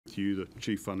with you, the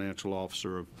Chief Financial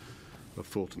Officer of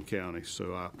Fulton County.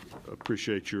 So I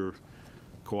appreciate your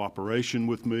cooperation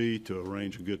with me to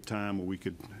arrange a good time where we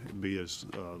could be as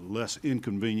less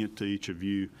inconvenient to each of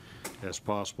you as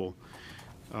possible.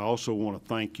 I also want to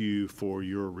thank you for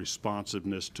your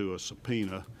responsiveness to a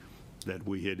subpoena that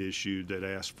we had issued that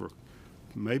asked for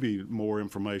maybe more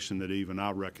information that even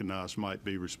I recognize might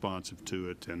be responsive to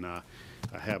it. And I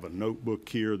have a notebook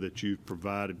here that you've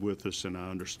provided with us, and I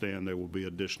understand there will be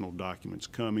additional documents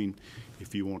coming.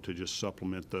 If you want to just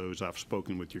supplement those, I've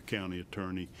spoken with your county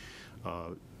attorney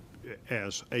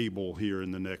as able here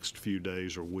in the next few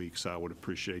days or weeks. I would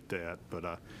appreciate that. But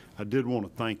I did want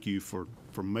to thank you for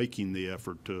making the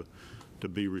effort to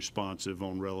be responsive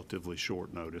on relatively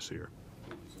short notice here.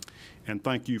 And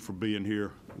thank you for being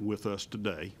here with us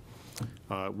today.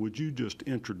 Would you just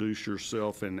introduce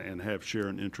yourself and have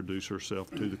Sharon introduce herself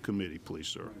to the committee, please,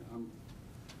 sir?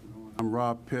 I'm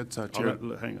Rob Pitts. I chair.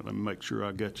 Hang on, let me make sure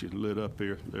I got you lit up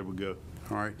here. There we go.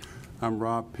 All right. I'm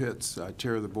Rob Pitts. I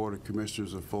chair the Board of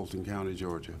Commissioners of Fulton County,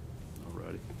 Georgia. All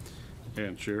righty.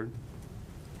 And Sharon?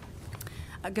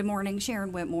 Good morning.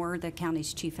 Sharon Whitmore, the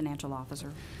county's Chief Financial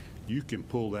Officer. You can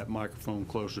pull that microphone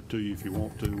closer to you if you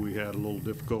want to. We had a little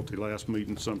difficulty last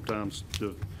meeting. Sometimes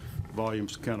the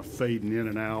volume's kind of fading in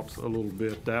and out a little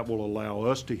bit. That will allow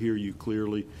us to hear you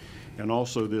clearly. And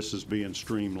also this is being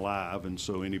streamed live, and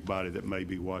so anybody that may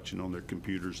be watching on their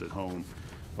computers at home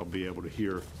will be able to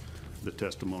hear the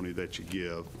testimony that you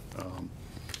give.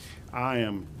 I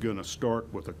am going to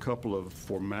start with a couple of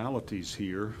formalities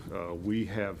here. We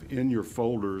have in your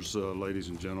folders, ladies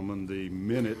and gentlemen, the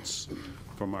minutes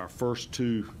from our first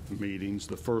two meetings.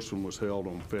 The first one was held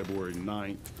on February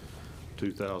 9th,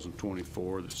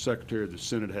 2024. The Secretary of the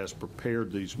Senate has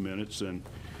prepared these minutes, and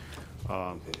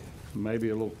maybe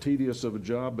a little tedious of a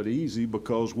job, but easy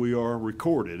because we are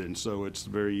recorded, and so it's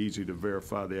very easy to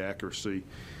verify the accuracy.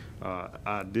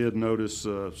 I did notice,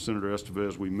 Senator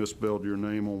Estevez, we misspelled your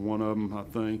name on one of them, I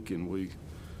think, and we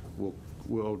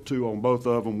will two on both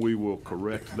of them. We will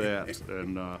correct that.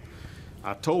 And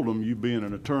I told them, you being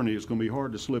an attorney, it's going to be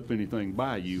hard to slip anything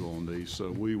by you on these, so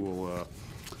we will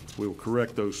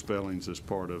correct those spellings as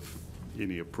part of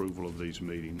any approval of these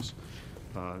meetings.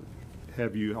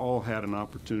 Have you all had an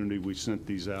opportunity? We sent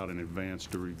these out in advance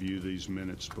to review these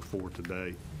minutes before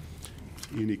today.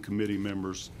 Any committee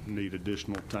members need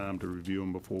additional time to review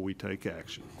them before we take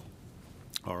action?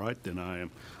 All right, then I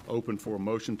am open for a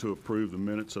motion to approve the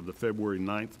minutes of the February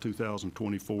 9th,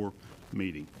 2024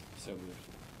 meeting. So moved.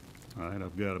 All right,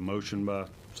 I've got a motion by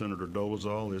Senator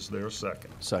Dolezal. Is there a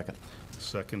second? Second.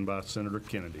 Second by Senator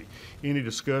Kennedy. Any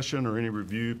discussion or any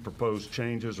review, proposed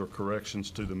changes or corrections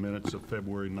to the minutes of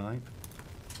February 9th?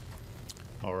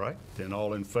 All right, then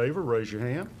all in favor, raise your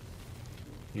hand.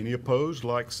 Any opposed,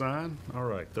 like sign? All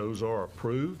right, those are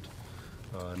approved.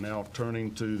 Now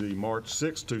turning to the March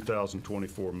 6,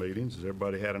 2024 meetings. Has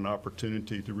everybody had an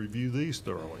opportunity to review these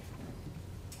thoroughly?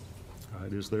 All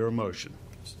right, is there a motion?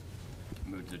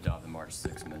 Move to adopt the March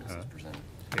 6 minutes as presented.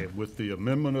 And with the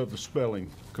amendment of the spelling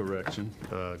correction,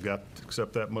 got to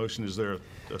accept that motion. Is there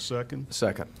a second?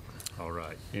 Second. All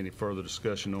right. Any further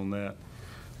discussion on that?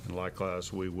 And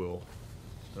likewise, we will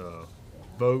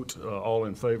vote. All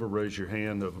in favor, raise your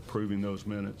hand of approving those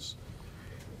minutes.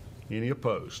 Any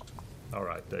opposed? All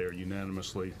right, they are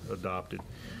unanimously adopted.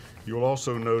 You'll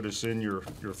also notice in your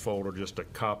folder just a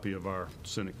copy of our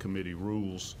Senate committee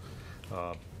rules.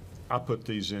 I put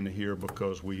these in here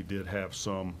because we did have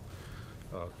some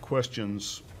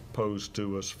questions posed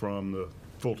to us from the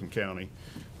Fulton County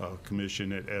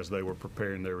Commission as they were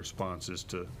preparing their responses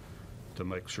to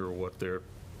make sure what their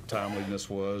timeliness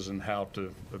was and how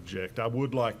to object. I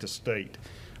would like to state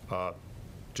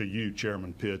to you,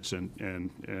 Chairman Pitts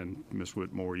and Ms.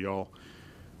 Whitmore, y'all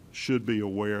should be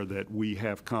aware that we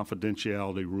have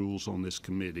confidentiality rules on this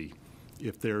committee.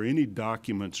 If there are any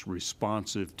documents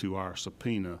responsive to our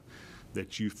subpoena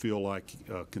that you feel like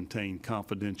contain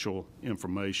confidential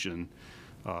information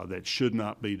that should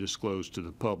not be disclosed to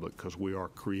the public, because we are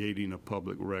creating a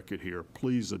public record here,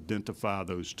 please identify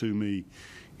those to me,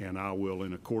 and I will,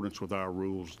 in accordance with our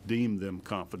rules, deem them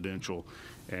confidential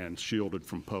and shielded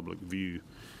from public view.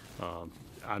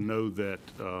 I know that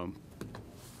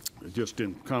just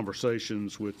in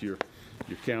conversations with your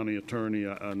county attorney,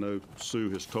 I know Sue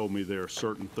has told me there are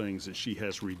certain things that she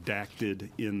has redacted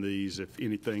in these, if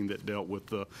anything that dealt with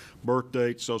the birth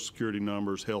dates, social security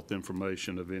numbers, health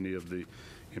information of any of the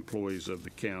employees of the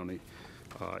county.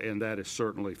 And that is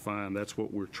certainly fine. That's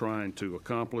what we're trying to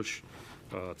accomplish,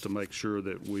 to make sure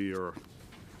that we are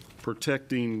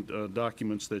protecting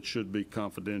documents that should be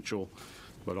confidential,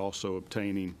 but also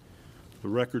obtaining the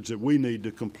records that we need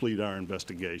to complete our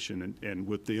investigation, and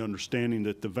with the understanding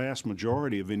that the vast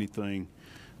majority of anything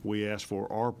we ask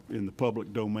for are in the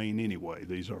public domain anyway.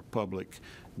 These are public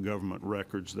government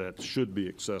records that should be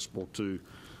accessible to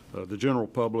the general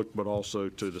public, but also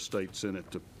to the state Senate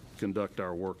to conduct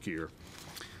our work here.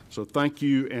 So thank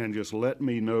you, and just let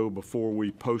me know before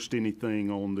we post anything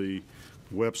on the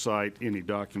website, any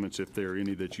documents, if there are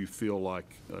any that you feel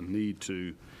like need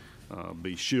to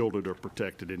be shielded or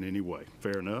protected in any way.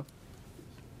 Fair enough?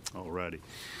 All righty.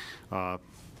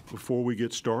 Before we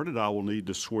get started, I will need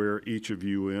to swear each of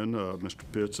you in. Mr.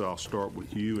 Pitts, I'll start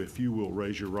with you. If you will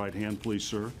raise your right hand, please,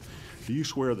 sir. Do you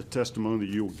swear the testimony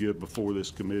that you will give before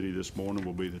this committee this morning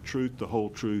will be the truth, the whole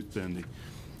truth, and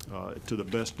to the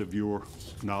best of your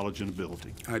knowledge and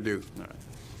ability? I do. All right.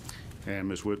 And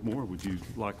Ms. Whitmore, would you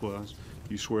likewise?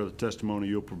 You swear the testimony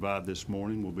you'll provide this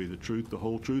morning will be the truth, the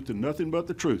whole truth, and nothing but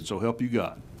the truth, so help you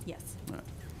God. Yes. All right.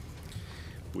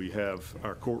 We have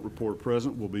our court reporter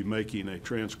present. We'll be making a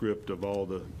transcript of all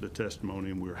the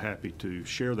testimony, and we're happy to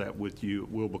share that with you.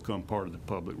 It will become part of the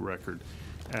public record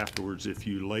afterwards. If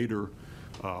you later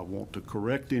want to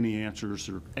correct any answers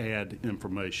or add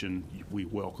information, we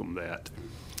welcome that.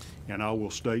 And I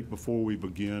will state before we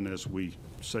begin, as we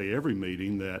say every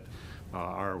meeting, that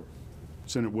our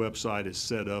Senate website is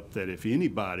set up that if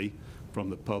anybody from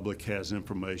the public has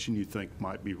information you think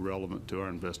might be relevant to our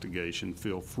investigation,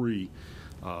 feel free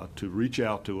to reach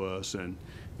out to us and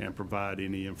provide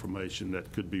any information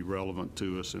that could be relevant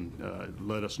to us, and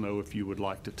let us know if you would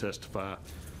like to testify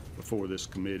before this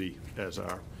committee as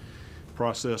our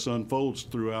process unfolds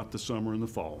throughout the summer and the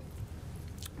fall.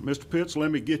 Mr. Pitts,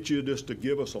 let me get you just to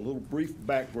give us a little brief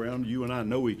background. You and I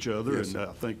know each other, Yes, and sir.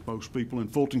 I think most people in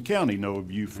Fulton County know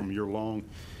of you from your long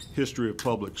history of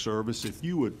public service. If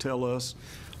you would tell us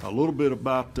a little bit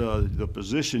about the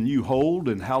position you hold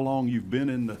and how long you've been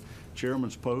in the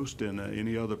chairman's post and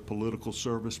any other political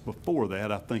service before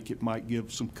that, I think it might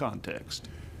give some context.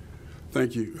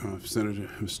 Thank you, Senator,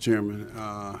 Mr. Chairman.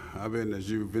 I've been, as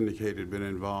you've indicated, been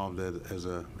involved as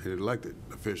an elected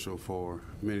official for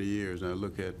many years. I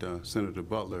look at Senator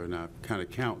Butler, and I kind of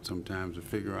count sometimes to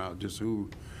figure out just who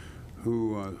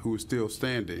is still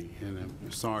standing. And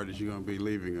I'm sorry that you're going to be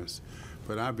leaving us.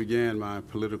 But I began my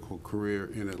political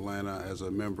career in Atlanta as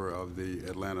a member of the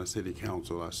Atlanta City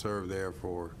Council. I served there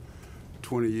for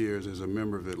 20 years as a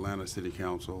member of the Atlanta City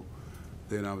Council.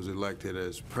 Then I was elected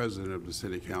as president of the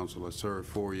City Council. I served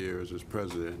 4 years as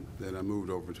president. Then I moved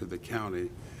over to the county,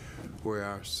 where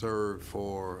I served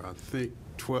for, I think,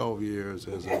 12 years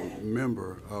as a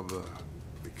member of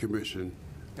the commission,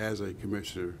 as a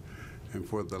commissioner. And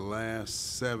for the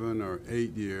last 7 or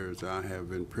 8 years, I have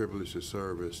been privileged to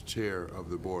serve as chair of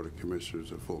the Board of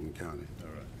Commissioners of Fulton County. All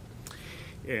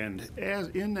right. And as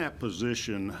in that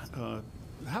position,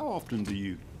 how often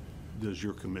does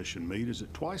your commission meet? Is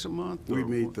it twice a month? We or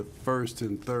meet the first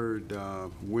and third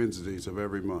Wednesdays of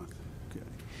every month. Okay.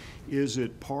 Is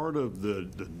it part of the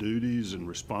duties and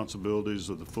responsibilities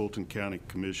of the Fulton County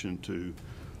Commission to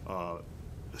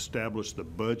establish the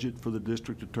budget for the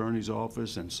district attorney's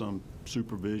office and some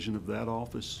supervision of that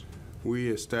office? We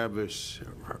establish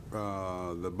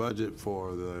the budget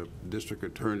for the district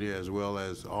attorney as well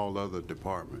as all other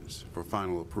departments for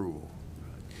final approval.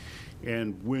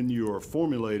 And when you're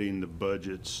formulating the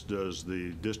budgets, does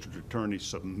the district attorney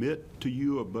submit to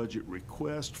you a budget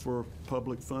request for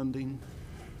public funding?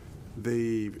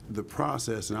 The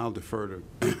process, and I'll defer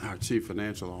to our chief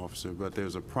financial officer, but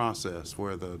there's a process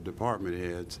where the department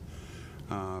heads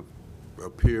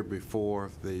appear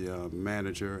before the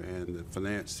manager and the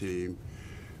finance team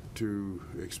to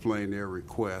explain their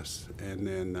requests, and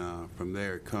then from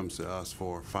there it comes to us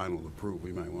for final approval.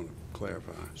 We might want to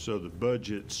clarify. So the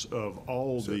budgets of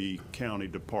all the county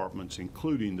departments,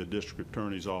 including the district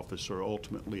attorney's office, are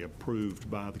ultimately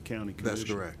approved by the county commission? That's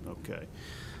correct. Okay.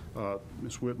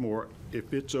 Ms. Whitmore,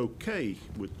 if it's okay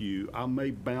with you, I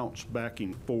may bounce back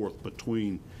and forth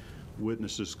between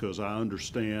witnesses because I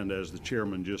understand, as the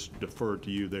chairman just deferred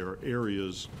to you, there are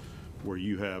areas where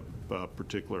you have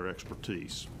particular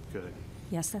expertise. Okay.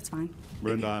 Yes, that's fine.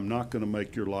 Brenda, I'm not going to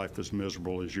make your life as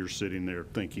miserable as you're sitting there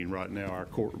thinking right now. Our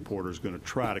court reporter is going to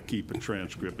try to keep a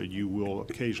transcript, but you will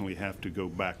occasionally have to go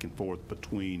back and forth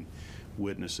between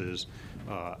witnesses.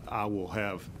 I will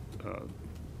have,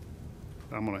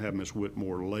 I'm going to have Ms.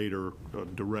 Whitmore later, a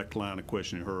direct line of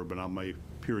questioning her, but I may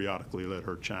periodically let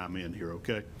her chime in here,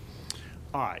 okay?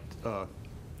 All right.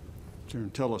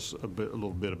 Sharon, tell us a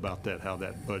little bit about that, how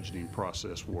that budgeting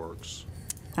process works.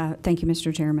 Thank you,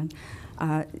 Mr. Chairman.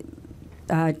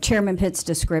 Chairman Pitt's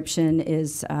description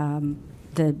is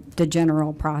the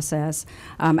general process.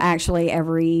 Actually,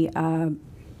 every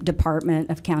department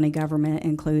of county government,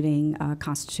 including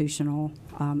constitutional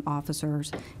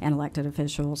officers and elected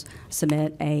officials,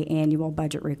 submit a annual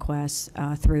budget request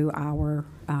through our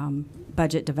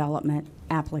budget development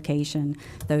application.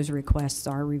 Those requests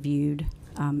are reviewed,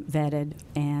 vetted,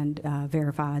 and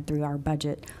verified through our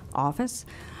budget office.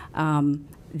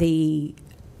 The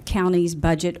county's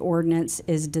budget ordinance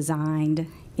is designed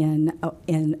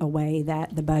in a way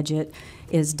that the budget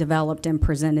is developed and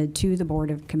presented to the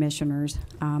Board of Commissioners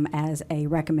as a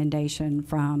recommendation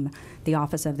from the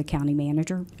Office of the County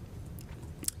Manager.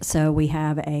 So we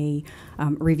have a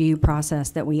review process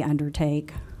that we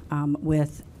undertake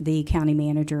with the county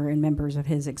manager and members of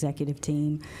his executive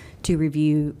team to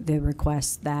review the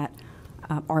requests that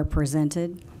are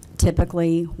presented.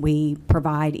 Typically, we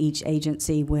provide each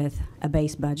agency with a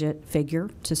base budget figure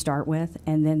to start with,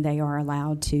 and then they are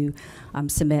allowed to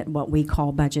submit what we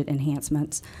call budget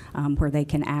enhancements, where they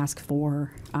can ask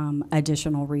for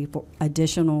additional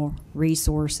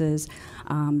resources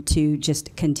to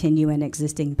just continue an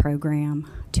existing program,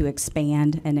 to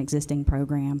expand an existing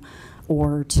program,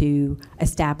 or to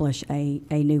establish a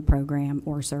new program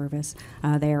or service.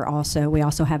 We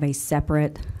also have a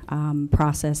separate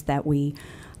process that we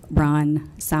run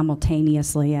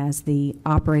simultaneously as the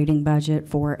operating budget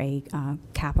for a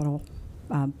capital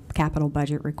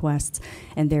budget requests,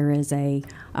 and there is a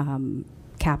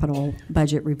capital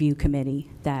budget review committee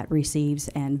that receives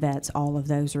and vets all of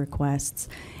those requests,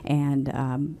 and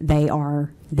they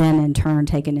are then in turn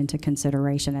taken into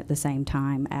consideration at the same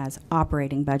time as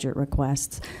operating budget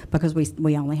requests, because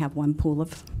we only have one pool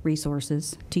of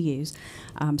resources to use.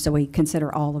 So we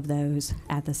consider all of those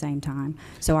at the same time.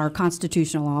 So our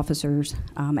constitutional officers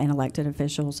and elected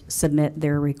officials submit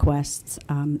their requests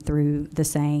through the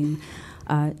same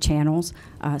channels.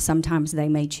 Sometimes they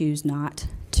may choose not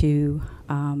to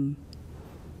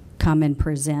come and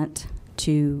present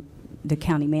to the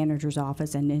county manager's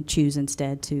office, and then choose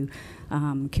instead to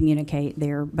communicate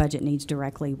their budget needs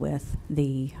directly with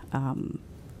the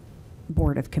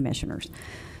Board of Commissioners.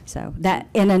 So that,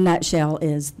 in a nutshell,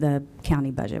 is the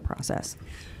county budget process.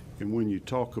 And when you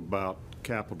talk about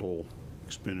capital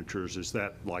expenditures, is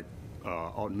that like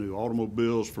new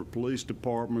automobiles for police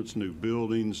departments, new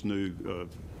buildings, new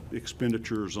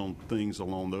expenditures on things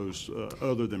along those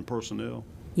other than personnel?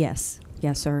 Yes,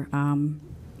 sir.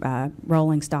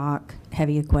 Rolling stock,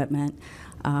 heavy equipment,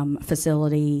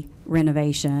 facility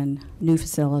renovation, new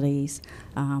facilities,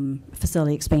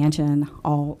 facility expansion,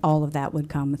 all of that would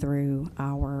come through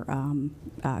our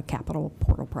capital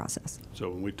portal process. So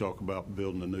when we talk about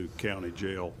building a new county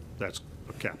jail, that's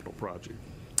a capital project?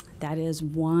 That is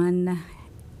one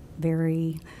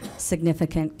very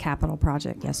significant capital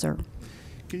project, yes, sir.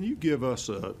 Can you give us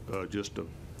just a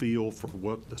feel for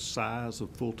what the size of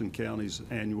Fulton County's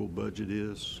annual budget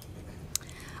is?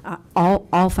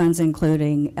 All funds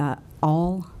included,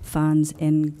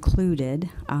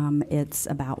 it's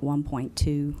about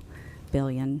 $1.2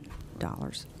 billion.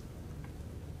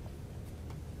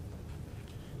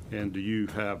 And do you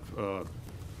have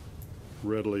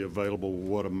readily available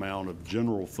what amount of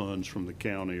general funds from the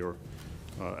county are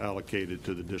allocated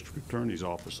to the district attorney's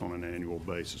office on an annual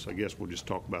basis? I guess we'll just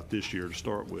talk about this year to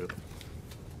start with.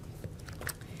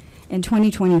 In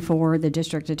 2024, the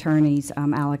district attorney's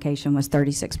allocation was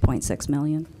 $36.6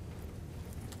 million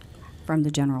from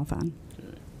the general fund.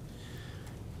 Okay.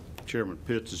 Chairman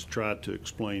Pitts has tried to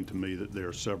explain to me that there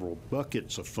are several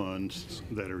buckets of funds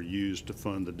that are used to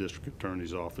fund the district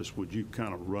attorney's office. Would you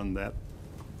kind of run that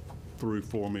through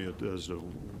for me as to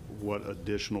what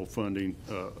additional funding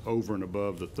over and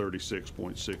above the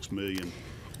 $36.6 million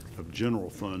of general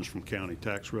funds from county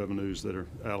tax revenues that are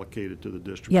allocated to the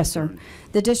district Yes, attorney? sir.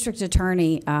 The district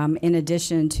attorney, in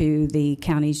addition to the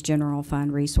county's general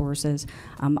fund resources,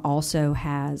 also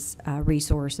has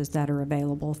resources that are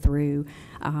available through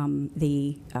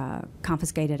the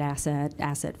confiscated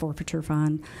asset forfeiture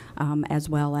fund, as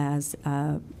well as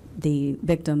the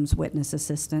victims witness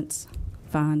assistance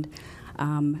fund,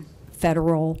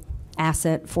 federal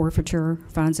asset forfeiture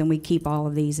funds, and we keep all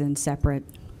of these in separate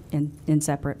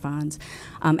funds,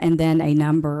 and then a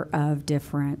number of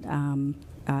different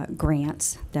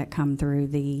grants that come through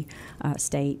the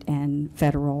state and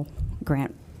federal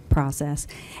grant process.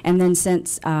 And then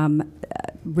since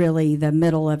really the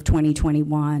middle of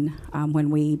 2021, when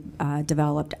we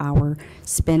developed our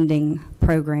spending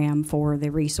program for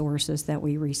the resources that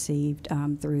we received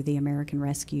through the American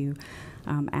Rescue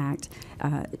Act.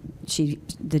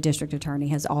 The district attorney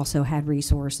has also had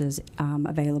resources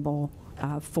available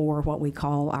for what we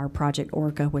call our Project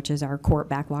Orca, which is our court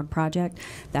backlog project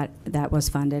that was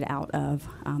funded out of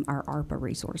our ARPA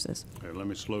resources. Okay, let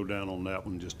me slow down on that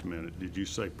one just a minute. Did you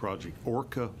say Project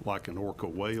Orca, like an orca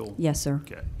whale? Yes, sir.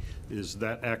 Okay. Is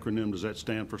that acronym, does that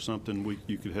stand for something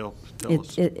you could help tell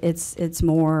us? It's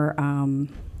more,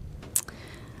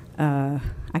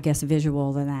 I guess,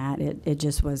 visual than that. It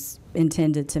just was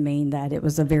intended to mean that it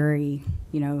was a very,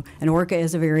 an orca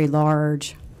is a very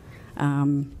large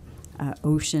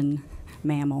ocean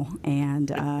mammal, and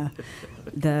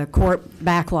the court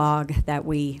backlog that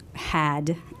we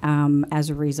had as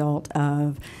a result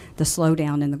of the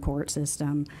slowdown in the court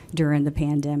system during the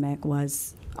pandemic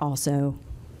was also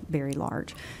very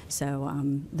large. So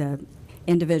the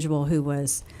individual who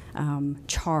was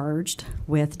charged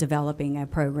with developing a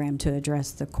program to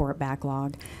address the court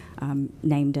backlog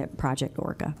named it Project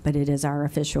Orca, but it is our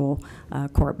official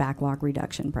court backlog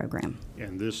reduction program.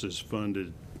 And this is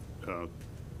funded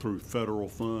through federal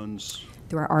funds?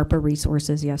 Through our ARPA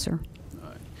resources, yes, sir.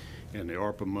 Right. And the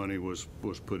ARPA money was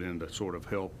put in to sort of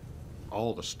help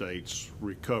all the states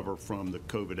recover from the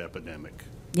COVID epidemic?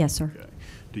 Yes, sir. Okay.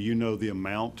 Do you know the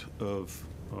amount of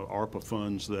ARPA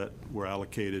funds that were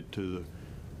allocated to the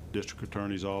district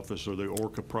attorney's office or the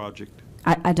ORCA project?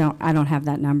 I don't have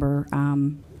that number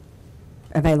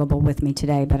available with me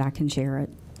today, but I can share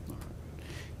it.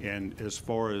 And as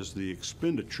far as the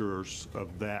expenditures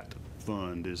of that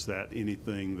fund, is that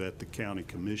anything that the county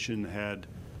commission had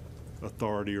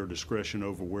authority or discretion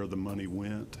over where the money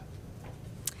went,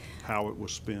 how it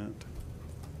was spent?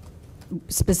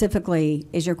 Specifically,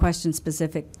 is your question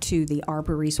specific to the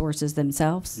ARPA resources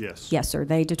themselves? Yes. Yes, sir.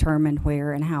 They determined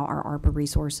where and how our ARPA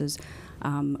resources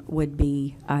would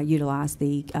be utilized.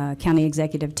 The county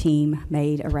executive team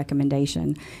made a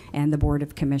recommendation, and the Board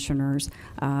of Commissioners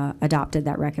adopted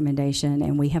that recommendation,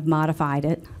 and we have modified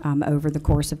it over the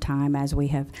course of time as we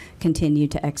have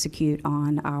continued to execute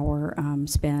on our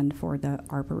spend for the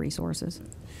ARPA resources.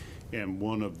 And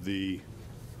one of the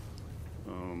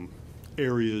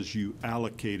areas you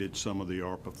allocated some of the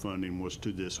ARPA funding was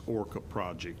to this ORCA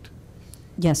project.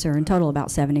 Yes, sir. In total, about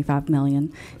 $75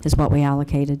 million is what we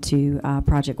allocated to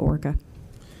Project Orca.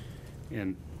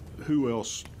 And who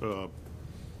else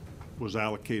was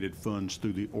allocated funds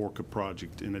through the ORCA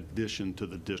project in addition to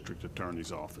the district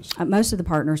attorney's office? Most of the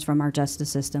partners from our justice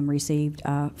system received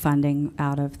funding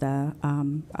out of the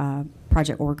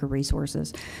Project Orca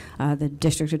resources. The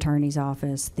district attorney's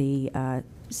office, the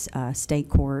state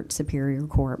court, superior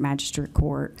court, magistrate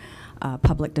court,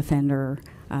 public defender,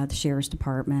 the sheriff's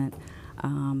department,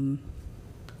 I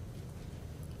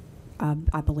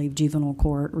believe juvenile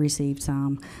court received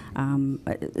some.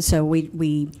 So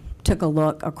we took a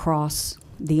look across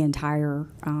the entire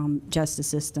justice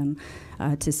system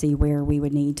to see where we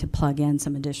would need to plug in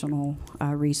some additional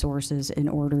resources in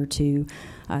order to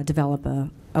develop a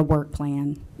work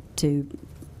plan to,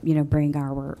 bring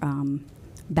our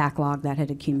backlog that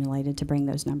had accumulated, to bring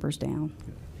those numbers down.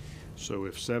 So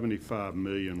if $75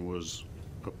 million was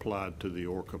applied to the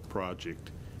ORCA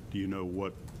project, do you know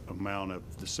what amount of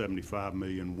the $75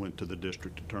 million went to the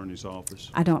district attorney's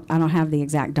office? I don't have the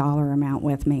exact dollar amount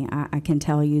with me. I can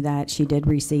tell you that she did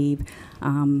receive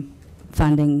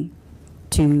funding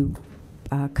to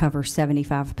cover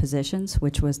 75 positions,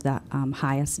 which was the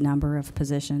highest number of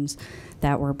positions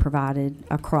that were provided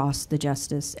across the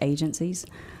justice agencies.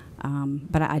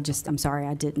 But I'm sorry,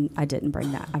 I didn't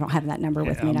bring that. I don't have that number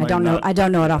with me, and I don't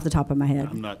know it off the top of my head.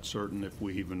 I'm not certain if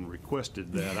we even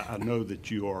requested that. I know that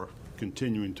you are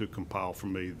continuing to compile for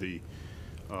me the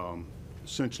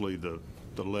essentially the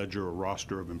ledger or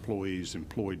roster of employees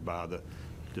employed by the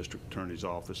district attorney's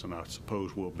office, and I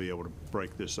suppose we'll be able to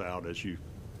break this out as you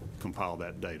compile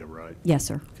that data, right? Yes,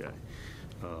 sir. Okay.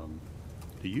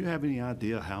 Do you have any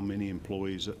idea how many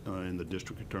employees in the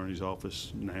district attorney's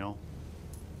office now?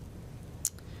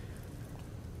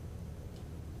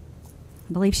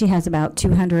 I believe she has about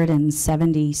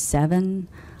 277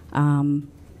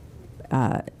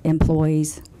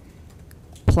 employees,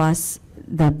 plus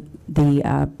the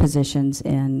positions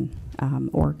in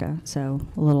ORCA, so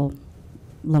a little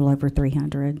over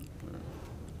 300,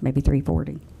 maybe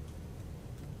 340.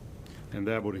 And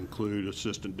that would include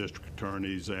assistant district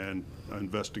attorneys and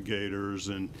investigators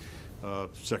and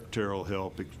secretarial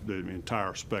help, the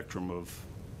entire spectrum of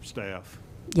staff?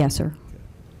 Yes, sir.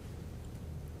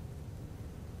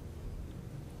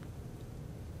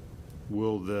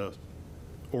 Will the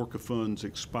ORCA funds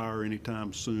expire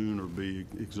anytime soon or be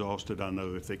exhausted? I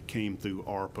know if they came through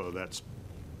ARPA, that's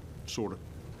sort of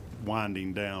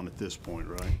winding down at this point,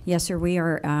 right? Yes, sir. We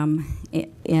are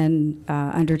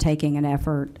undertaking an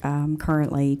effort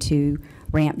currently to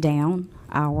ramp down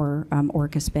our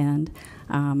ORCA spend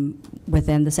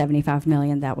within the $75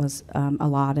 million that was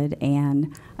allotted,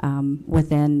 and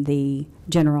within the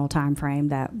general time frame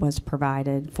that was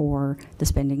provided for the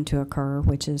spending to occur,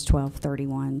 which is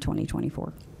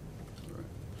 12/31/2024.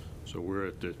 So we're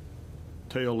at the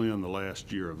tail end, the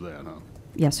last year of that, huh?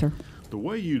 Yes, sir. The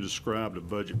way you described the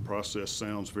budget process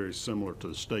sounds very similar to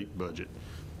the state budget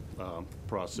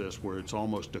process, where it's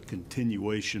almost a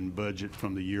continuation budget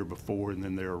from the year before, and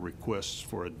then there are requests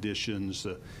for additions,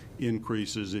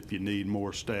 increases if you need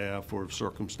more staff or if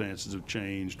circumstances have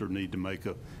changed or need to make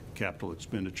a capital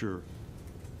expenditure.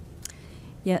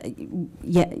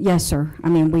 Yes, sir. I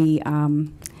mean, we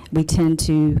tend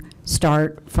to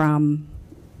start from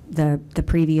the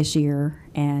previous year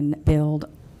and build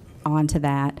onto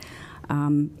that.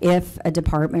 If a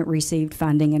department received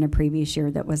funding in a previous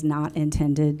year that was not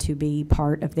intended to be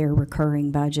part of their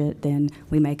recurring budget, then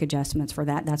we make adjustments for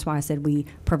that. That's why I said we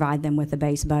provide them with a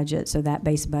base budget, so that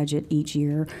base budget each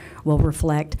year will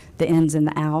reflect the ins and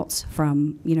the outs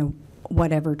from,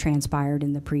 whatever transpired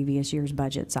in the previous year's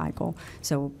budget cycle.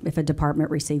 So if a department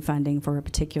received funding for a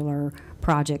particular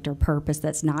project or purpose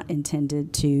that's not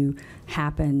intended to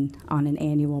happen on an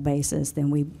annual basis, then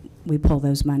we pull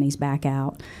those monies back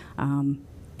out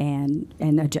and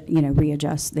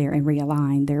readjust their and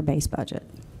realign their base budget.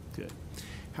 Okay.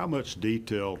 How much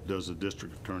detail does the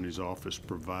district attorney's office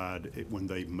provide when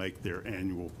they make their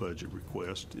annual budget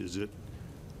request? Is it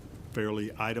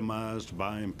fairly itemized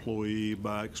by employee,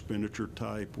 by expenditure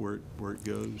type, where it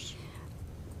goes?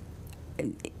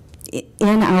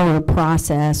 In our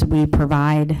process, we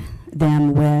provide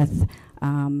them with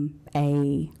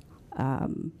a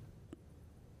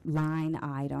line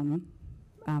item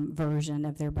version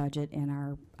of their budget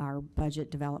in our budget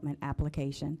development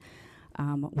application.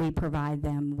 We provide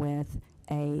them with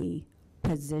a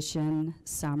position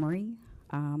summary.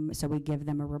 So we give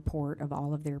them a report of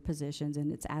all of their positions,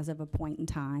 and it's as of a point in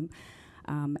time,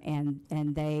 and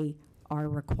they are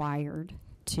required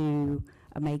to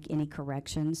make any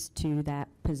corrections to that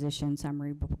position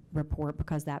summary report,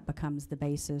 because that becomes the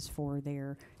basis for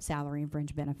their salary and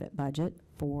fringe benefit budget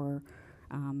for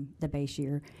the base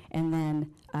year. And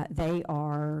then they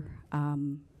are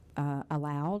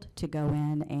allowed to go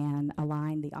in and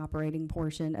align the operating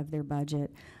portion of their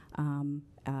budget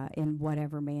in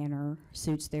whatever manner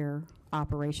suits their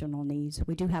operational needs.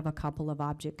 We do have a couple of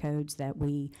object codes that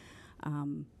we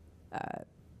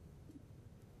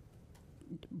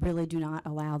really do not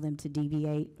allow them to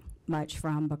deviate much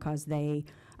from, because they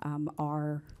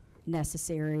are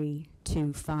necessary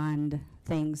to fund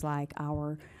things like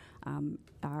our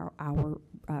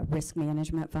risk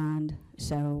management fund.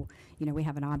 So, we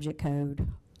have an object code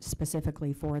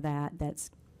specifically for that.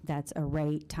 That's a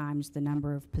rate times the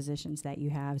number of positions that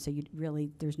you have. So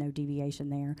there's no deviation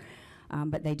there.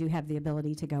 But they do have the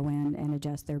ability to go in and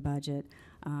adjust their budget.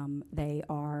 They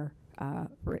are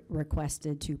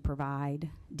requested to provide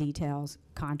details,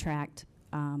 contract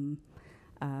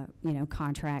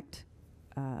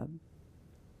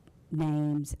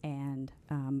names and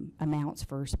amounts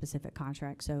for specific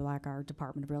contracts. So like our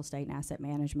Department of Real Estate and Asset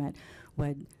Management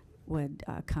would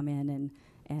come in and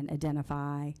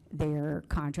identify their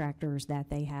contractors that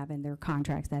they have and their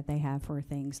contracts that they have for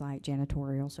things like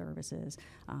janitorial services.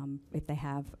 If they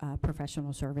have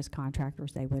professional service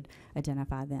contractors, they would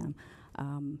identify them.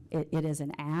 It is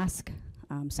an ask.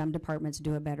 Some departments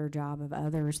do a better job of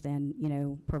others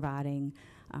than, providing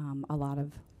a lot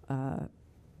of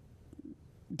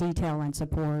detail and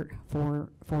support for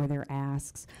their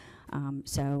asks.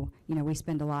 So, we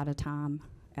spend a lot of time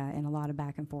and a lot of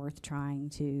back and forth trying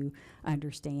to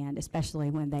understand, especially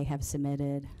when they have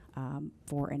submitted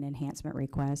for an enhancement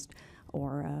request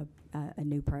or a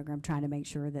new program, trying to make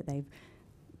sure that they've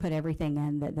put everything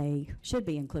in that they should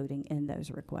be including in those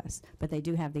requests. But they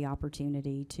do have the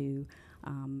opportunity to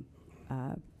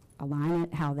align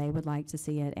it how they would like to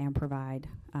see it and provide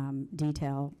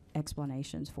detailed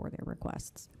explanations for their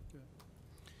requests. Okay.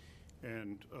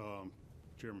 And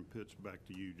Chairman Pitts, back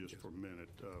to you just for a minute.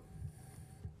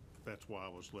 That's why I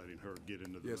was letting her get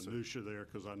into the minutia there,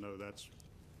 because I know that's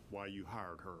why you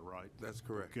hired her, right? That's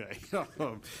correct.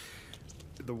 Okay.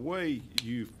 The way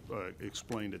you've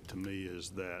explained it to me is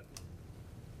that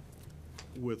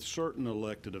with certain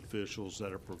elected officials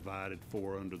that are provided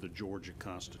for under the Georgia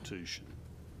Constitution,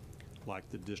 like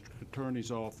the district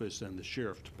attorney's office and the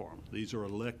sheriff's department, these are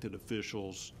elected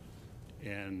officials,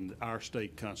 and our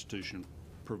state constitution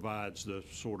provides the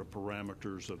sort of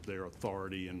parameters of their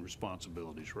authority and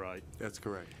responsibilities, right? That's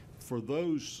correct. For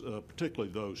those,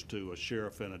 particularly those two, a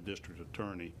sheriff and a district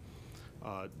attorney,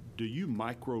 do you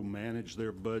micromanage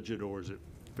their budget, or is it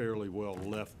fairly well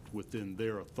left within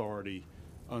their authority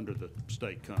under the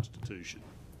state constitution?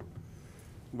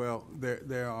 Well,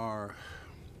 they're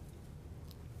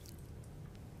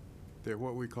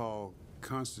what we call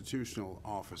constitutional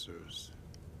officers,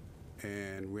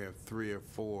 and we have 3 or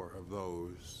 4 of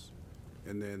those.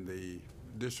 And then the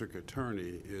district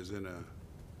attorney is in a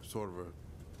sort of a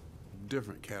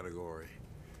different category.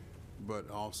 But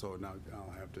also, now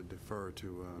I'll have to defer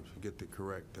to get the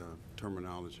correct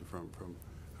terminology from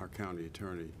our county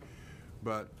attorney.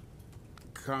 But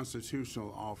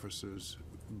constitutional officers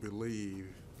believe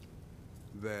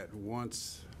that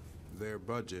once their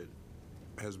budget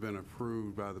has been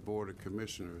approved by the Board of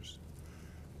Commissioners,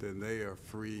 then they are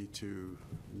free to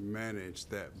manage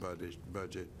that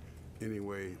budget any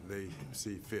way they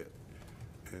see fit.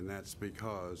 And that's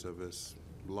because of this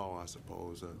law, I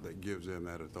suppose, that gives them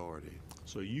that authority.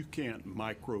 So you can't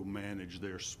micromanage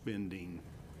their spending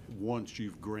once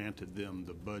you've granted them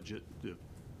the budget,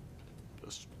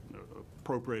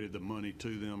 appropriated the money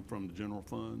to them from the general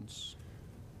funds?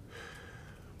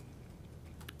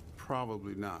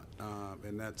 Probably not.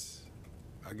 And that's,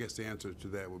 I guess the answer to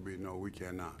that would be no, we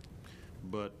cannot.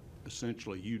 But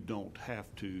essentially, you don't have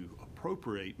to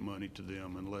appropriate money to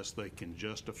them unless they can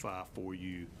justify for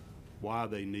you why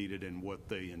they need it and what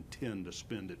they intend to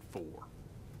spend it for.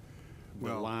 The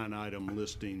Well, line item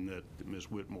listing that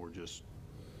Ms. Whitmore just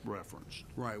referenced.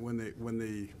 right. When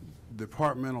the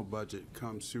departmental budget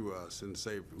comes to us and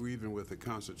say, even with the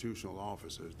constitutional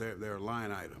officers, there are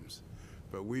line items,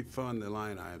 but we fund the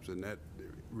line items, and that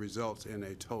results in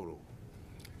a total.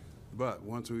 But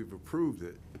once we've approved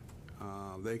it,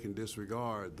 they can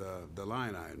disregard the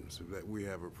line items that we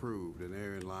have approved, and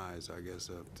therein lies, I guess,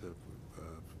 a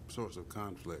source of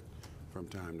conflict from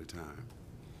time to time.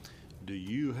 Do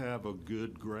you have a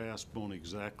good grasp on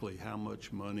exactly how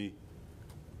much money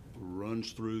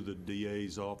runs through the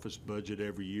DA's office budget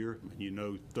every year? You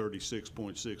know,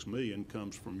 36.6 million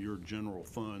comes from your general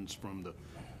funds from the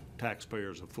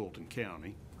taxpayers of Fulton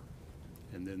County.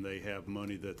 And then they have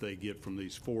money that they get from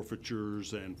these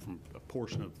forfeitures and from a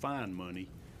portion of fine money.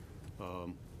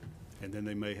 And then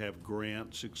they may have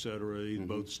grants, et cetera,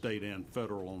 both state and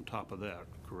federal on top of that,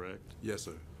 correct? Yes,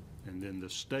 sir. And then the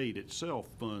state itself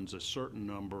funds a certain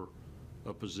number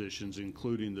of positions,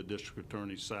 including the district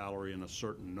attorney's salary and a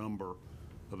certain number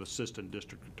of assistant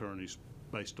district attorneys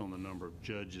based on the number of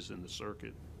judges in the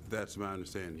circuit. That's my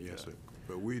understanding, yes, Okay. sir.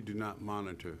 But we do not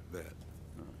monitor that.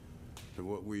 And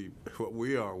what we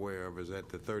are aware of is that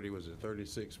the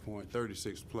 36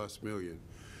 plus million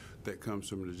that comes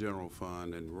from the general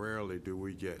fund, and rarely do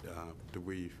we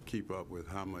keep up with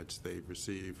how much they've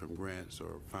received from grants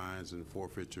or fines and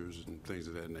forfeitures and things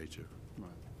of that nature.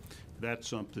 Right. That's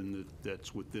something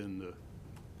that's within the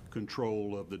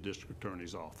control of the district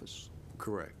attorney's office.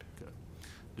 Correct. Okay.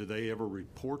 Do they ever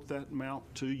report that amount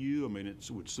to you? I mean,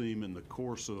 it would seem in the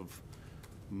course of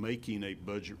making a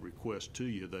budget request to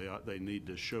you, they need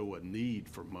to show a need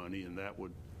for money, and that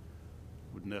would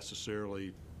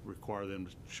necessarily require them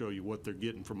to show you what they're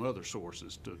getting from other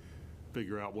sources to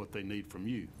figure out what they need from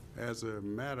you. As a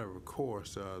matter of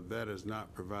course, that is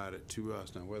not provided to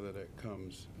us. Now, whether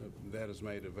that is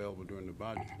made available during the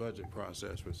budget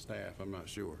process with staff, I'm not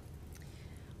sure.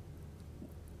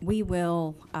 We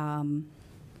will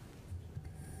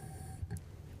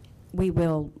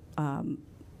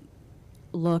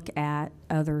look at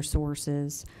other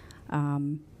sources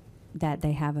that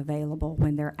they have available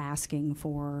when they're asking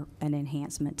for an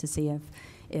enhancement to see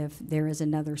if there is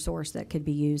another source that could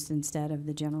be used instead of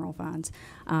the general funds.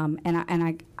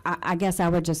 And I guess I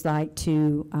would just like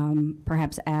to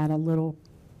perhaps add a little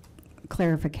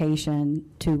clarification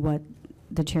to what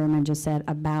the chairman just said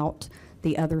about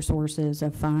the other sources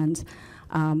of funds.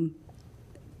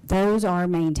 Those are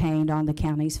maintained on the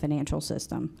county's financial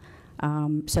system.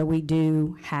 So we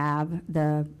do have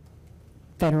the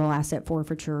federal asset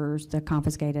forfeitures, the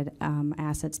confiscated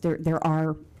assets. There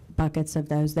are buckets of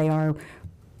those. They are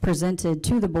presented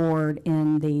to the board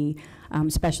in the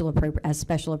special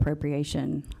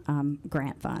appropriation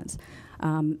grant funds.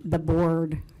 The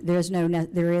board, there is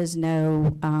no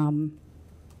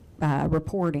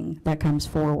reporting that comes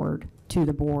forward to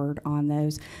the board on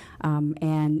those,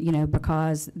 and you know,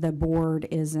 because the board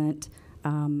isn't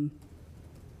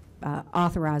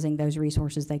authorizing those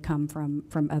resources, they come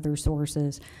from other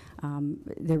sources.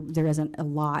 There isn't a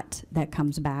lot that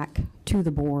comes back to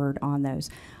the board on those.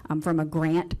 From a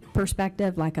grant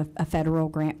perspective, like a federal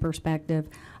grant perspective,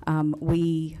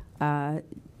 we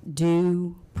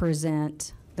do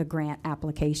present the grant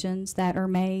applications that are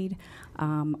made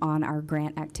on our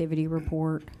grant activity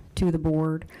report to the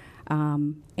board.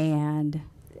 And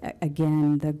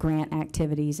again, the grant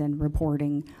activities and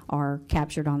reporting are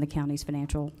captured on the county's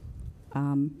financial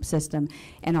system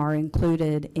and are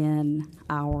included in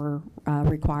our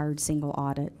required single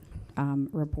audit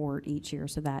report each year.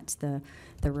 So that's the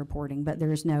reporting, but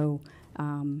there is no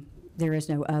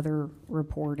other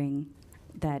reporting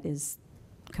that is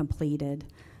completed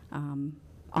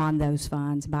on those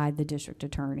funds by the district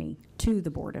attorney to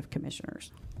the Board of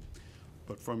Commissioners.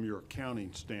 But from your accounting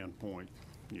standpoint,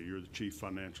 you're the chief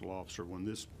financial officer. When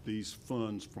these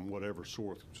funds from whatever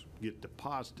source get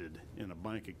deposited in a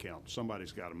bank account,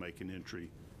 somebody's got to make an entry.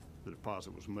 The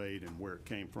deposit was made and where it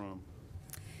came from.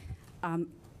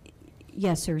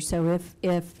 Yes, sir. So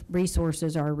if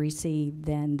resources are received,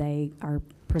 then they are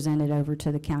presented over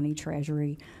to the county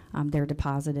treasury. They're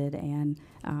deposited, and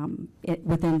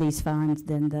within these funds,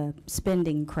 then the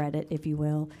spending credit, if you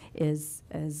will, is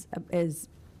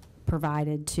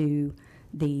provided to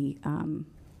the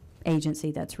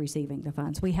agency that's receiving the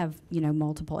funds. We have,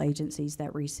 multiple agencies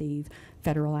that receive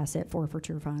federal asset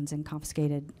forfeiture funds and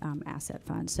confiscated asset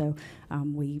funds. So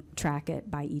we track it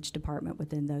by each department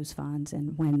within those funds,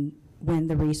 and when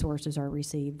the resources are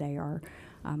received, they are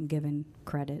given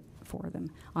credit for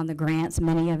them. On the grants,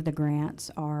 many of the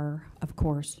grants are, of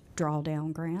course,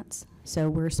 drawdown grants. So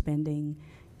we're spending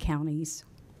the county's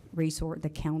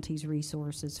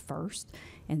resources first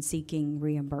and seeking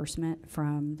reimbursement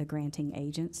from the granting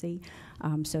agency.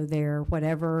 So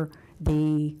whatever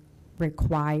the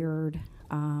required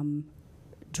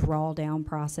drawdown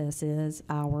process is,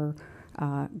 our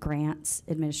grants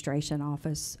administration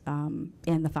office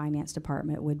in the finance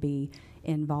department would be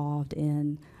involved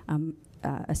in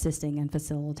assisting and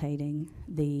facilitating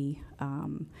the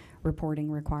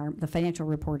the financial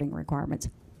reporting requirements.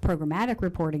 Programmatic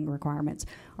reporting requirements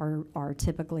are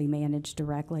typically managed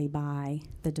directly by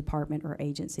the department or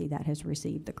agency that has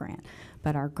received the grant.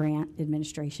 But our grant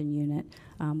administration unit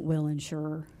will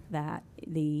ensure that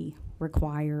the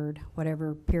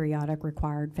whatever periodic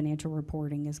required financial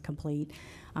reporting is complete,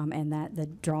 and that the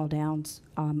drawdowns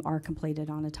are completed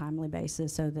on a timely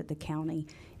basis so that the county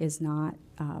is not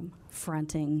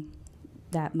fronting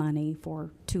that money for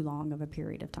too long of a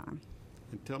period of time.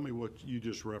 And tell me what you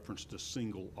just referenced, a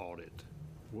single audit.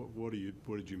 What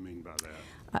did you mean by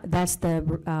that? That's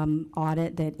the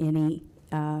audit that any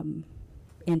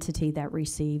entity that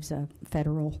receives a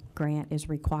federal grant is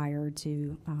required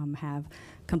to have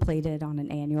completed on an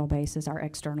annual basis. Our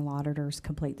external auditors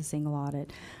complete the single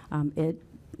audit.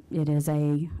 It is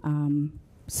a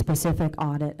specific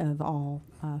audit of all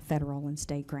federal and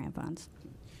state grant funds.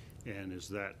 And is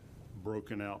that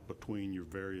broken out between your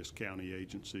various county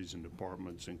agencies and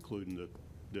departments, including the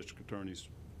district attorney's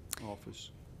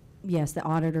office? Yes, the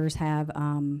auditors have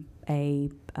a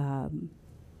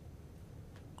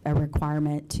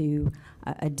requirement to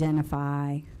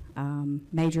identify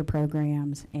major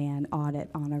programs and audit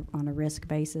on a risk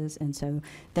basis, and so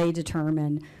they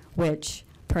determine which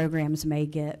programs may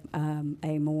get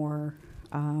a more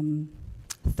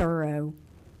thorough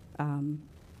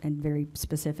and very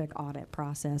specific audit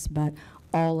process. But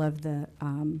all of the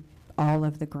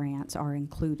grants are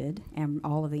included, and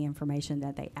all of the information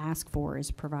that they ask for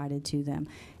is provided to them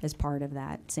as part of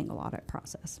that single audit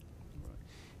process.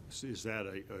 Is that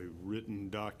a written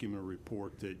document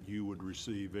report that you would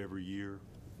receive every year?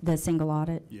 The single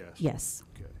audit? Yes. Yes.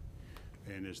 Okay.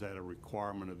 And is that a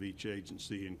requirement of each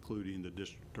agency, including the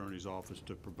district attorney's office,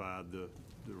 to provide the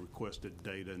requested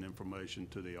data and information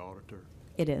to the auditor?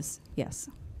 It is, yes.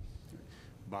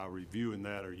 By reviewing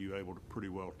that, are you able to pretty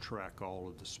well track all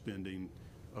of the spending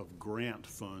of grant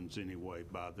funds anyway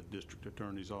by the district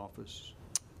attorney's office?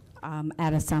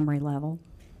 At a summary level.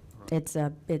 Right. It's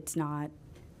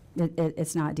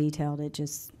not detailed. It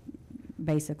just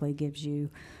basically gives you,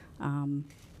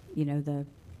 the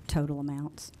total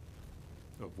amounts.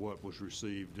 Of what was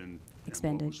received and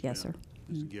expended, what was yes, sir.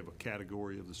 Does it give a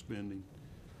category of the spending?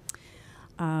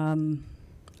 I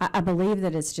believe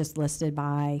that it's just listed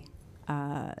by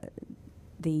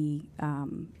the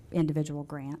individual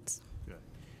grants. Okay.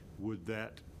 Would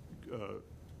that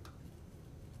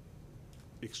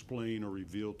explain or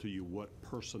reveal to you what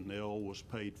personnel was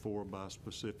paid for by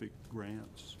specific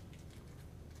grants?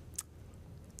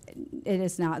 It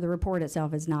is not. The report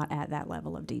itself is not at that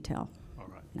level of detail. All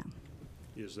right. No.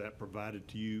 Is that provided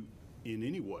to you in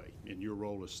any way? In your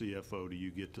role as CFO, do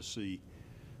you get to see,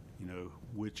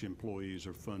 which employees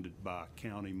are funded by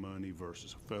county money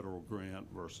versus a federal grant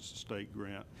versus a state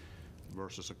grant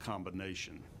versus a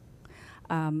combination?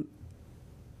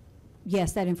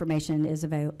 Yes, that information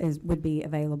would be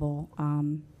available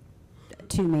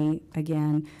to me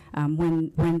again.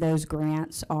 When those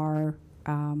grants are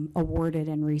awarded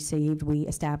and received, we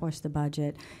establish the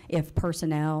budget. If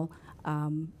personnel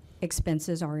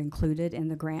expenses are included in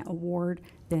the grant award,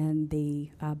 then the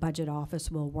budget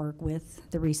office will work with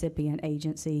the recipient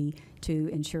agency to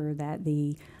ensure that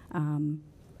the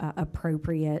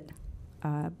appropriate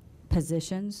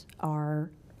positions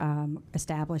are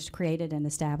created and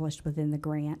established within the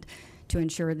grant to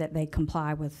ensure that they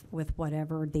comply with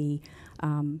whatever the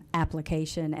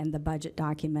application and the budget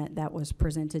document that was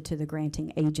presented to the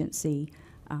granting agency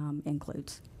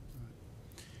includes.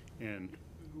 And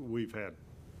we've had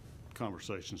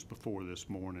conversations before this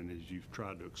morning as you've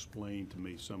tried to explain to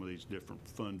me some of these different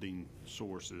funding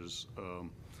sources.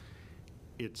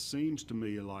 It seems to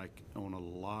me like on a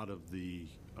lot of the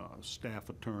staff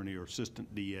attorney or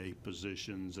assistant DA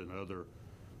positions and other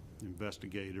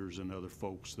investigators and other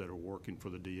folks that are working for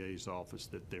the DA's office,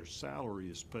 that their salary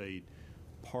is paid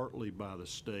partly by the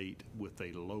state with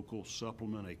a local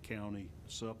supplement, a county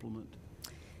supplement.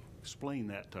 Explain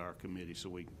that to our committee so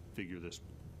we can figure this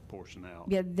portion out.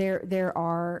 Yeah, there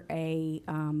are a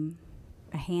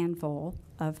handful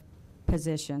of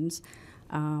positions,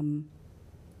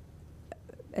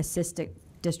 assistant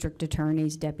district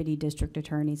attorneys, deputy district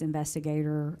attorneys,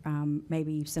 investigator,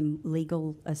 maybe some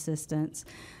legal assistants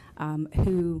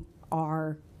who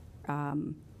are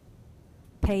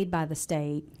paid by the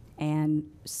state and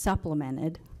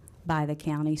supplemented by the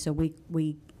county. So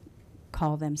we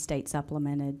call them state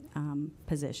supplemented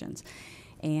positions.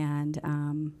 And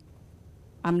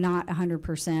I'm not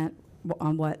 100%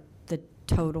 on what the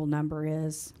total number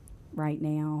is right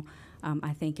now.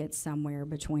 I think it's somewhere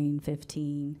between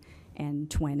 15 and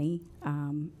 20.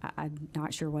 I'm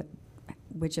not sure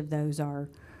which of those are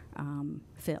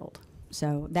filled.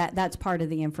 So that's part of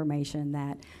the information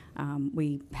that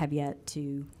we have yet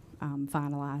to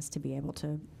finalize to be able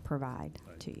to provide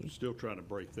to you. Still trying to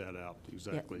break that out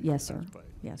exactly. Yes, sir. Okay.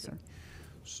 Yes, sir.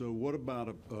 So what about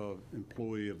an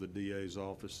employee of the DA's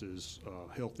office's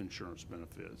health insurance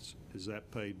benefits? Is that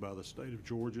paid by the state of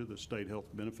Georgia, the state health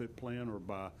benefit plan, or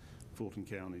by Fulton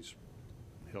County's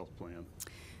health plan?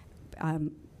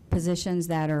 Positions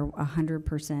that are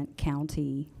 100%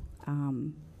 county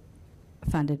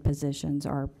funded positions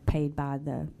are paid by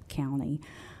the county.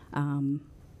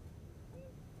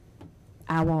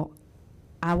 I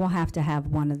will have to have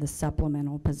one of the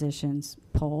supplemental positions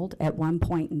pulled. At one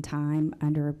point in time,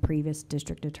 under a previous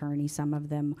district attorney, some of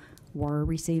them were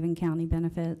receiving county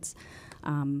benefits.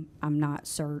 I'm not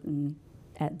certain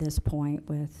at this point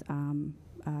with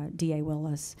DA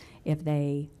Willis if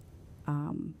they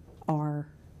are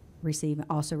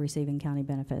also receiving county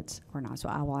benefits or not. So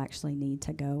I will actually need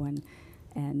to go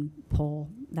and pull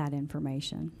that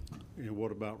information. And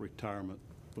what about retirement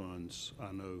funds?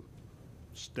 I know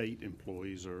state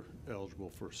employees are eligible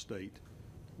for state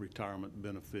retirement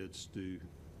benefits. Do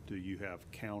you have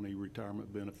county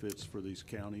retirement benefits for these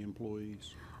county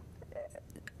employees?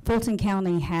 Fulton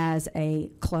County has a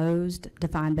closed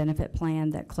defined benefit plan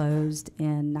that closed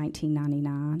in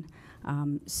 1999.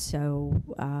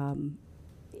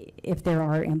 If there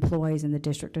are employees in the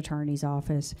district attorney's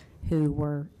office who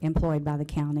were employed by the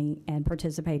county and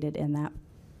participated in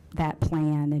that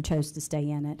plan and chose to stay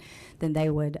in it, then they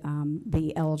would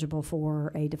be eligible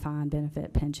for a defined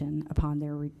benefit pension upon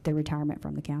their retirement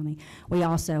from the county. We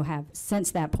also have,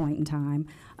 since that point in time,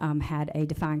 had a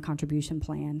defined contribution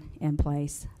plan in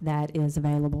place that is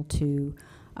available to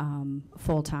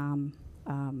full-time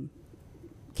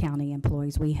county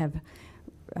employees. We have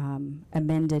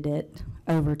amended it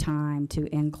over time to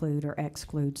include or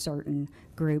exclude certain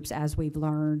groups. As we've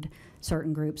learned,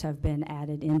 certain groups have been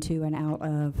added into and out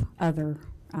of other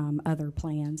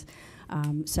plans.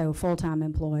 So full-time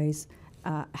employees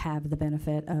have the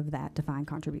benefit of that defined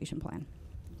contribution plan.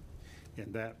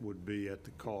 And that would be at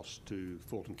the cost to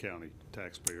Fulton County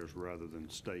taxpayers rather than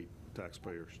state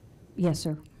taxpayers? Yes,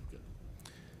 sir. Okay.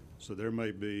 So there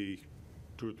may be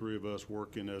 2 or 3 of us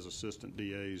working as assistant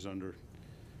DAs under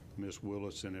Ms.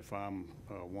 Willis, and if I'm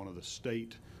one of the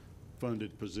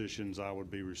state-funded positions, I would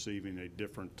be receiving a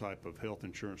different type of health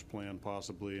insurance plan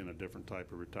possibly and a different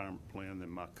type of retirement plan than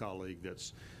my colleague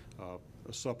that's a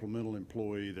supplemental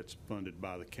employee that's funded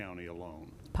by the county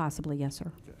alone. Possibly, yes,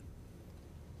 sir. Okay.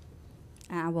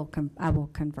 I will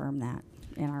confirm that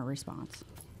in our response.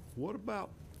 What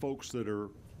about folks that are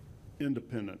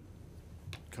independent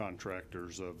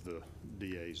contractors of the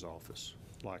DA's office,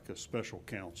 like a special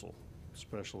counsel,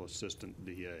 special assistant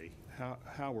DA?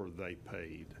 How are they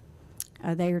paid?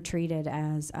 They are treated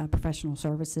as professional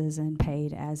services and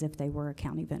paid as if they were a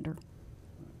county vendor.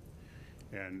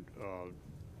 And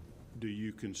do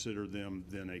you consider them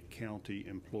then a county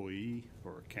employee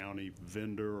or a county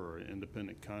vendor or an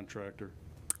independent contractor?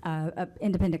 A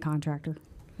independent contractor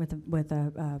with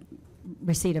a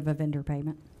receipt of a vendor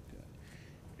payment.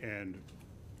 And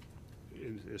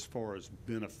as far as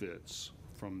benefits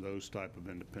from those type of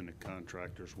independent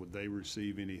contractors, would they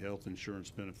receive any health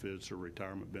insurance benefits or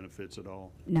retirement benefits at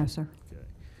all? No, sir. Okay.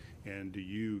 And do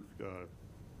you,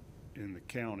 in the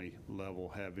county level,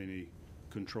 have any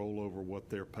control over what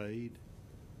they're paid?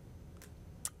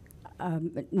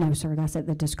 No, sir. That's at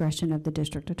the discretion of the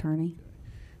district attorney.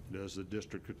 Does the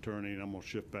district attorney, and I'm going to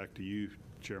shift back to you,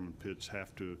 Chairman Pitts,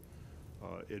 have to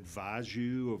advise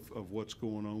you of what's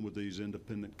going on with these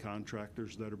independent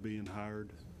contractors that are being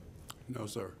hired? No,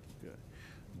 sir. Okay.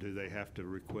 Do they have to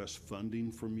request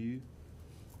funding from you?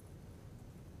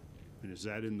 And is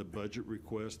that in the budget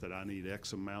request that I need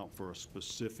X amount for a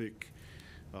specific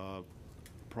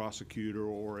prosecutor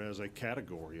or as a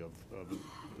category of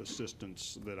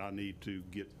assistance that I need to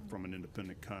get from an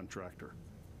independent contractor?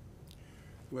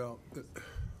 Well,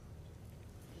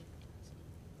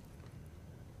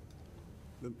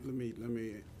 let me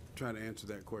try to answer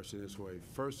that question this way.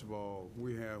 First of all,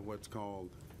 we have what's called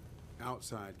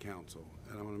outside counsel,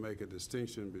 and I'm going to make a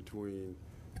distinction between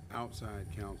outside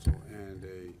counsel and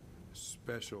a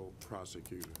special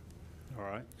prosecutor. All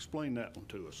right, explain that one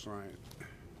to us. Right.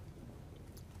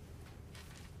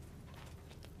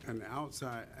 An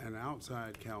outside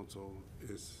counsel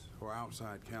is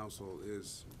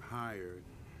hired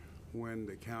when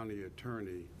the county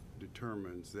attorney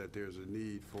determines that there's a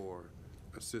need for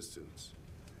assistance.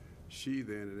 She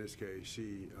then, in this case,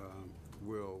 she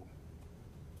will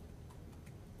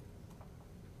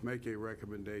make a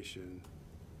recommendation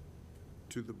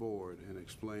to the board and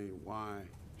explain why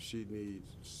she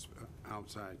needs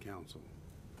outside counsel.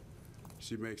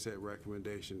 She makes that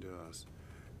recommendation to us,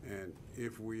 and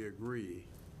if we agree,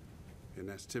 and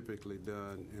that's typically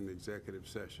done in executive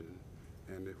session,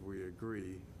 and if we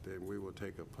agree, then we will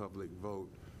take a public vote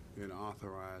and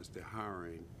authorize the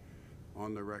hiring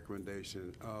on the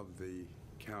recommendation of the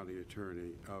county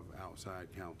attorney of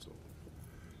outside counsel.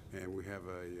 And we have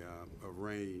a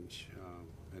range,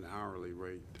 an hourly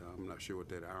rate. I'm not sure what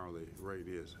that hourly rate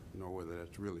is, nor whether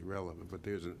that's really relevant, but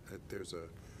there's a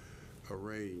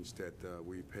range that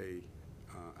we pay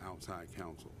outside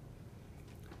counsel.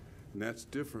 And that's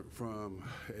different from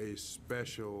a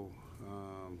special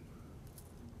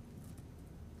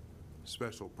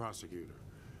prosecutor.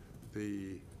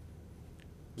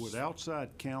 Would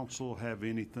outside counsel have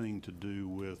anything to do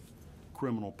with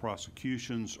criminal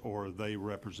prosecutions, or are they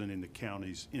representing the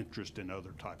county's interest in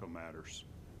other type of matters?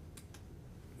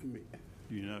 Do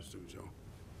you know? Joe?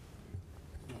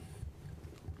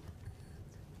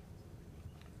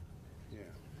 Yeah,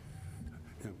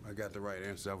 I got the right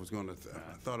answer. I was going to.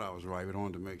 I thought I was right, but I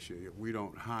wanted to make sure. We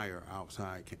don't hire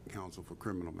outside counsel for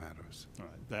criminal matters. All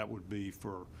right. That would be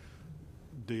for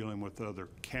dealing with other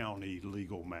county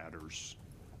legal matters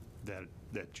that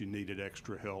you needed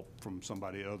extra help from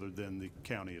somebody other than the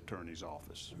county attorney's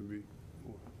office. It'd be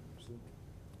more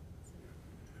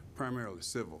primarily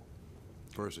civil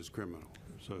versus criminal.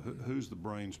 So who's the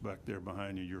brains back there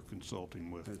behind you you're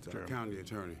consulting with? It's our county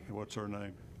attorney. And what's her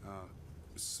name?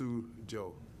 Sue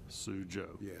Joe. Sue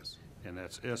Joe. Yes. And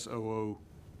that's S-O-O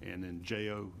and then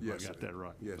J-O? Yes, I got sir. that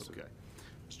right? Yes, okay. sir.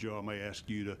 Ms. Joe, I may ask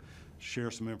you to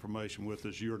share some information with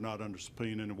us. You're not under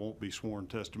subpoena and it won't be sworn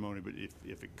testimony, but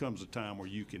if it comes a time where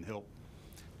you can help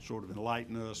sort of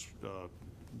enlighten us,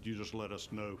 you just let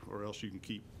us know, or else you can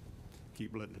keep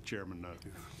letting the chairman know.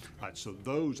 Yeah. All right, so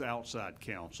those outside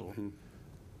counsel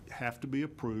have to be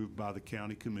approved by the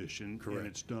county commission. Correct. And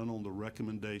it's done on the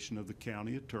recommendation of the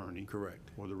county attorney. Correct.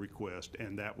 Or the request,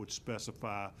 and that would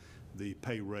specify the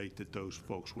pay rate that those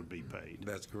folks would be paid.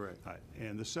 That's correct. All right.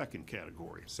 And the second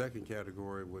category? Second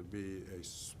category would be a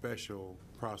special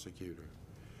prosecutor.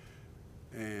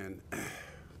 And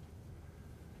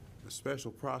the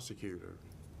special prosecutor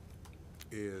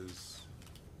is,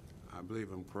 I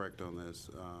believe I'm correct on this,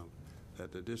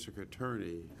 that the district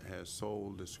attorney has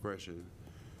sole discretion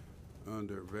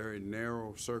under very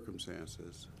narrow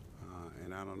circumstances,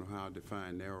 and I don't know how to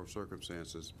define narrow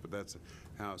circumstances, but that's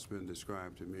how it's been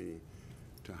described to me,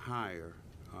 to hire,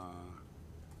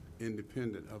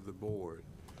 independent of the board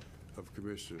of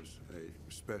commissioners,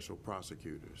 a special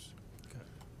prosecutors. Okay.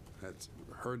 That's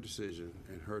her decision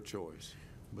and her choice.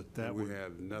 But that we would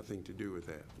have nothing to do with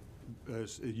that.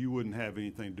 You wouldn't have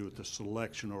anything to do with the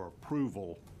selection or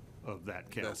approval of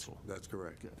that counsel. That's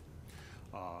correct.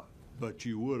 Okay. But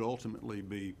you would ultimately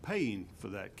be paying for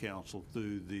that counsel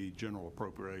through the general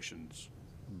appropriations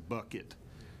bucket,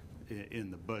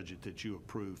 in the budget that you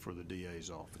approved for the DA's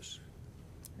office?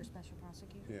 For special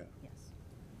prosecutor? Yeah. Yes.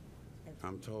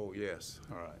 I'm told yes.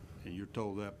 All right, and you're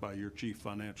told that by your chief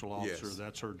financial officer? Yes.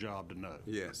 That's her job to know?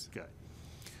 Yes. Okay.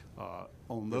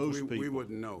 On those people. We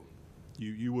wouldn't know.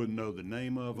 You wouldn't know the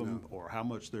name of them No. or how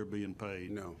much they're being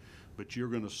paid? No. But you're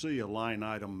going to see a line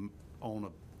item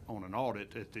on an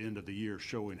audit at the end of the year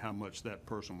showing how much that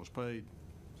person was paid?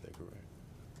 Is that correct?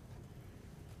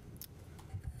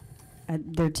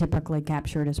 They're typically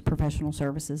captured as professional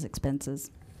services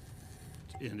expenses.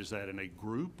 And is that in a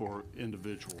group or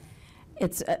individual?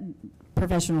 It's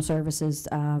professional services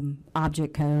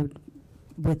object code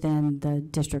within the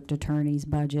district attorney's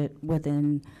budget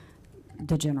within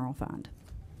the general fund.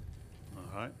 All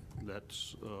right,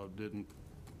 that's, didn't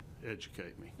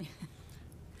educate me.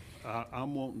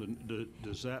 I'm wanting to,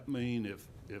 does that mean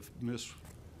if Ms.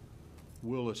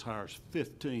 Willis hires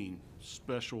 15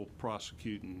 special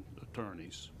prosecuting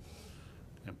attorneys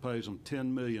and pays them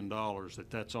 $10 million,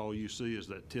 that's all you see is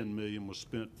that $10 million was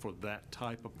spent for that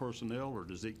type of personnel? Or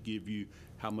does it give you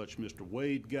how much Mr.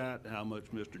 Wade got, how much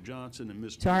Mr. Johnson and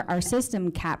Mr. So our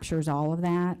system captures all of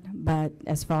that, but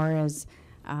as far as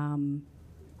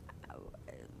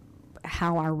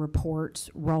how our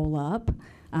reports roll up,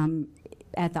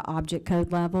 at the object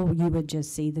code level, you would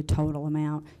just see the total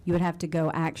amount. You would have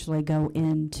to actually go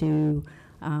into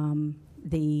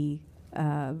the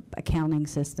accounting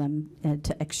system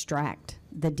to extract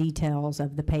the details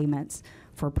of the payments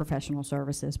for professional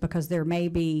services, because there may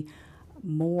be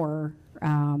more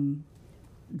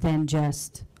than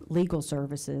just legal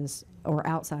services or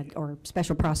outside or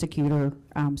special prosecutor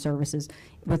services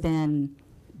within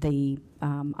the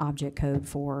object code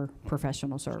for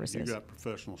professional services. You got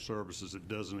professional services, it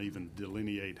doesn't even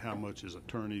delineate how much is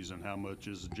attorneys and how much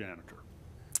is a janitor?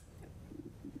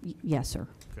 Yes, sir.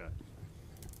 Okay.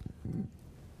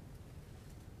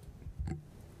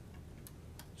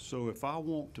 So if I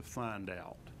want to find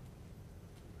out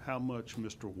how much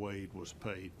Mr. Wade was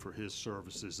paid for his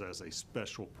services as a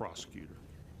special prosecutor,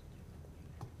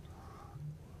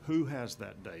 who has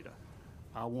that data?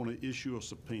 I want to issue a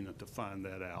subpoena to find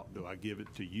that out. Do I give it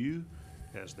to you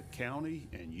as the county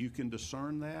and you can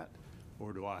discern that?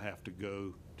 Or do I have to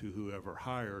go to whoever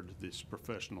hired this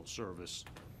professional service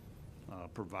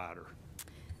provider?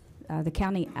 The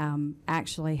county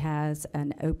actually has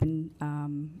an open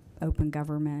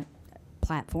government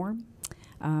platform.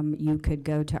 You could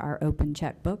go to our open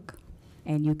checkbook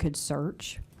and you could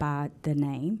search by the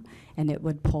name, and it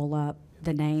would pull up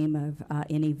the name of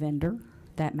any vendor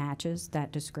that matches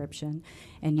that description,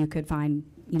 and you could find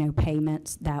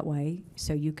payments that way.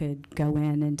 So you could go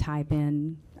in and type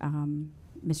in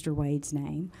Mr. Wade's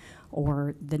name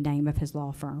or the name of his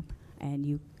law firm, and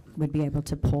you would be able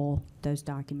to pull those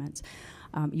documents.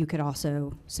 You could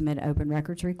also submit an open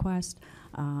records request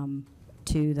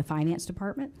to the finance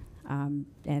department,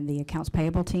 and the accounts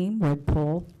payable team would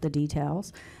pull the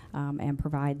details and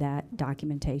provide that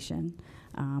documentation.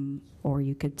 Or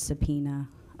you could subpoena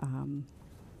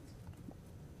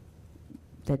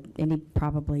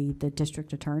probably the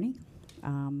district attorney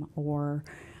or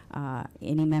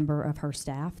any member of her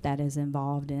staff that is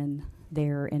involved in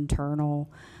their internal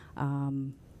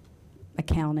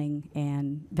accounting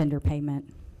and vendor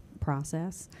payment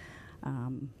process.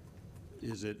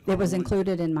 Is it? It was only-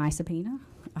 included in my subpoena.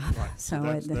 Right,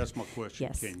 So that's my question.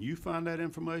 Yes. Can you find that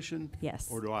information? Yes.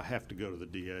 Or do I have to go to the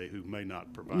DA who may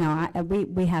not provide No, it?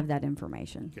 we have that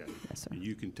information. Okay. Yes, sir. And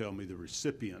you can tell me the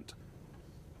recipient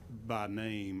by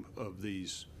name of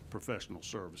these professional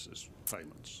services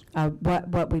payments?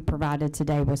 What we provided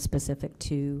today was specific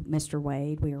to Mr.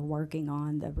 Wade. We are working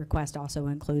on, the request also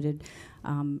included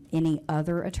any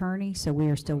other attorney, so we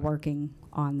are still working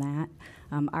on that.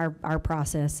 Our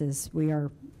process is we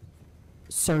are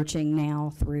searching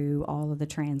now through all of the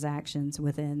transactions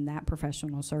within that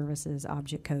professional services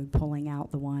object code, pulling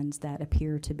out the ones that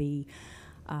appear to be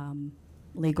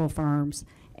legal firms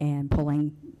and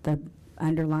pulling the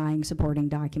underlying supporting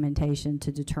documentation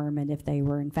to determine if they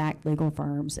were in fact legal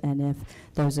firms and if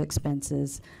those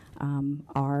expenses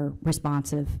are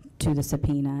responsive to the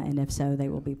subpoena, and if so, they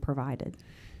will be provided.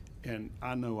 And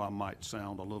I know I might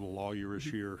sound a little lawyerish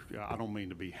here. I don't mean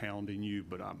to be hounding you,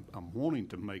 but I'm wanting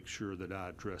to make sure that I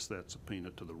address that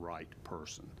subpoena to the right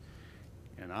person.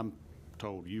 And I'm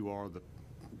told you are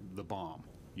the bomb.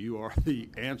 You are the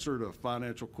answer to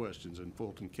financial questions in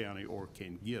Fulton County, or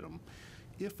can get them.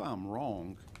 If I'm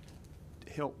wrong,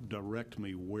 help direct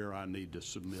me where I need to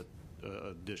submit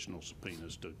additional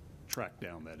subpoenas to track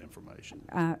down that information.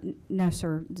 No,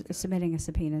 sir. Submitting a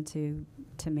subpoena to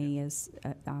me is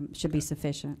should be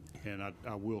sufficient. And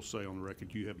I will say on the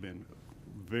record, you have been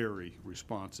very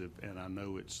responsive, and I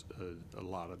know it's a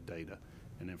lot of data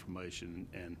and information,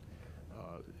 and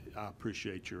I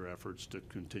appreciate your efforts to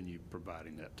continue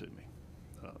providing that to me.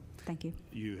 Thank you.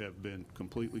 You have been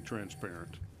completely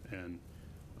transparent and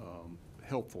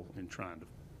helpful in trying to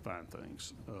find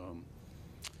things.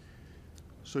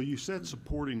 So you said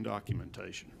supporting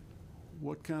documentation.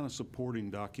 What kind of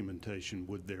supporting documentation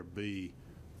would there be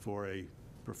for a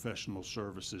professional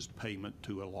services payment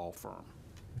to a law firm?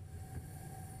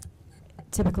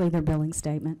 Typically, their billing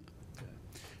statement.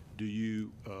 Do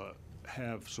you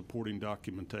have supporting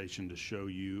documentation to show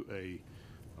you a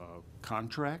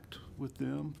contract with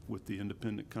them, with the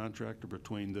independent contractor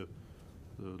between the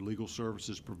legal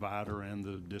services provider and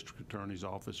the district attorney's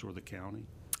office or the county?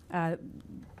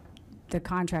 The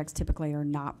contracts typically are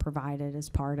not provided as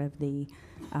part of the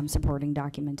supporting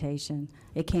documentation.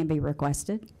 It can be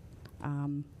requested,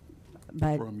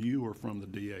 but From you or from the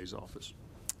DA's office?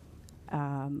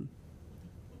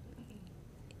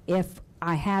 if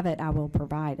I have it, I will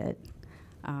provide it.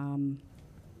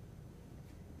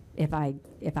 If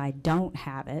I don't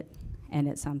have it, and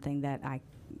it's something that I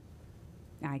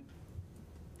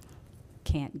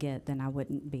can't get, then I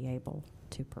wouldn't be able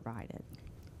to provide it.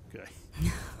 Okay.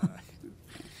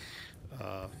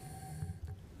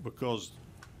 Because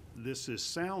this is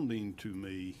sounding to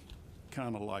me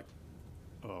kind of like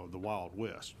the Wild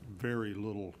West. Very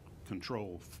little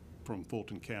control from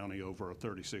Fulton County over a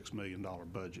 $36 million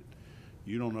budget.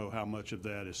 You don't know how much of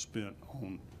that is spent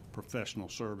on professional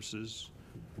services,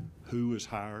 who is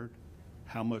hired,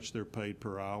 how much they're paid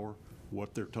per hour,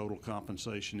 what their total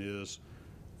compensation is,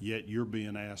 yet you're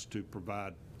being asked to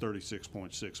provide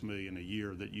 $36.6 million a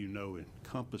year that you know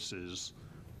encompasses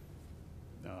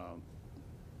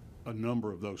a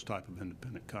number of those type of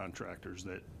independent contractors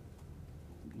that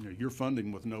you're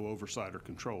funding with no oversight or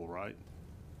control, right?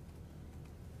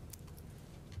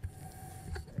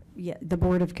 Yeah, the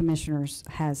Board of Commissioners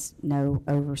has no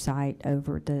oversight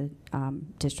over the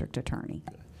district attorney.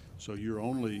 So your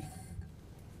only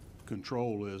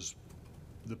control is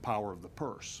the power of the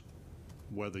purse,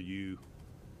 whether you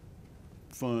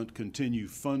continue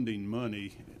funding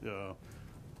money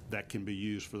that can be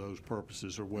used for those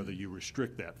purposes, or whether you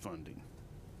restrict that funding.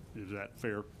 Is that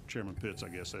fair, Chairman Pitts? I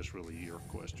guess that's really your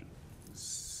question.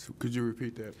 Could you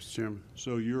repeat that, Mr. Chairman?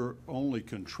 So your only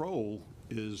control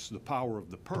is the power of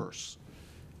the purse,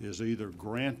 is either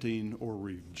granting or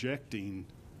rejecting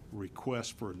requests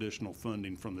for additional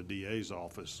funding from the DA's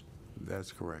office.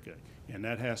 That's correct. Okay. And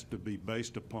that has to be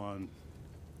based upon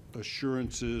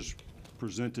assurances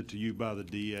presented to you by the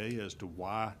DA as to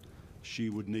why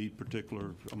she would need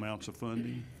particular amounts of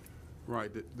funding?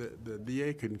 Right. The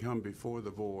DA can come before the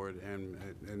board and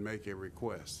make a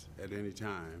request at any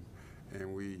time,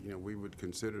 and we would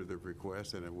consider the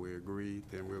request, and if we agree,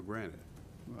 then we'll grant it.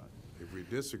 Right. If we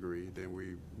disagree, then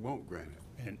we won't grant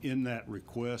it. And in that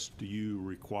request, do you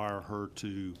require her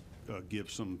to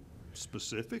give some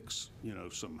specifics?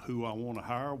 Some who I want to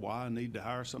hire, why I need to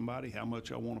hire somebody, how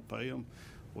much I want to pay them,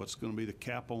 what's going to be the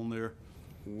cap on their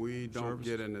We don't service?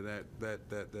 get into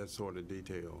that sort of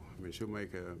detail. I mean, she'll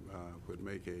would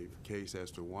make a case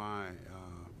as to why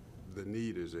the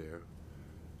need is there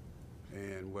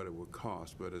and what it would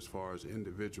cost. But as far as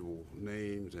individual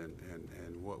names and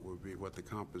what the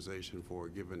compensation for a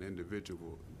given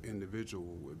individual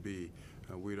would be,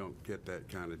 we don't get that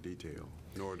kind of detail,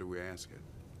 nor do we ask it.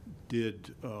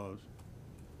 Did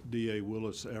DA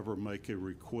Willis ever make a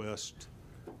request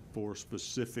for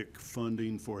specific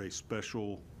funding for a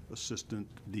special assistant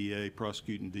DA,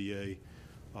 prosecuting DA,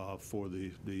 for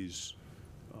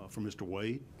for Mr.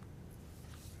 Wade?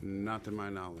 Not to my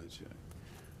knowledge.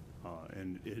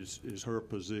 And is her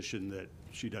position that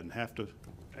she doesn't have to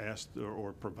ask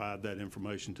or provide that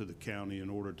information to the county in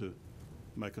order to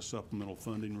make a supplemental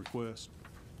funding request?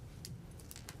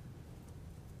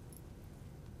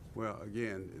 Well,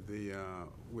 again,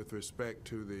 with respect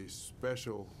to the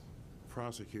special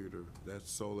prosecutor,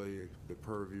 that's solely the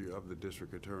purview of the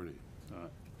district attorney,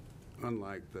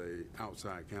 unlike the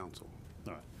outside counsel.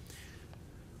 All right.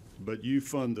 But you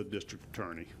fund the district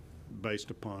attorney based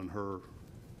upon her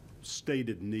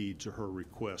stated needs or her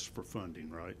request for funding,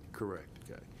 right? Correct.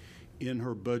 Okay. In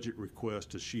her budget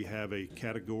request, does she have a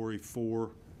category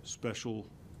for special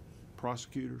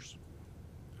prosecutors?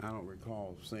 I don't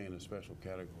recall seeing a special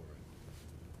category.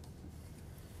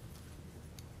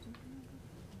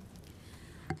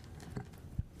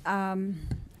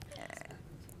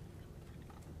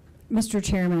 Mr.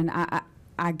 Chairman,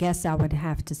 I guess I would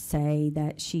have to say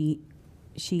that she,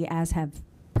 as have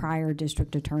prior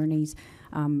district attorneys,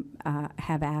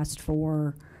 have asked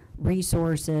for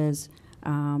resources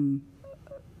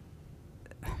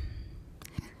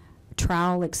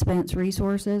trial expense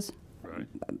resources Right.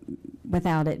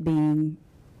 without it being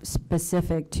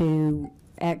specific to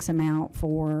X amount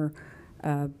for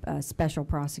a special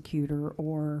prosecutor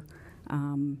or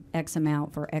X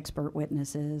amount for expert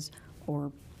witnesses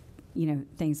or,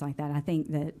 things like that. I think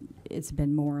that it's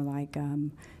been more like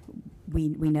we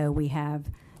know we have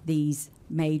these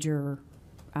major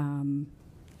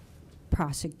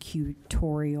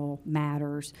prosecutorial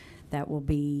matters that will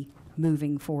be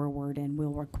moving forward and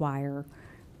will require,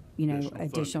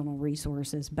 additional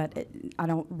resources. But I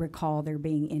don't recall there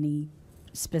being any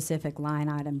specific line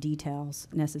item details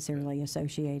necessarily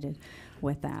associated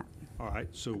with that. All right,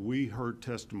 so we heard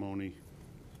testimony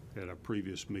at a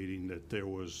previous meeting that there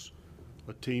was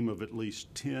a team of at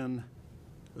least 10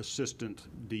 assistant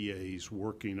DAs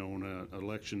working on an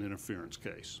election interference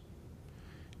case,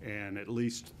 and at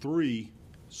least 3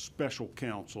 special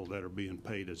counsel that are being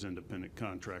paid as independent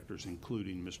contractors,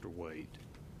 including Mr. Wade.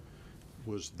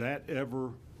 Was that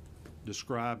ever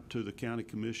described to the county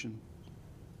commission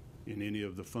in any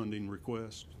of the funding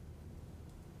requests?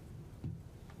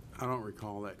 I don't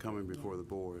recall that coming before the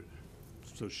board.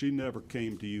 So she never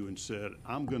came to you and said,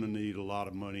 I'm going to need a lot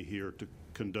of money here to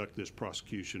conduct this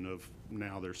prosecution of,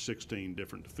 now there's 16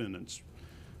 different defendants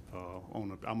I'm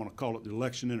going to call it the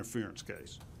election interference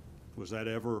case. Was that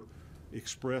ever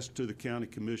expressed to the county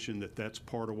commission that that's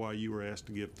part of why you were asked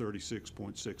to give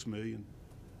 $36.6 million?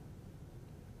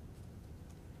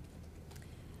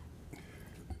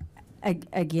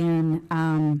 Again,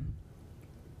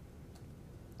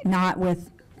 not with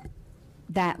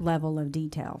that level of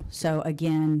detail. So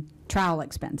again, trial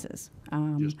expenses.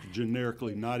 Just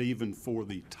generically, not even for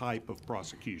the type of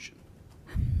prosecution?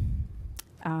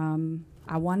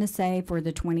 I want to say for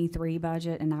the 23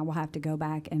 budget, and I will have to go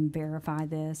back and verify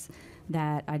this,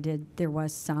 that there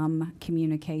was some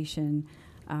communication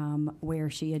where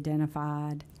she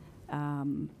identified a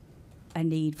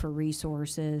need for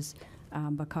resources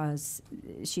because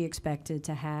she expected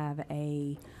to have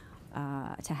to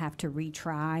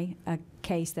retry a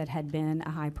case that had been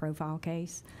a high-profile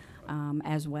case,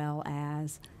 as well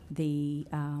as the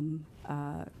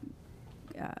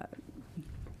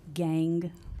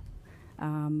gang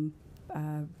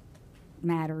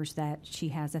matters that she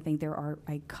has. I think there are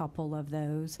a couple of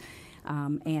those,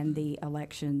 and the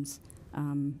elections,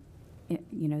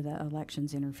 the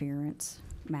elections interference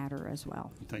matter as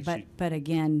well. But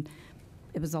again,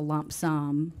 it was a lump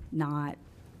sum, not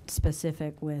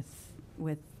specific with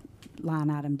line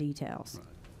item details. Right.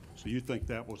 So you think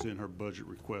that was in her budget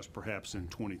request, perhaps in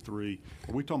 23?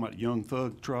 Are we talking about Young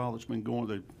Thug trial that's been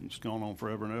it's gone on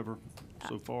forever and ever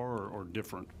so far, or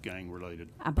different gang-related?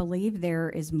 I believe there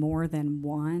is more than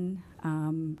one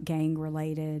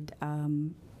gang-related,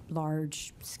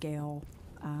 large-scale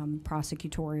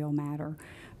prosecutorial matter.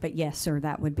 But yes, sir,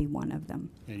 that would be one of them.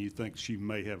 And you think she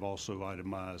may have also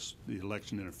itemized the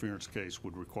election interference case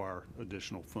would require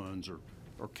additional funds, or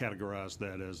categorize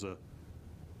that as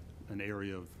an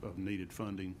area of needed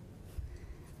funding?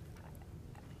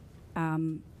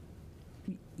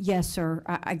 Yes, sir.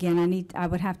 Again, I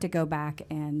would have to go back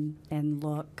and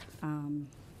look.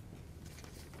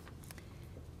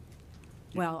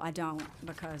 Well, I don't,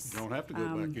 because You don't have to go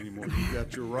back anymore. You've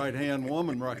got your right-hand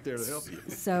woman right there to help you.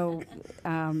 So,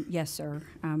 yes, sir.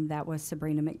 That was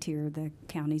Sabrina McTier, the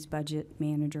county's budget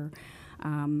manager.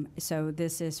 So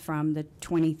this is from the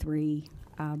 23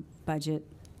 budget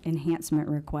enhancement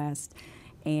request,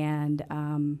 and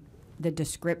the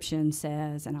description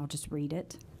says, and I'll just read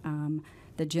it,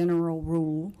 the general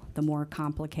rule: the more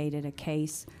complicated a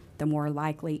case, the more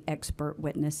likely expert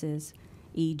witnesses,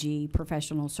 e.g.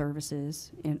 professional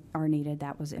services, are needed.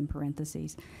 That was in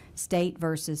parentheses. State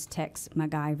versus Tex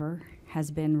MacGyver has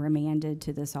been remanded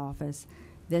to this office.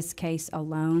 This case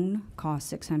alone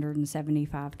cost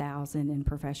 $675,000 in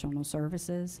professional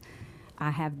services. I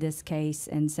have this case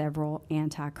and several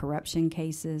anti-corruption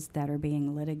cases that are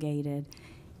being litigated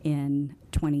in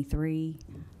 23.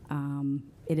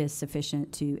 It is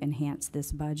sufficient to enhance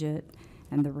this budget,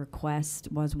 and the request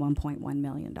was $1.1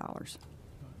 million.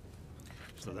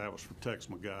 So that was for Tex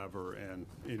MacGyver and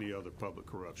any other public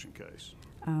corruption case?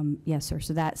 Yes, sir.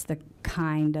 So that's the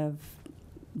kind of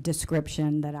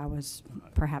description that I was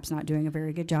perhaps not doing a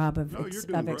very good job of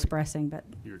expressing, but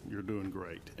you're doing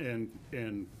great. And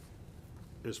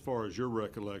as far as your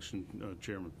recollection,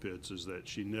 Chairman Pitts, is that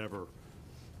she never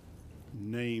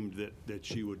named that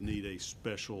she would need a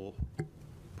special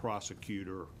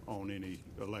prosecutor on any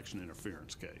election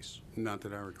interference case? Not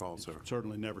that I recall, sir.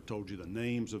 Certainly never told you the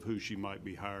names of who she might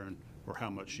be hiring or how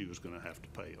much she was going to have to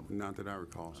pay them? Not that I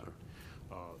recall, sir.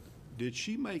 Did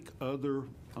she make other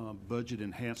budget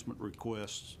enhancement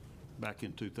requests back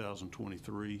in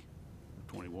 2023, or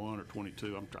 21, or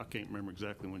 22. I can't remember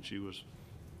exactly when she was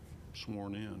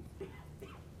sworn in.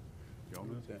 Y'all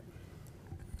know that?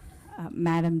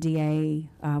 Madam DA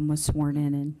was sworn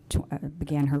in and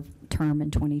began her term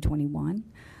in 2021.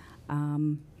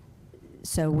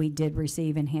 So we did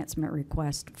receive enhancement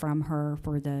requests from her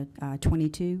for the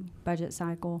 22 budget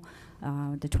cycle,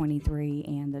 the 23,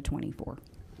 and the 24.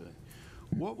 Okay.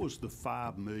 What was the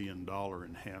 $5 million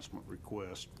enhancement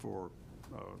request for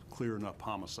clearing up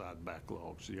homicide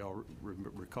backlogs? Do y'all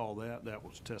recall that? That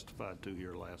was testified to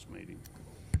here last meeting.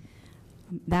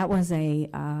 That was a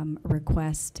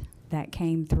request that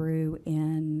came through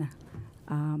in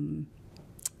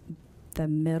the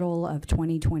middle of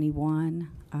 2021.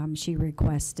 She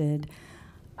requested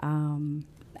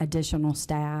additional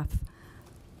staff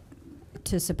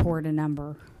to support a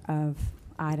number of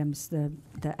items, the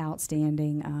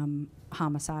outstanding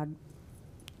homicide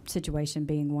situation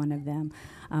being one of them.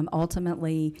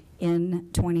 Ultimately, in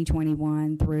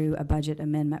 2021, through a budget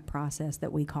amendment process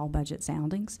that we call budget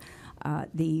soundings,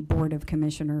 the Board of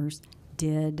Commissioners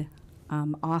did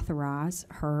authorize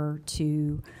her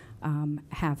to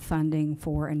have funding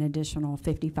for an additional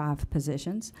 55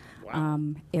 positions. Wow.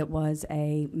 It was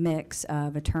a mix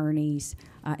of attorneys,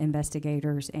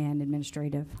 investigators, and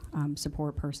administrative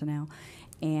support personnel.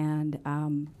 And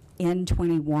in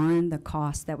 21, the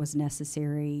cost that was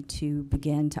necessary to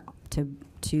begin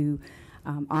to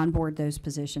onboard those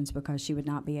positions, because she would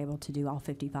not be able to do all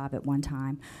 55 at one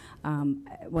time,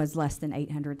 was less than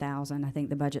 $800,000. I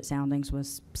think the budget soundings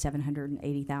was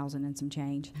 $780,000 and some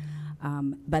change.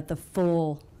 But the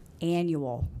full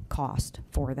annual cost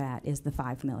for that is the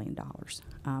 $5 million.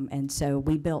 And so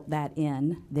we built that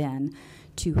in then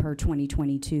to her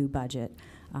 2022 budget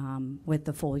with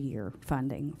the full year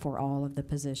funding for all of the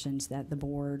positions that the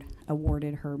board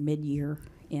awarded her mid-year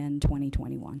in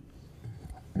 2021.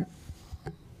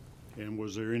 And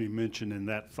was there any mention in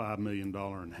that $5 million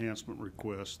enhancement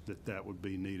request that that would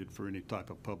be needed for any type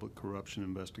of public corruption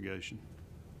investigation?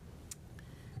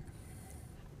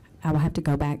 I will have to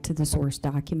go back to the source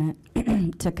document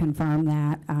to confirm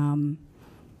that.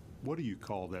 What do you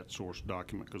call that source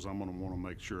document? Because I'm going to want to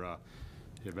make sure I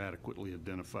have adequately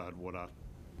identified what I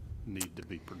need to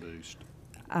be produced.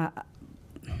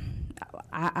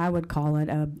 I would call it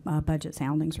a budget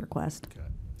soundings request. Okay.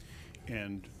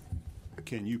 And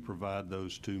can you provide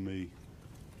those to me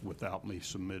without me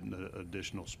submitting an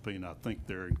additional subpoena? I think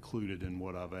they're included in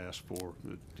what I've asked for.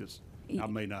 I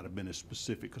may not have been as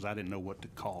specific because I didn't know what to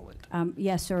call it.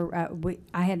 Yes, sir.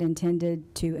 I had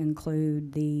intended to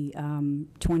include the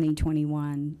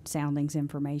 2021 soundings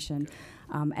information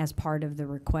as part of the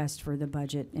request for the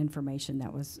budget information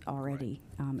that was already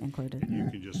included. You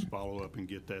can just follow up and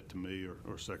get that to me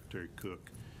or Secretary Cook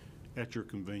at your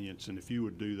convenience. And if you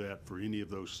would do that for any of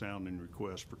those sounding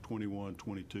requests for 21,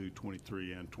 22,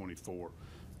 23, and 24,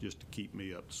 just to keep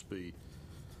me up to speed.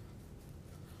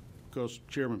 Because,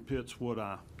 Chairman Pitts, what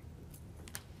I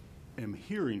am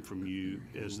hearing from you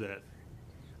is that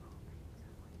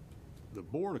the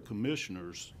Board of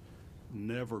Commissioners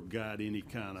never got any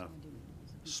kind of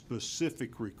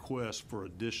specific request for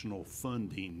additional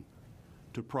funding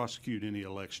to prosecute any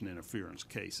election interference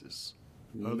cases,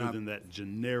 other than that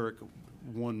generic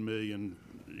 $1 million,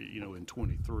 in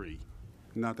 23.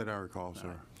 Not that I recall,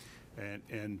 sir.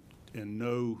 And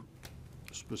no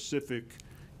specific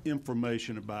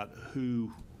information about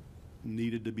who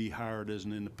needed to be hired as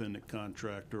an independent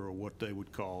contractor or what they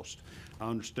would cost. I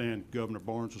understand Governor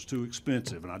Barnes was too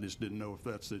expensive, and I just didn't know if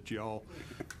that's that y'all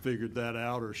figured that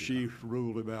out or she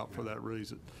ruled him out for that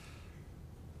reason.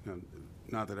 No,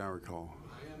 not that I recall.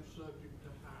 I am subject to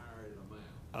hire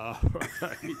an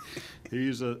amount.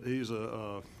 He's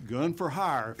a gun for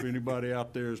hire if anybody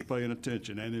out there is paying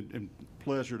attention. And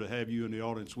pleasure to have you in the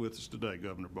audience with us today,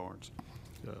 Governor Barnes.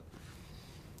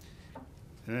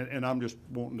 And I'm just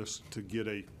wanting us to get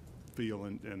a feel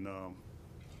and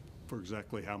for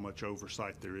exactly how much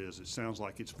oversight there is. It sounds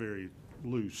like it's very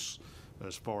loose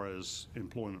as far as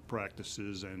employment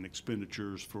practices and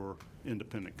expenditures for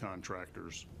independent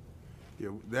contractors. Yeah,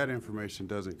 that information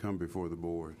doesn't come before the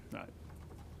board. Right.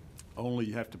 Only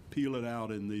you have to peel it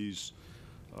out in these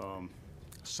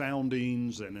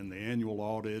soundings and in the annual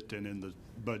audit and in the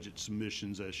budget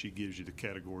submissions as she gives you the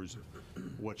categories of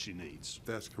what she needs.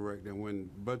 That's correct. And when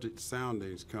budget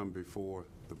soundings come before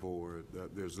the board,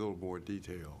 there's a little more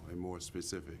detail and more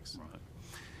specifics. Right.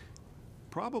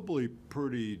 Probably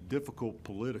pretty difficult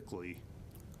politically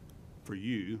for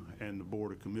you and the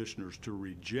Board of Commissioners to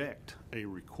reject a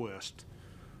request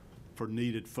for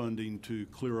needed funding to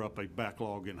clear up a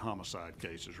backlog in homicide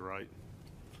cases, right?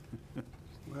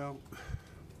 Well,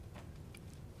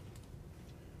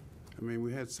 I mean,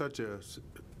 we had such a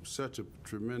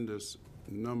tremendous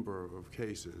number of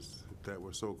cases that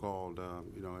were so-called,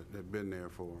 had been there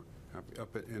for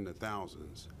up in the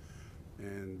thousands.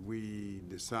 And we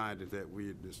decided that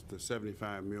the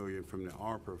 $75 million from the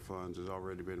ARPA funds has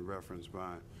already been referenced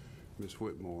by Ms.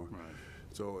 Whitmore. Right.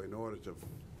 So in order to,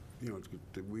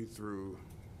 we threw,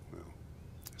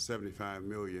 $75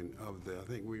 million of I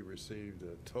think we received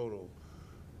a total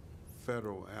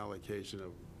federal allocation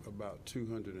of about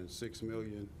 $206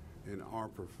 million in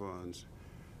ARPA funds,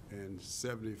 and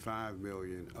 $75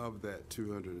 million of that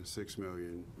 $206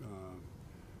 million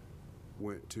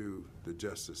went to the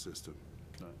justice system.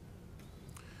 Right.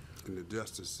 And the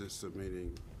justice system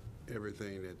meaning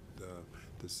everything that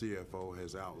the CFO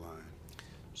has outlined.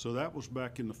 So that was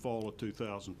back in the fall of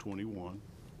 2021.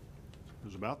 It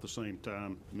was about the same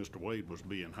time Mr. Wade was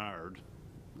being hired.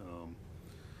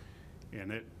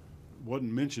 And it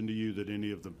wasn't mentioned to you that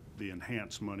any of the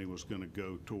enhanced money was going to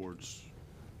go towards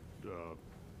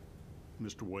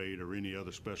Mr. Wade or any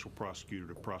other special prosecutor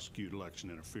to prosecute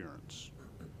election interference.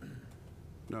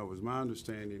 No, it was my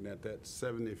understanding that that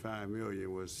 $75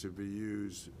 million was to be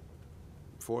used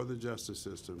for the justice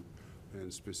system,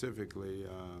 and specifically,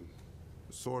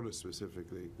 sort of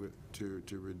specifically, to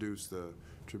reduce the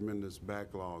tremendous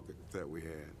backlog that we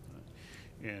had.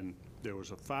 And there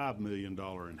was a $5 million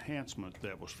enhancement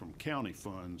that was from county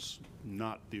funds,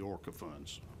 not the ORCA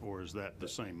funds, or is that the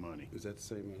same money? Is that the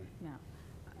same money? No.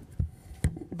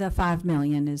 The $5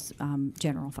 million is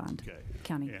general fund, Okay.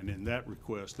 county. And in that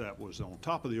request, that was on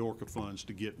top of the ORCA funds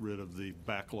to get rid of the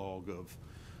backlog of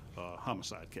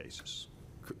homicide cases.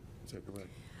 Is that correct?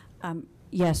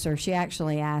 Yes, sir. She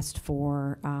actually asked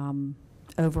for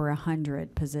over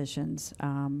 100 positions.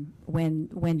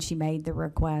 When she made the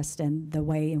request, and the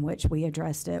way in which we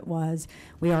addressed it was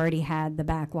we already had the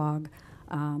backlog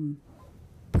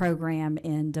program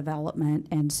in development,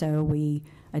 and so we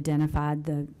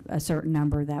identified a certain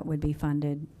number that would be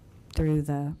funded through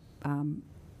the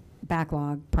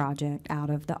backlog project out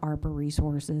of the ARPA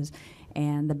resources,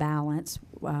 and the balance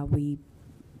we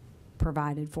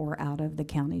provided for out of the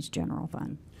county's general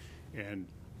fund. And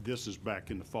this is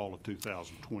back in the fall of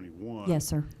 2021. Yes,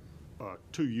 sir.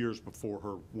 2 years before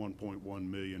her $1.1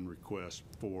 million request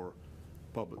for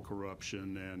public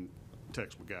corruption and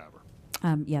Tex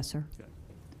MacGyver. Yes, sir. Okay.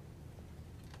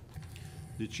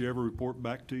 Did she ever report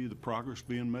back to you the progress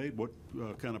being made? What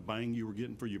kind of bang you were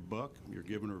getting for your buck? You're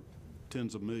giving her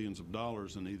tens of millions of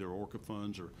dollars in either ORCA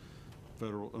funds or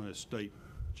federal, state,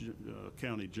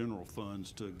 county general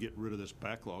funds to get rid of this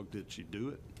backlog. Did she do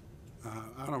it?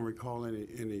 I don't recall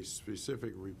any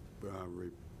specific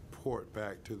report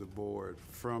back to the board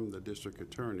from the district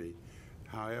attorney.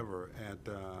 However,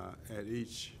 at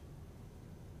each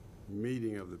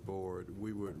meeting of the board,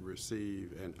 we would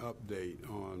receive an update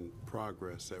on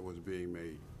progress that was being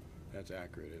made. That's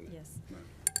accurate, isn't it? Yes.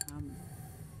 Right.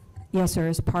 Yes, sir.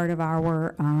 As part of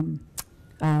our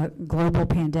global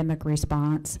pandemic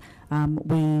response,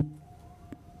 we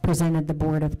presented the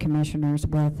Board of Commissioners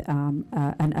with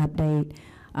an update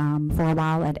for a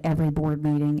while at every board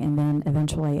meeting, and then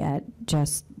eventually at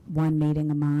just one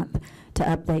meeting a month to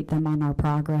update them on our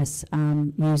progress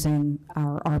using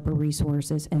our ARPA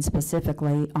resources, and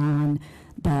specifically on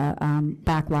the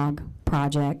backlog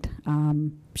project,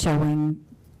 showing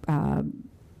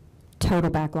total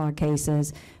backlog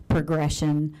cases,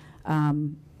 progression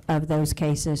of those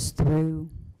cases through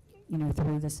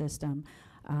the system.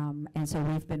 And so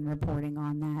we've been reporting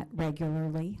on that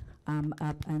regularly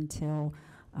up until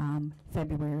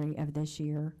February of this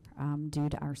year due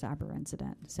to our cyber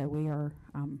incident. So we are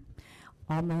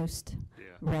almost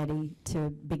ready to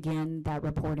begin that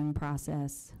reporting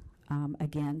process.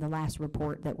 Again, the last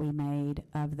report that we made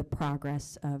of the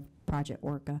progress of Project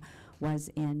ORCA was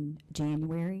in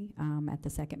January, at the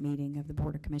second meeting of the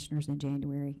Board of Commissioners in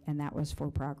January, and that was for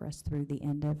progress through the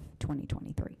end of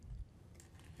 2023.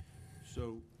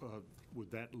 So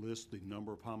would that list the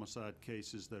number of homicide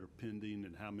cases that are pending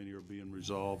and how many are being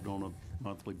resolved on a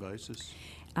monthly basis?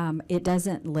 It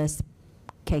doesn't list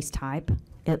case type.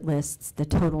 It lists the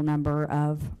total number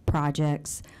of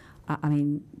projects,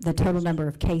 the total number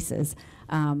of cases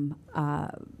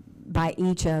by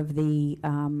each of the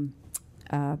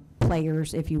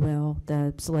players, if you will,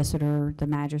 the solicitor, the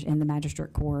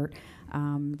magistrate court,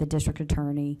 the district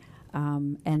attorney,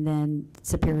 and then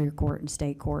Superior Court and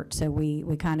State Court. So we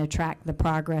kind of track the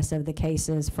progress of the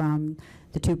cases from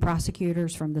the two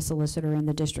prosecutors, from the solicitor and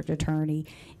the district attorney,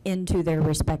 into their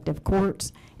respective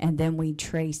courts, and then we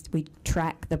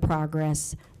track the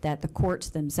progress that the courts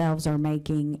themselves are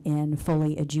making in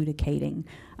fully adjudicating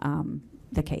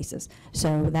the cases.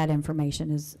 So that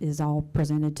information is all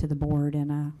presented to the board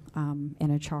in a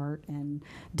chart and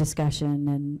discussion,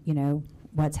 and, you know,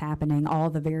 what's happening, all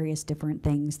the various different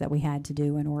things that we had to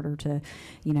do in order to,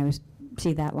 you know,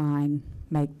 see that line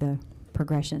make the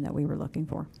progression that we were looking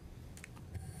for.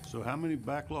 So how many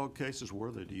backlog cases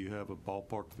were there? Do you have a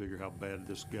ballpark figure how bad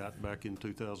this got back in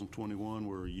 2021?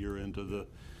 We're a year into the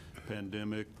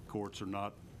pandemic, courts are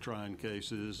not trying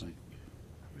cases, and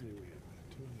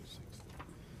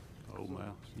oh my,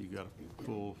 you got a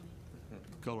full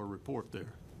color report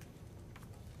there.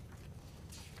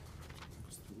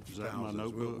 Is that in my Thousands.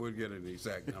 notebook? We'll get an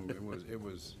exact number. It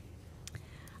was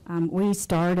We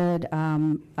started,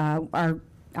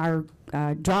 our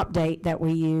drop date that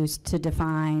we used to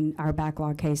define our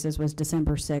backlog cases was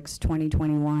December 6,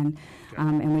 2021.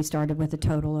 And we started with a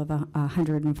total of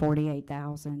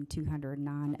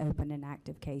 148,209 open and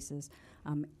active cases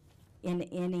in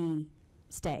any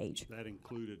stage. That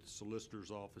included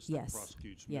solicitor's office that Yes,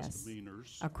 prosecutes yes.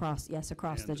 misdemeanors. Across the justice And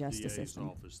the DA's system.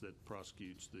 office that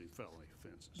prosecutes the felony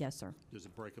offenses. Yes, sir. Does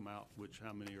it break them out,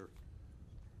 how many are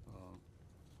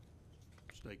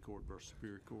state court versus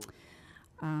superior court?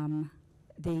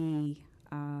 The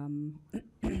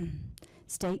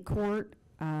state court,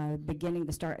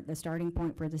 the starting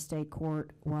point for the state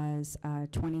court was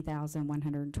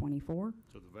 20,124.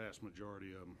 So the vast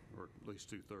majority of them, or at least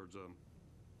 2/3 of them.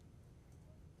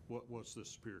 What's the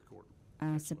superior court?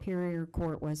 Superior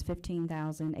court was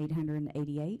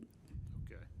 15,888.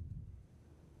 Okay.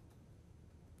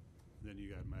 Then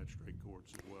you got magistrate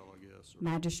courts as well, I guess. or-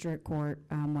 Magistrate court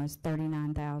was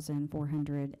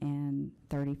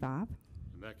 39,435.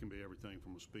 And that can be everything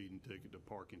from a speeding ticket to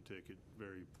parking ticket,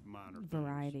 very minor things.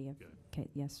 Variety of, Okay.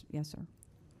 yes, sir.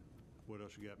 What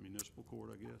else you got? Municipal court,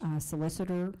 I guess?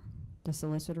 Solicitor, the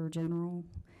Solicitor General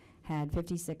had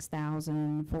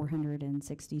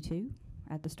 56,462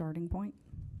 at the starting point.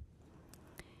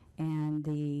 And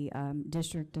the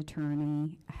district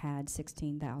attorney had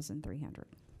 16,300.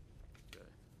 Okay.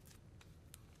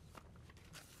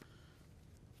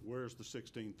 Where's the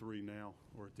 16.3 now,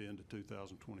 or at the end of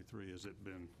 2023? Has the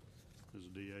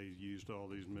DA used all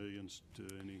these millions to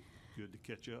any good to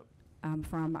catch up?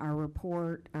 From our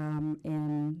report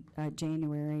in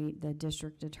January, the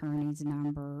district attorney's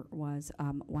number was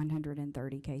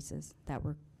 130 cases that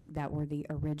were the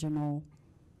original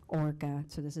ORCA.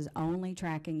 So this is only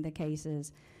tracking the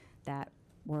cases that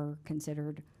were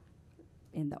considered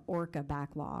in the ORCA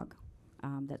backlog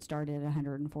that started at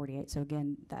 148. So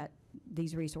again,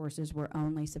 these resources were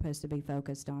only supposed to be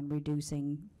focused on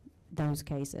reducing those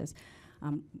cases.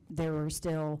 There were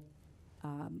still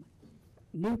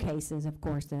new cases, of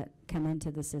course, that come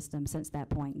into the system since that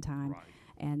point in time. Right.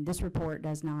 And this report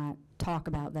does not talk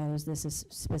about those. This is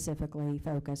specifically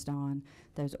focused on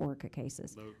those ORCA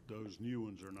cases. Those new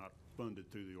ones are not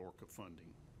funded through the ORCA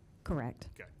funding. Correct.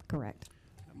 Okay. Correct.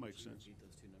 That makes sense. Repeat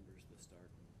those two numbers to start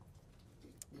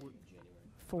in January.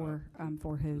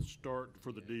 For who? The start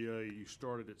for the DA, you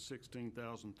started at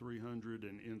 16,300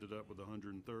 and ended up with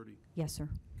 130. Yes, sir.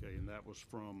 Okay, and that was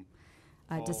from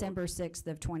fall- December 6th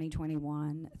of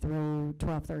 2021 through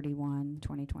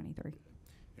 12/31/2023.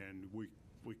 And we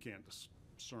can't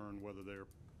discern whether they're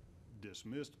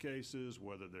dismissed cases,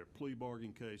 whether they're plea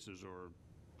bargain cases, or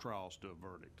trials to a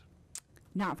verdict.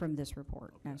 Not from this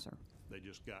report, no, Okay. sir. They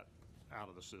just got out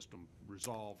of the system,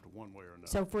 resolved one way or another.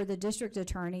 So for the district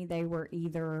attorney, they were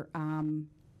either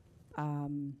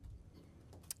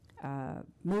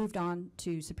moved on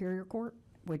to Superior Court,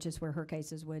 which is where her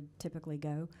cases would typically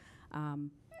go,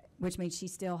 which means she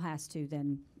still has to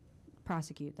then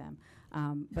prosecute them.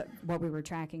 But what we were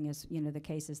tracking is, the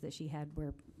cases that she had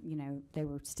where, they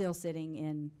were still sitting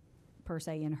in, per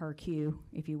se, in her queue,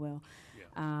 if you will.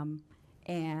 Yeah.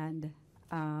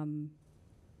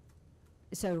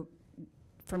 So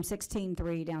from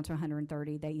 16.3 down to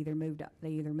 130, they either moved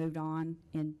on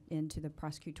into the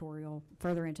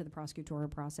further into the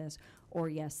prosecutorial process, or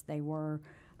yes, they were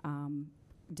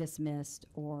dismissed,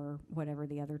 or whatever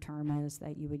the other term is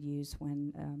that you would use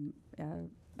when a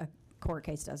court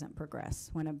case doesn't progress,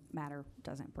 when a matter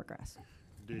doesn't progress.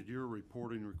 Did your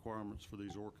reporting requirements for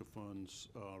these ORCA funds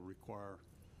require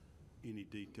any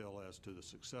detail as to the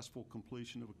successful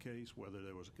completion of a case, whether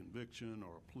there was a conviction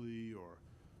or a plea, or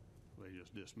they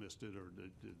just dismissed it, or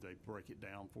did they break it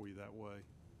down for you that way?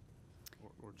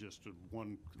 Or just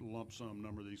one lump sum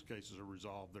number of these cases are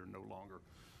resolved, they're no longer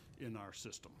in our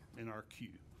system, in our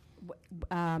queue?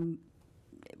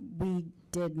 We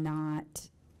did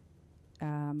not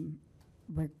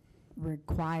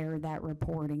require that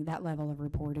reporting, that level of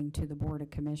reporting to the Board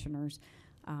of Commissioners.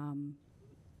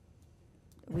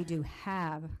 we do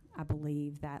have, I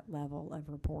believe, that level of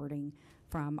reporting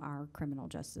from our criminal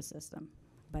justice system,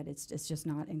 but it's just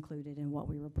not included in what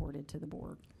we reported to the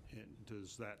board. And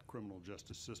does that criminal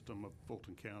justice system of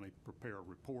Fulton County prepare a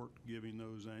report giving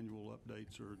those annual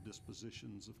updates or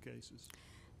dispositions of cases?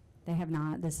 They have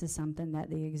not. This is something that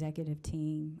the executive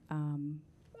team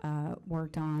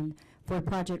worked on. For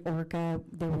Project Orca,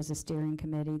 there was a steering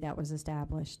committee that was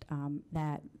established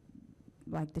that,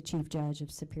 like the chief judge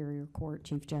of Superior Court,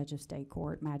 chief judge of State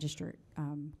Court, magistrate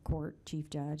court, chief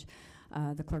judge,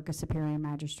 the clerk of Superior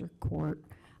Magistrate Court,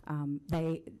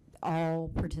 they all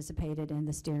participated in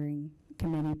the steering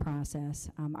committee process.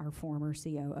 Our former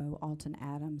COO, Alton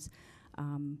Adams,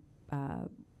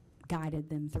 guided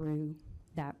them through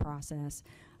that process.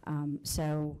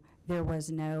 So there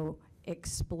was no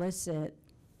explicit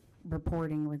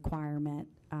reporting requirement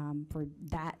for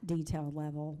that detailed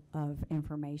level of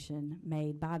information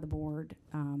made by the board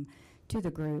to the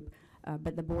group,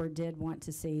 but the board did want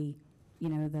to see, you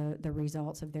know, the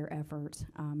results of their efforts.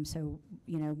 So,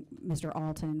 you know, Mr.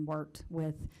 Alton worked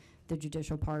with the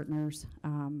judicial partners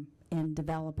in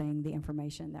developing the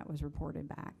information that was reported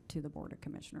back to the Board of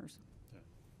Commissioners.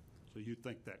 So you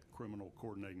think that criminal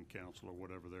coordinating council, or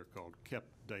whatever they're called, kept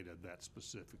data that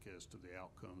specific as to the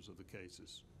outcomes of the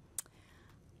cases?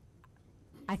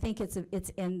 I think it's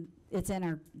in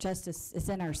our justice, it's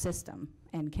in our system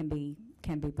and can be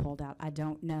pulled out. I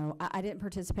don't know. I didn't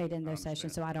participate in those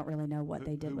sessions, so I don't really know what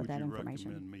they did with that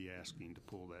information. Who would you recommend me asking to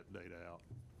pull that data out?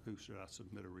 Who should I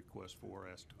submit a request for,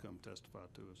 ask to come testify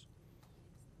to us?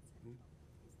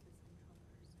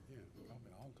 Yeah,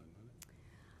 probably Alton,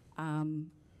 wouldn't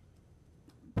it?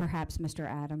 Perhaps Mr.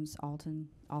 Adams, Alton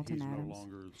He's Adams. no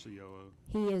longer the COO?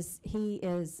 He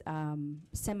is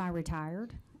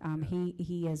semi-retired.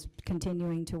 He is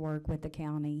continuing to work with the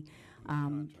county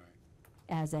Contract.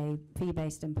 as a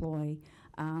fee-based employee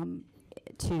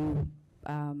to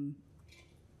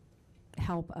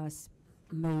help us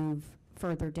move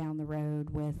further down the road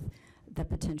with the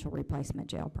potential replacement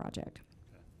jail project.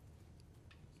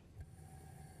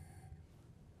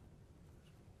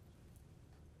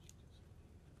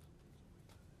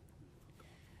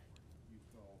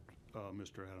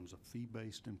 Mr. Adams, a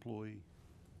fee-based employee?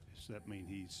 Does that mean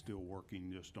he's still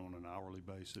working just on an hourly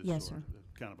basis? Yes, sir. Or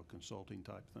kind of a consulting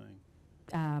type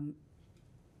thing?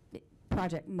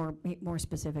 Project more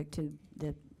specific to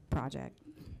the project,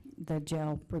 the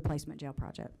jail replacement jail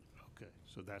project. Okay,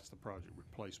 so that's the project,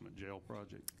 replacement jail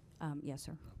project? Yes,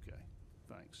 sir. Okay,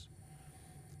 thanks.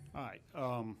 All right,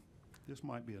 this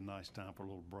might be a nice time for a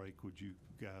little break. Would you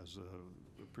guys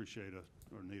appreciate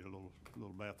or need a little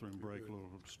bathroom break, a little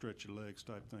stretch your legs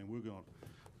type thing? We're going to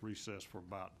recess for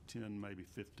about 10, maybe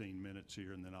 15 minutes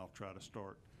here, and then I'll try to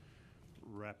start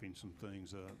wrapping some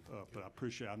things up. But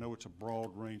I know it's a broad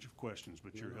range of questions,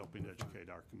 but you're helping educate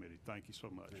our committee. Thank you so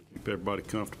much. Keep everybody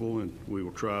comfortable, and we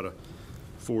will try to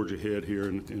forge ahead here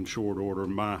in short order.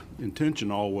 My intention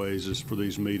always is for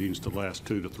these meetings to last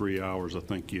 2 to 3 hours. I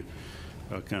think you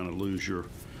kind of lose your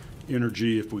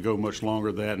energy if we go much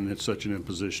longer than that, and it's such an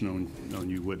imposition on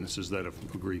you witnesses that have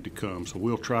agreed to come. So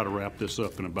we'll try to wrap this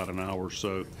up in about an hour or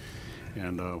so,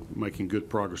 and making good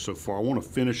progress so far. I want to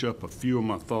finish up a few of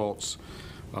my thoughts,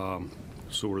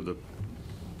 sort of the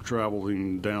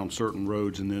traveling down certain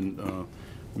roads, and then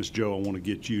Ms. Joe, I want to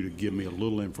get you to give me a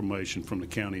little information from the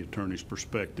county attorney's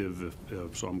perspective,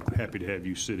 so I'm happy to have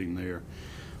you sitting there.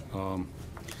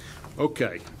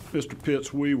 Okay, Mr.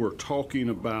 Pitts, we were talking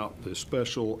about the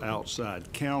special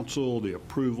outside counsel, the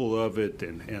approval of it,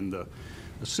 and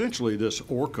essentially this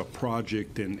ORCA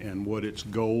project and what its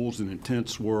goals and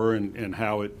intents were, and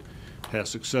how it has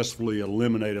successfully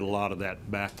eliminated a lot of that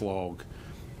backlog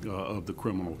of the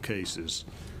criminal cases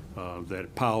that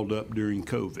piled up during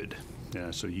COVID.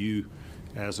 So you,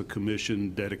 as a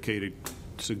commission, dedicated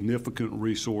significant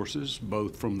resources,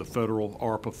 both from the federal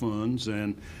ARPA funds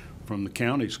and from the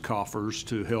county's coffers,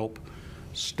 to help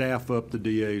staff up the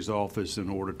DA's office in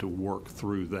order to work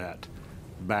through that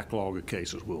backlog of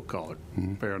cases, we'll call it.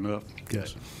 Mm-hmm. Fair enough?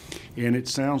 Yes. Okay. And it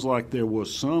sounds like there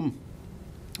was some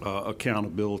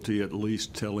accountability, at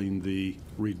least telling the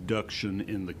reduction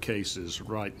in the cases,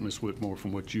 right, Ms. Whitmore,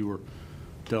 from what you were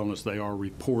telling us. They are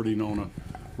reporting on a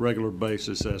regular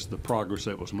basis as the progress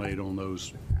that was made on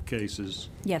those cases?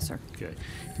 Yes, sir. Okay.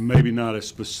 Maybe not as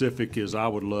specific as I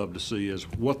would love to see as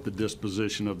what the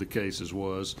disposition of the cases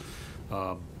was,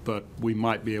 but we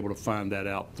might be able to find that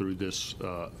out through this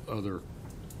other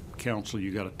council.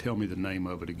 You got to tell me the name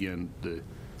of it again.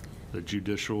 The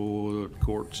judicial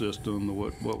court system.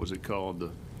 What was it called?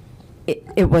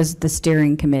 It was the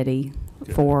steering committee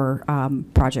Okay. for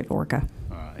Project Orca.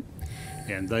 All right.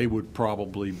 and they would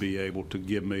probably be able to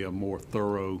give me a more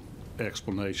thorough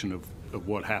explanation of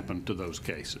what happened to those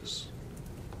cases.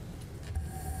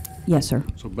 Yes, sir.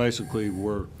 So basically,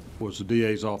 was the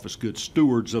DA's office good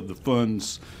stewards of the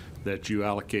funds that you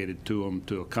allocated to them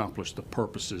to accomplish the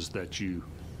purposes that you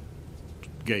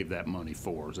gave that money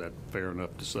for? Is that fair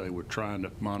enough to say we're trying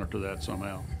to monitor that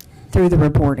somehow? Through the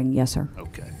reporting, yes, sir.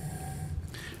 Okay.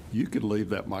 You could leave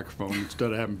that microphone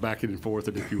instead of having back and forth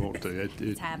it if you want to.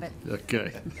 Let's have it.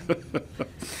 Okay.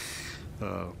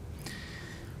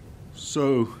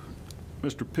 So,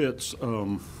 Mr. Pitts,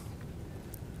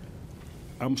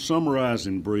 I'm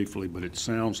summarizing briefly, but it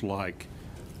sounds like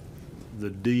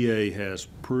the DA has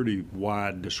pretty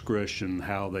wide discretion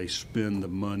how they spend the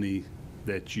money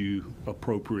that you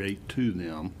appropriate to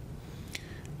them,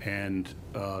 and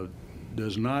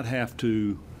does not have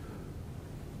to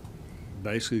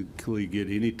basically get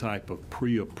any type of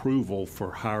pre-approval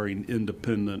for hiring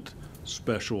independent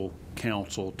special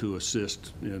counsel to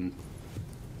assist in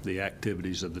the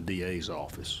activities of the DA's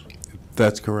office.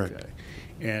 That's correct. Okay.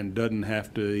 And doesn't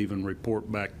have to even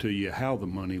report back to you how the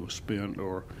money was spent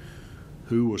or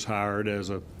who was hired as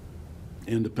a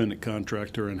independent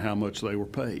contractor and how much they were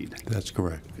paid. That's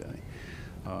correct. Okay.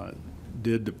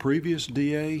 Did the previous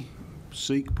DA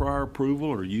seek prior approval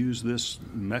or use this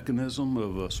mechanism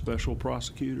of special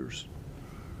prosecutors?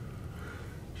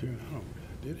 Sure. Oh,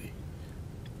 did he?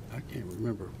 I can't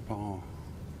remember, Paul.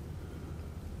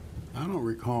 I don't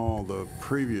recall the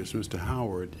previous Mr.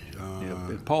 Howard. Yeah,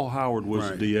 and Paul Howard was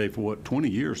right. the DA for what, 20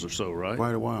 years or so, right?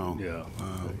 Quite a while. Yeah.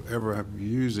 Ever have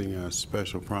using a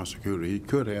special prosecutor. He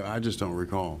could have. I just don't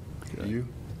recall. Okay. You?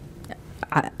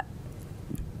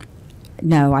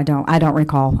 No, I don't. I don't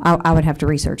recall. I would have to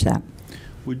research that.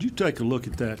 Would you take a look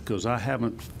at that? Because I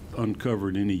haven't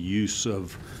uncovered any use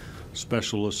of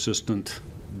special assistant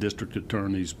district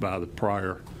attorneys by the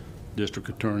prior district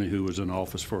attorney who was in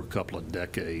office for a couple of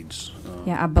decades.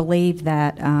 Yeah, I believe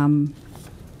that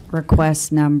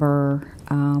request number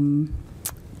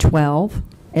 12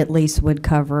 at least would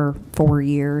cover 4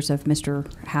 years of Mr.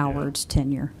 Howard's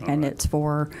tenure. All And right. it's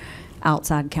for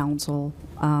outside counsel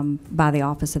by the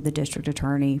Office of the District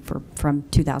Attorney from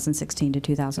 2016 to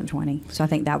 2020. So I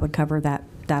think that would cover that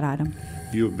item.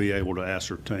 You would be able to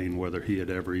ascertain whether he had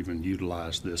ever even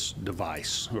utilized this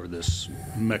device or this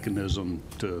mechanism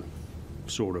to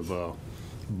sort of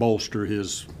bolster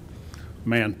his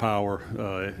manpower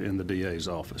in the DA's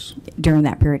office. During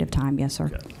that period of time, yes, sir.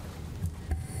 Okay.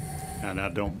 And I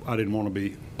didn't want to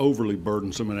be overly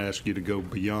burdensome and ask you to go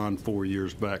beyond 4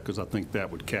 years back, because I think that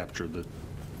would capture the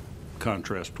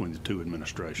contrast between the two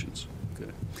administrations.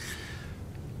 Okay.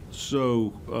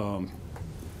 So,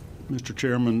 Mr.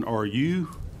 Chairman, are you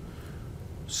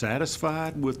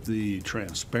satisfied with the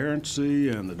transparency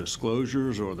and the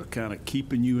disclosures, or the kind of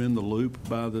keeping you in the loop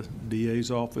by the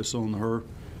DA's office on her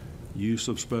use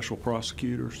of special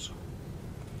prosecutors?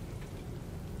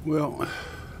 Well,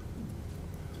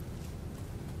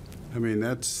 I mean,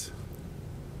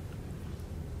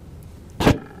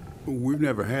 we've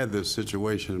never had this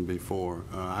situation before.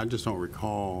 I just don't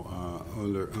recall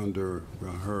under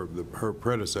her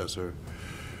predecessor,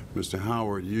 Mr.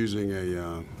 Howard, using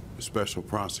a special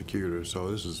prosecutor. So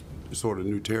this is sort of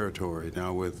new territory.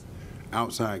 Now with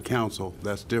outside counsel,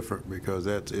 that's different because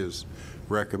that is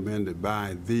recommended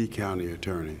by the county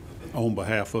attorney. On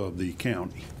behalf of the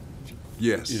county?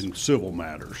 Yes. In civil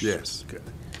matters? Yes. Okay.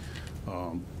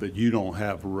 But you don't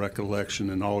have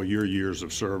recollection in all your years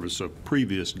of service of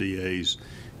previous DAs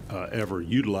ever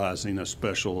utilizing a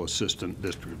special assistant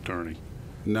district attorney?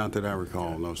 Not that I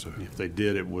recall, no, sir. If they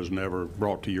did, it was never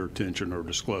brought to your attention or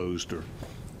disclosed or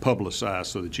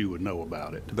publicized so that you would know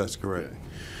about it? That's correct.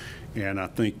 Okay. And I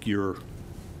think your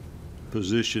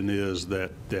position is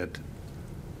that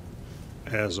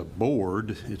as a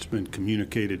board, it's been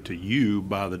communicated to you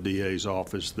by the DA's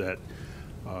office that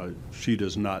she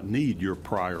does not need your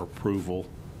prior approval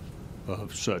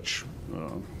of such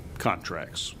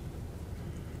contracts.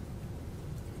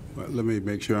 Well, let me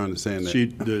make sure I understand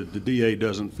that. The DA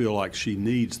doesn't feel like she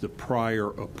needs the prior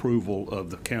approval of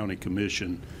the county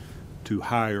commission to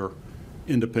hire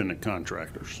independent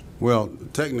contractors. Well,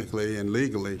 technically and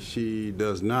legally, she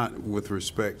does not with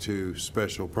respect to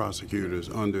special prosecutors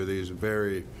under these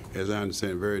very, as I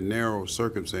understand, very narrow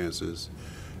circumstances,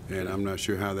 and I'm not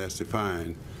sure how that's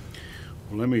defined.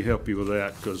 Well, let me help you with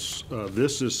that, because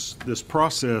this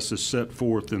process is set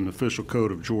forth in the Official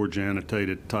Code of Georgia,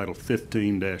 annotated Title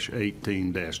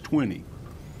 15-18-20,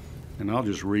 and I'll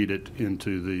just read it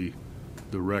into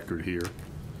the record here.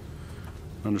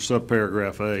 Under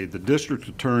subparagraph A, the district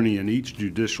attorney in each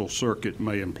judicial circuit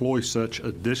may employ such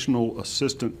additional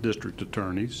assistant district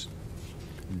attorneys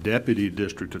deputy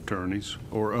district attorneys,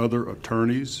 or other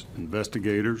attorneys,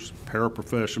 investigators,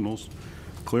 paraprofessionals,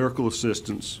 clerical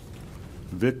assistants,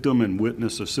 victim and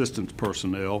witness assistance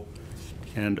personnel,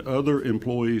 and other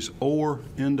employees or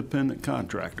independent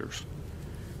contractors,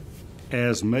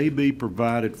 as may be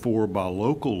provided for by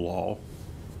local law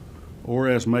or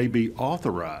as may be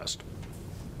authorized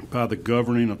by the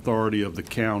governing authority of the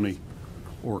county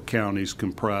or counties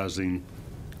comprising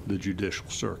the judicial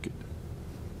circuit.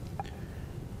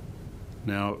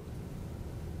 Now,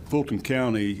 Fulton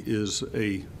County is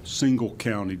a single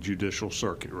county judicial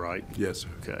circuit, right? Yes, sir.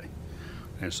 Okay.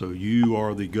 And so you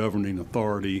are the governing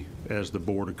authority as the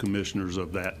Board of Commissioners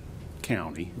of that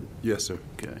county. Yes, sir.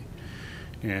 Okay.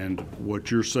 And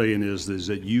what you're saying is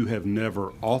that you have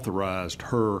never authorized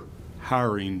her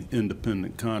hiring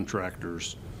independent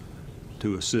contractors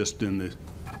to assist in the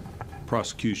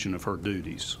prosecution of her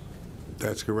duties.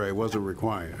 That's correct. It wasn't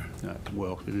required.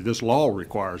 Well, this law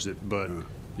requires it, but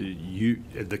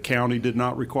the county did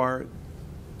not require it?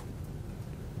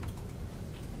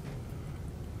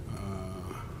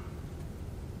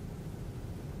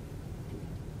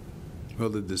 Well,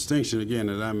 the distinction, again,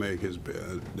 that I make is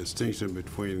a distinction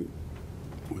between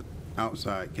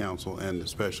outside counsel and the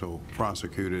special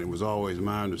prosecutor. It was always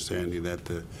my understanding that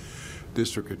the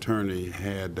district attorney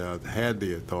had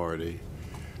the authority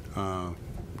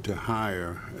to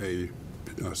hire a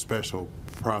special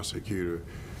prosecutor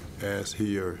as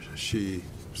he or she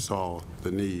saw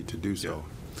the need to do so.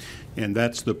 Yeah. And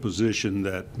that's the position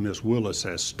that Ms. Willis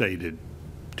has stated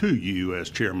to you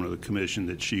as chairman of the commission,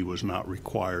 that she was not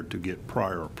required to get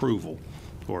prior approval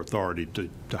or authority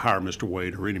to hire Mr.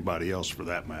 Wade or anybody else for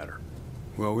that matter.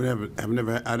 Well,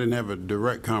 I didn't have a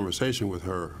direct conversation with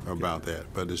her about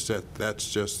that, but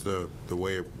that's just the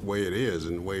way it is,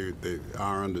 and the way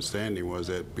our understanding was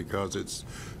that because it's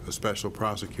a special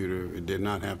prosecutor, it did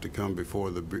not have to come before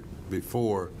the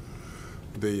board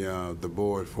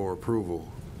for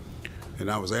approval. And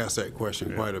I was asked that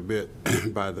question quite a bit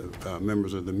by the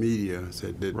members of the media.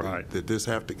 Said, did this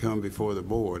have to come before the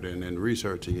board? And in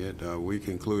researching it, we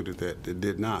concluded that it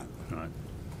did not. All right.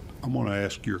 I'm going to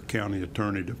ask your county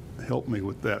attorney to help me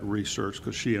with that research,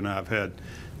 because she and I have had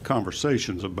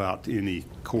conversations about any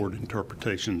court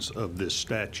interpretations of this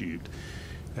statute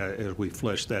as we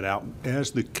flesh that out.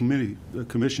 As the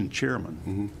commission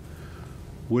chairman,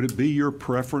 would it be your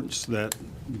preference that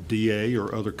DA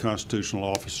or other constitutional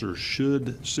officers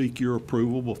should seek your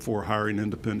approval before hiring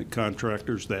independent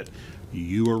contractors that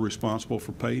you are responsible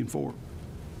for paying for?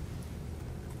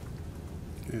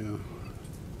 Yeah,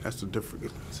 that's a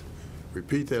different.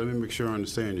 Repeat that. Let me make sure I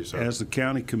understand you, sir. As the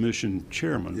county commission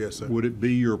chairman, yes, sir, would it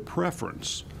be your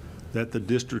preference that the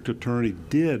district attorney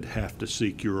did have to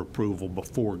seek your approval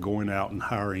before going out and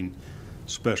hiring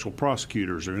special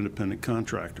prosecutors or independent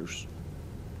contractors?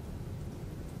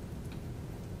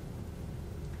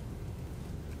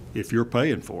 If you're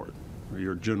paying for it, or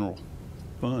your general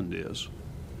fund is.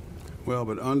 Well,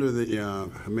 but under the,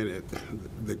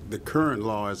 the current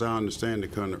law, as I understand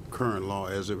the current law,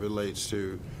 as it relates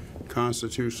to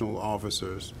constitutional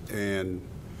officers and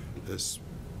this,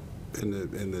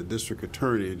 and the district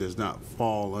attorney does not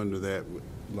fall under that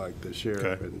like the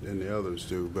sheriff and the others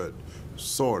do, but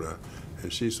sort of.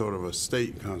 And she's sort of a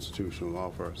state constitutional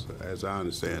officer, as I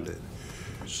understand it.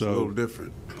 So, a little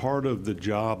different. Part of the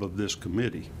job of this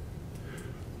committee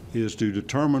is to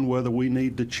determine whether we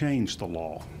need to change the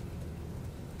law.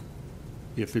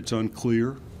 If it's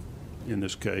unclear in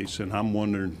this case, and I'm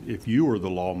wondering if you are the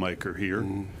lawmaker here,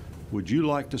 would you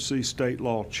like to see state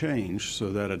law changed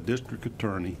so that a district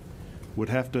attorney would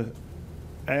have to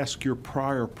ask your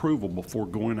prior approval before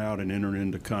going out and entering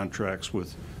into contracts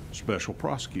with special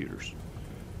prosecutors?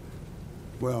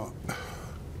 Well,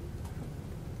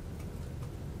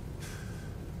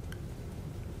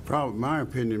 probably my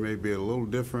opinion may be a little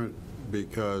different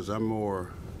because I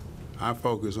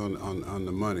focus on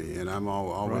the money, and I'm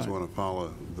always want to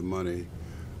follow the money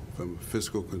from a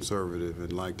fiscal conservative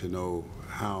and like to know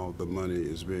how the money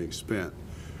is being spent.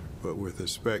 But with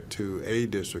respect to a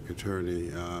district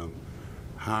attorney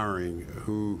hiring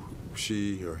who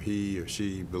she or he or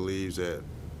she believes that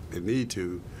they need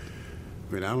to,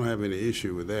 I mean, I don't have any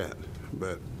issue with that,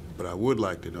 but I would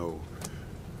like to know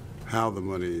how the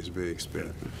money is being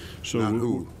spent. So not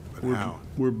who, but how.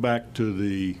 We're back to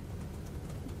the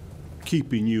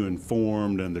keeping you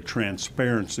informed and the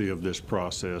transparency of this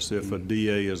process. If a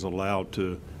DA is allowed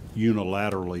to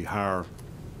unilaterally hire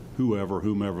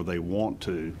whomever they want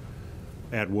to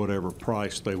at whatever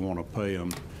price they want to pay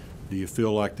them, do you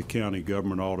feel like the county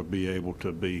government ought to be able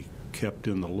to be kept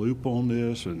in the loop on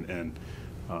this and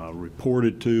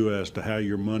reported to as to how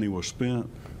your money was spent?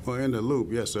 Well, in the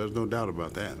loop, yes, there's no doubt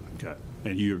about that. Okay.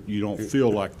 And you don't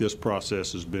feel like this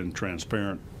process has been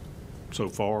transparent so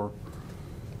far?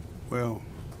 Well,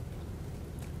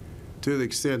 to the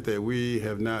extent that we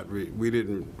have not,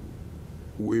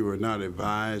 we were not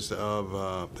advised of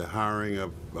the hiring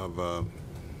of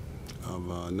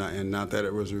not that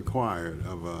it was required,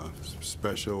 of a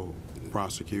special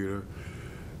prosecutor,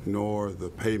 nor the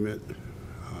payment,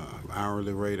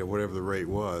 hourly rate or whatever the rate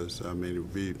was. I mean, it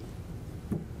would be,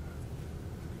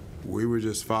 we were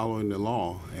just following the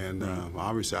law, and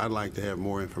obviously I'd like to have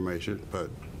more information, but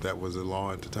that was the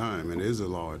law at the time, and is the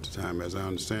law at the time, as I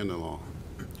understand the law.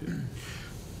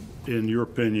 In your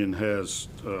opinion, has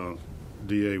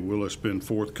DA Willis been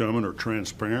forthcoming or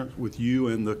transparent with you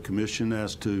and the commission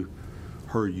as to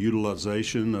her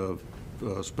utilization of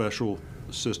special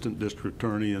assistant district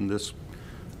attorney in this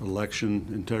election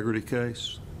integrity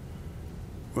case?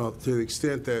 Well, to the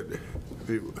extent that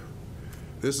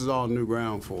this is all new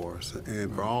ground for us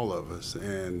and for all of us,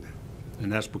 and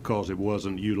that's because it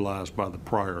wasn't utilized by the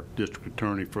prior district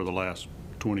attorney for the last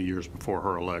 20 years before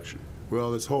her election.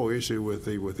 well, this whole issue with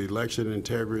election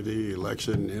integrity,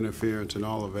 election interference, and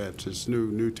all of that, it's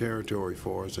new territory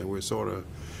for us, and we're sort of,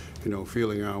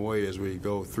 feeling our way as we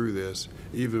go through this,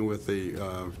 even with the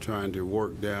trying to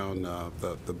work down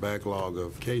the backlog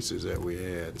of cases that we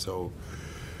had. So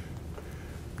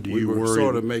we were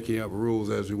sort of making up rules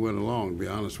as we went along, to be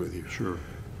honest with you. Sure.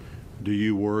 Do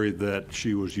you worry that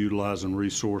she was utilizing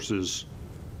resources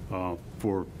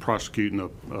for prosecuting a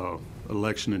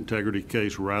election integrity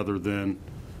case rather than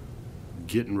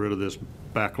getting rid of this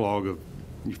backlog of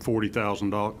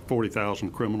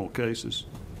 40,000 criminal cases?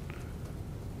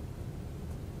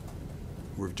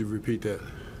 Would you repeat that?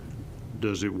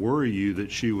 Does it worry you that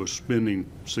she was spending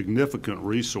significant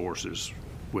resources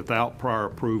without prior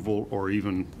approval or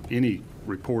even any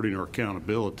reporting or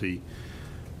accountability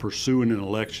pursuing an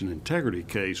election integrity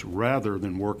case rather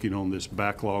than working on this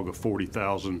backlog of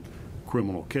 40,000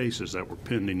 criminal cases that were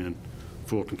pending in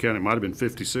Fulton County? It might have been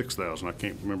 56,000. I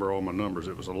can't remember all my numbers.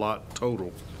 It was a lot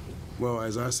total. Well,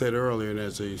 as I said earlier, and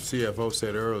as the CFO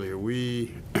said earlier,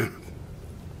 we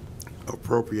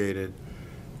appropriated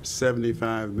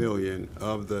 $75 million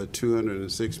of the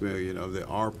 $206 million of the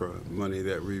ARPA money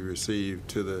that we received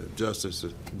to the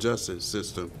justice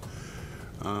system.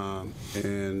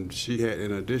 And she had,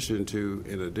 in addition to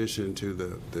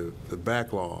the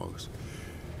backlogs,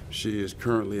 she is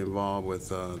currently involved with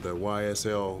the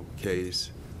YSL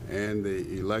case and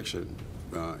the election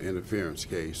interference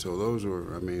case. So those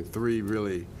were, three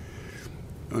really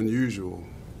unusual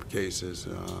cases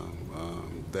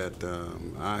that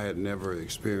I had never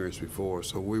experienced before.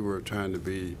 So we were trying to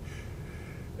be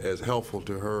as helpful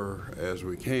to her as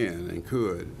we can and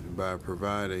could by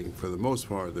providing, for the most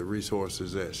part, the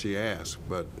resources that she asked.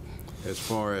 But as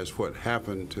far as what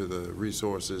happened to the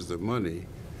resources, the money,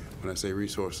 when I say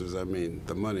resources, I mean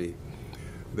the money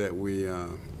that we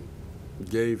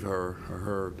gave her,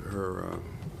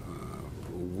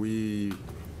 we,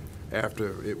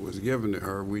 after it was given to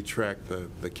her, we tracked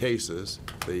the cases,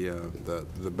 the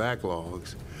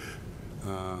backlogs,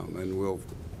 and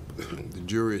the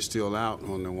jury is still out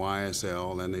on the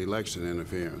YSL and the election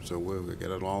interference, so we'll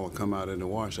get it all come out in the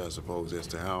wash, I suppose, as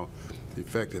to how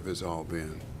effective it's all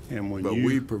been. But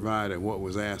we provided what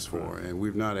was asked for, and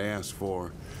we've not asked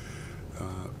for,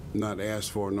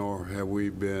 nor have we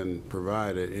been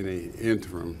provided any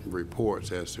interim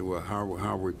reports as to how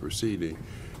are we proceeding,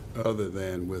 other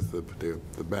than with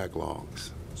the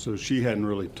backlogs. So she hadn't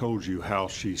really told you how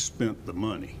she spent the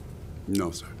money?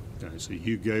 No, sir. Okay, so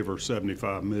you gave her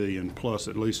 $75 million plus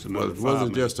at least another $5 million. Well, it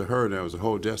wasn't just to her, there was a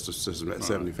whole justice system at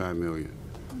 $75 million.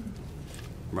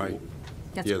 Right?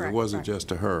 That's yes, correct. it wasn't just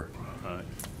to her.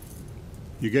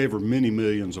 You gave her many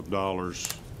millions of dollars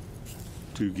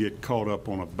to get caught up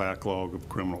on a backlog of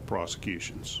criminal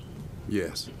prosecutions.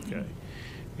 Yes. Okay.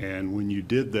 And when you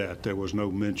did that, there was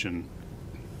no mention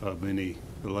of any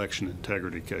election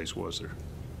integrity case, was there?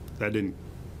 That didn't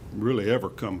really ever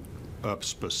come up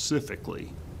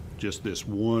specifically, just this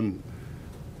one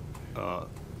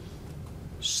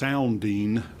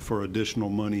sounding for additional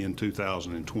money in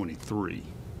 2023.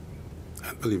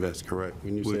 I believe that's correct.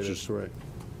 When you say that's correct.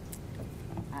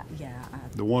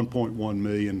 The $1.1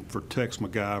 million for Tex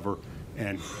MacGyver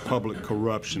and public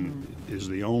corruption is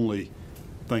the only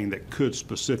thing that could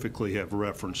specifically have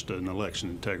referenced an election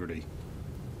integrity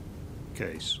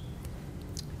case.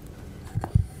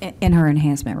 In her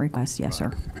enhancement request, yes,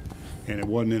 sir. And it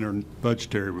wasn't in her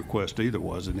budgetary request either,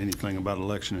 was it? Anything about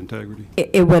election integrity?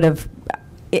 It would have,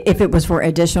 if it was for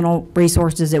additional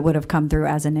resources, it would have come through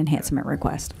as an enhancement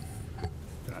request.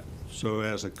 So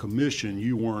as a commission,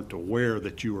 you weren't aware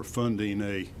that you were funding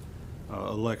a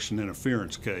election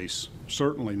interference case,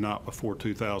 certainly not before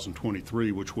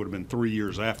 2023, which would have been 3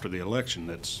 years after the election.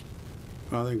 That's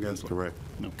I think that's correct.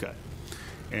 okay.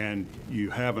 And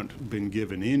you haven't been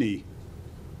given any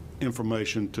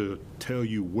information to tell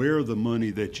you where the money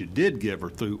that you did give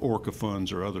her through ORCA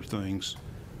funds or other things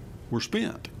were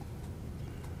spent.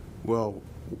 Well,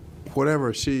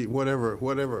 whatever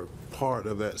part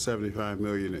of that $75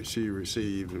 million that she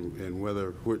received, and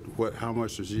whether how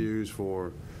much was used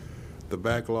for the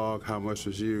backlog, how much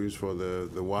was used for the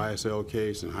YSL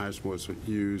case, and how much was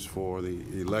used for the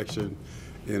election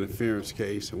interference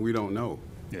case, and we don't know.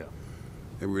 Yeah.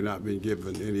 And we're not being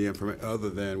given any information other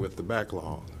than with the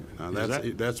backlog. Now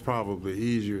that's probably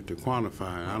easier to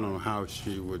quantify. I don't know how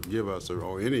she would give us,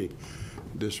 or any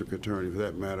district attorney for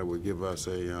that matter, would give us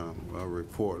a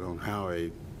report on how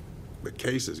the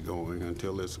case is going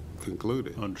until it's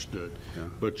concluded. Understood. Yeah.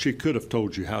 But she could have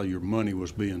told you how your money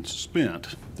was being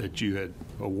spent that you had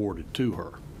awarded to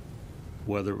her,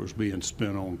 whether it was being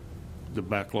spent on the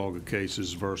backlog of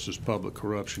cases versus public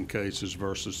corruption cases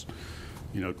versus,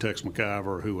 Tex McIver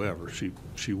or whoever.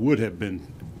 She would have been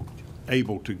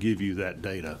able to give you that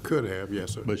data. Could have,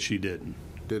 yes, sir. But she didn't.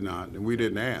 Did not, and we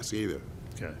didn't ask either.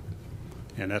 Okay.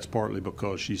 And that's partly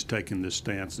because she's taken this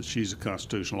stance that she's a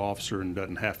constitutional officer and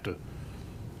doesn't have to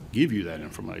give you that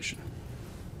information.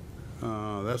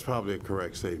 That's probably a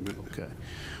correct statement. Okay.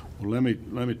 Well, let me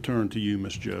turn to you,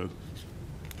 Ms. Joe.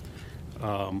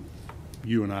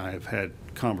 You and I have had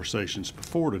conversations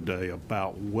before today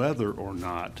about whether or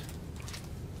not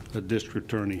a district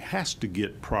attorney has to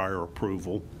get prior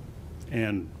approval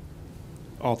and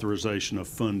authorization of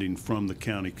funding from the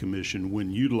county commission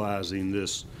when utilizing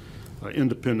this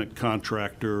independent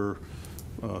contractor,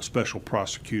 special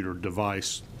prosecutor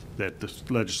device that the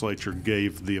legislature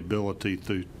gave the ability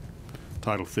through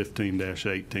Title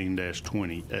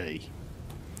 15-18-20A.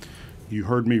 You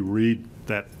heard me read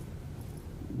that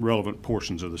relevant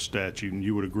portions of the statute, and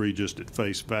you would agree just at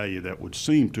face value that would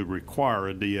seem to require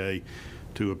a DA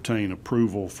to obtain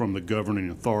approval from the governing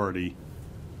authority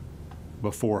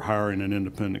before hiring an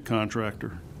independent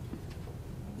contractor?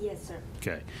 Yes, sir.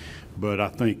 Okay. But I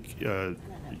think,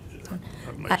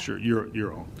 make sure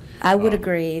you're on. I would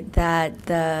agree that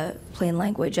the plain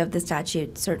language of the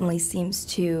statute certainly seems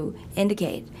to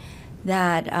indicate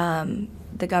that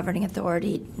the governing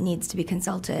authority needs to be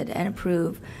consulted and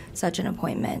approve such an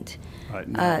appointment. Right,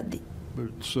 now,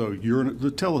 so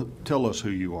tell us who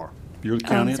you are. You're the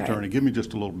county attorney. Give me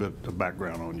just a little bit of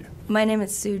background on you. My name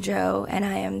is Sue Joe, and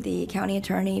I am the county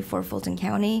attorney for Fulton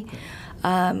County,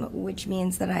 which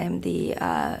means that I am the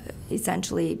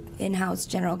essentially in-house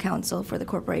general counsel for the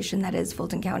corporation that is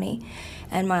Fulton County.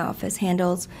 And my office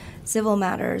handles civil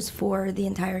matters for the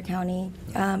entire county,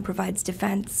 provides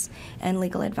defense and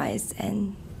legal advice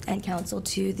and counsel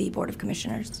to the Board of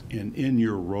Commissioners. And in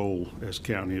your role as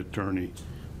county attorney,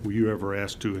 were you ever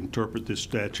asked to interpret this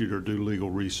statute or do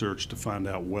legal research to find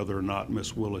out whether or not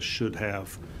Ms. Willis should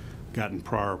have gotten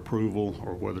prior approval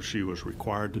or whether she was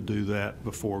required to do that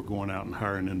before going out and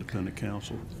hiring independent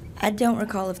counsel? I don't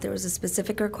recall if there was a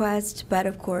specific request, but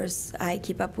of course I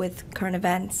keep up with current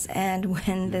events, and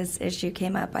when this issue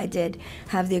came up, I did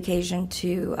have the occasion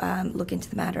to look into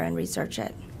the matter and research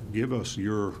it. Give us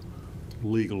your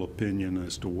legal opinion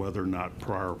as to whether or not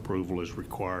prior approval is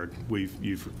required.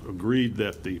 You've agreed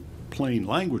that the plain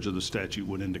language of the statute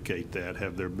would indicate that.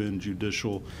 Have there been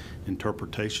judicial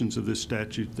interpretations of this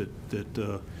statute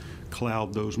that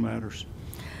cloud those matters?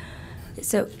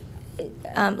 So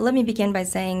let me begin by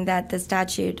saying that the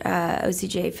statute,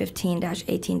 OCJ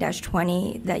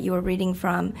 15-18-20, that you were reading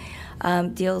from,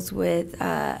 deals with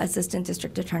assistant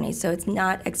district attorneys. So it's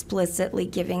not explicitly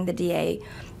giving the DA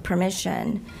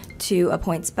permission to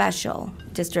appoint special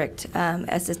district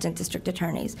assistant district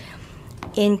attorneys.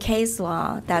 In case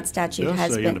law, that statute It does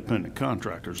has say been independent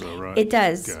contractors, though, right? It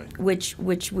does, Okay. which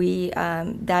we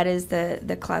that is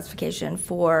the classification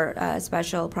for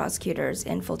special prosecutors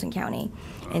in Fulton County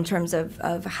in terms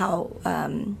of how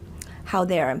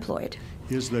they are employed.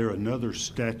 Is there another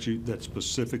statute that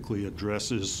specifically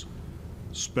addresses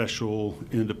special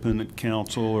independent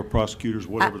counsel or prosecutors,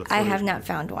 whatever the I phrase have is? not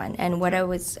found one. And what I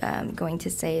was going to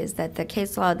say is that the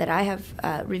case law that I have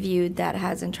reviewed that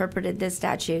has interpreted this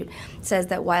statute says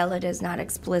that while it is not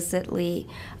explicitly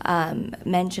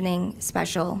mentioning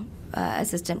special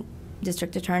assistant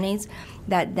district attorneys,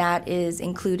 that is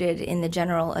included in the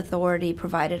general authority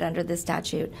provided under the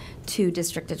statute to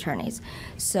district attorneys.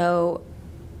 So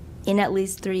in at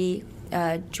least 3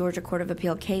 Georgia Court of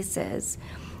Appeal cases,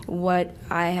 what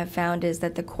I have found is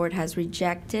that the court has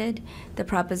rejected the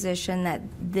proposition that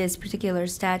this particular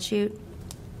statute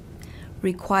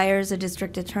requires a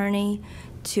district attorney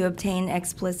to obtain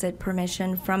explicit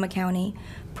permission from a county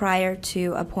prior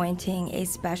to appointing a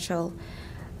special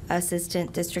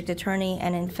assistant district attorney.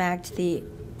 And in fact, the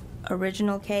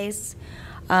original case,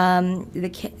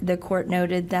 the court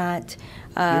noted that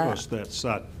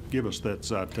give us that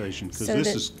citation, because So this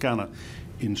that- is kind of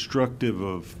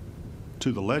instructive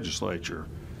to the legislature.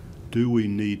 Do we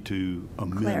need to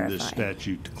amend this Clarify.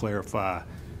 statute to clarify?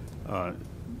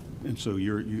 And so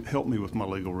you help me with my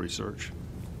legal research.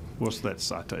 What's that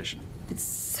citation?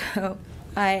 So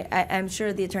I'm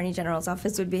sure the Attorney General's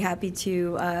office would be happy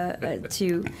to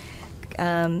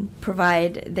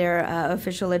provide their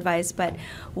official advice. But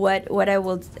what I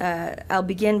will, I'll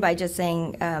begin by just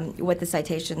saying what the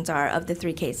citations are of the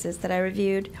three cases that I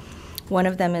reviewed. One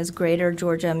of them is Greater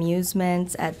Georgia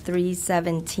Amusements at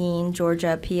 317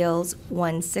 Georgia Appeals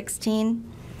 116,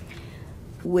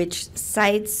 which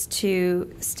cites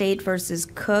to State versus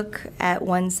Cook at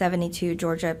 172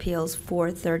 Georgia Appeals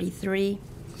 433,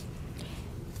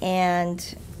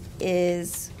 and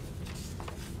is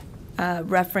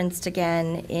referenced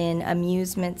again in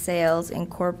Amusement Sales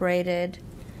Incorporated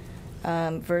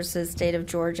versus State of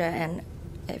Georgia. And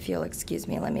if you'll excuse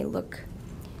me, let me look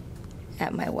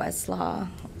at my Westlaw.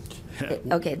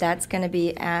 Okay, that's going to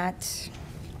be at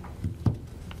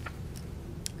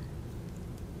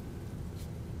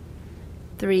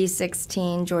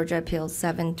 .316 Georgia Appeals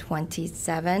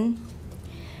 727.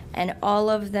 And all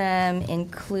of them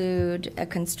include a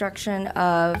construction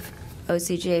of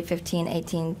OCGA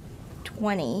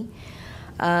 15-18-20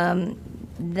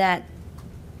 that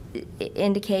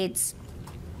indicates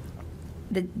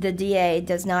the DA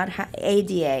does not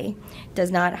ADA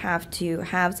does not have to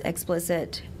have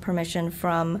explicit permission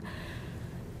from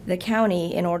the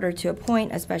county in order to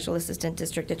appoint a special assistant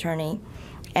district attorney,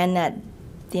 and that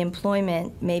the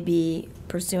employment may be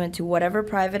pursuant to whatever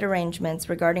private arrangements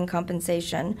regarding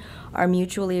compensation are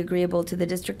mutually agreeable to the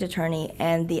district attorney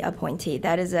and the appointee.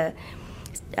 That is a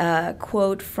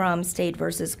quote from State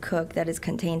versus Cook that is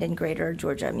contained in Greater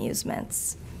Georgia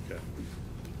Amusements. Okay.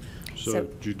 So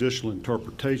judicial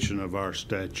interpretation of our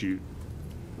statute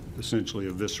essentially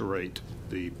eviscerate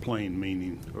the plain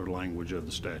meaning or language of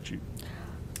the statute.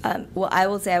 Well, I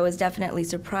will say I was definitely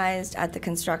surprised at the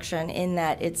construction in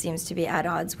that it seems to be at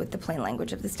odds with the plain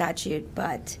language of the statute,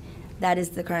 but that is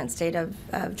the current state of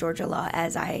Georgia law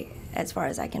as far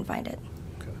as I can find it.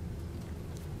 Okay.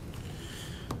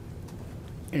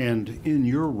 And in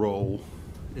your role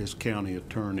as county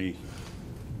attorney,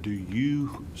 do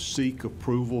you seek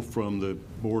approval from the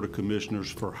Board of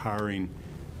Commissioners for hiring,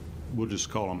 we'll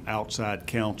just call them outside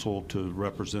counsel, to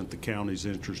represent the county's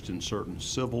interest in certain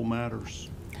civil matters?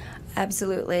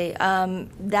 Absolutely.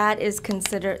 That is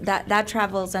considered, that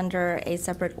travels under a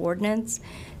separate ordinance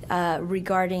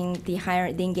regarding the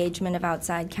engagement of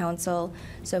outside counsel.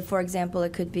 So, for example,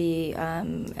 it could be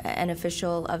an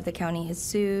official of the county is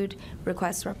sued,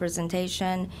 requests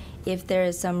representation. If there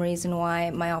is some reason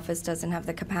why my office doesn't have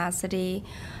the capacity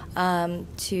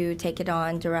to take it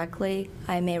on directly,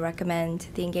 I may recommend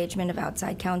the engagement of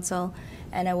outside counsel,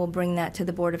 and I will bring that to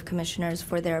the Board of Commissioners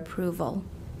for their approval.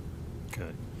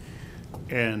 Okay.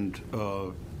 And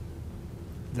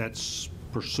that's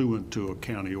pursuant to a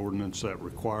county ordinance that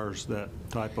requires that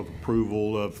type of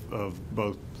approval of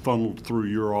both funneled through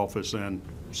your office and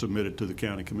submitted to the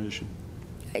county commission?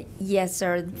 Yes,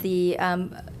 sir. The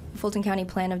Fulton County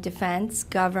Plan of Defense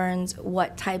governs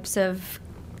what types of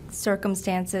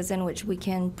circumstances in which we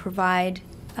can provide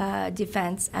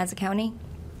defense as a county,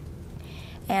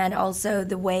 and also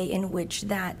the way in which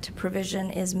that provision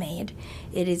is made.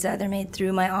 It is either made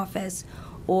through my office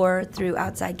or through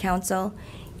outside counsel.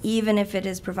 Even if it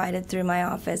is provided through my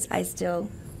office, I still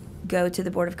go to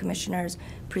the Board of Commissioners,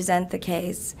 present the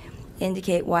case,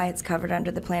 indicate why it's covered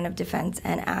under the Plan of Defense,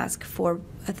 and ask for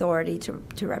authority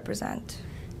to represent.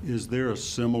 Is there a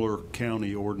similar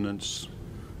county ordinance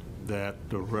that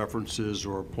references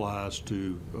or applies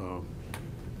to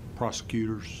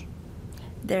prosecutors?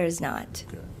 There is not.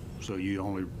 Okay. So you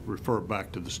only refer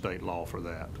back to the state law for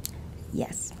that?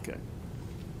 Yes. Okay.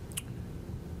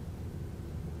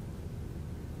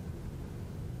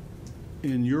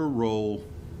 In your role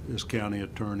as county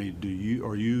attorney,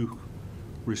 are you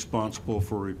responsible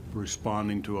for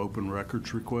responding to open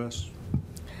records requests?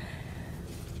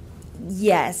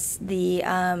 Yes,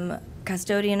 the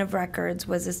custodian of records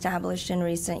was established in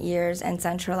recent years and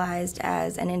centralized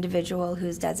as an individual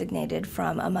who's designated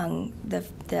from among the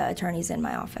attorneys in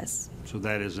my office. So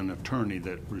that is an attorney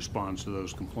that responds to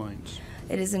those complaints?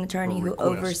 It is an attorney who request.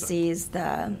 oversees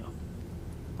the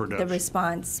Production.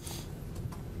 response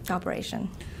operation.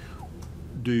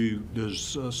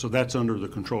 So that's under the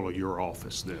control of your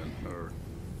office then, or?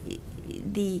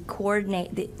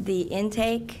 The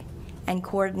intake and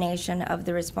coordination of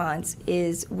the response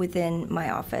is within my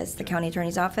office, the county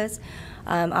attorney's office.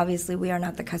 Obviously, we are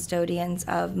not the custodians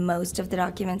of most of the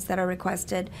documents that are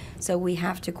requested, so we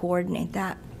have to coordinate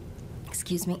that,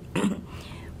 excuse me,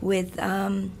 with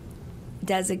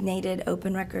designated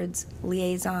open records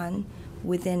liaison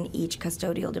within each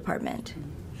custodial department.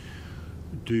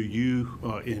 Do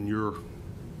you, in your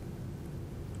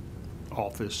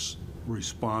office,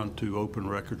 respond to open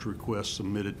records requests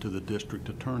submitted to the district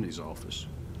attorney's office?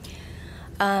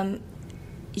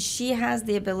 She has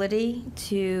the ability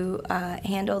to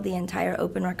handle the entire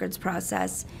open records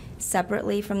process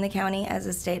separately from the county as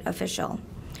a state official.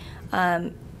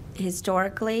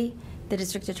 Historically, the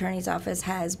district attorney's office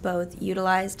has both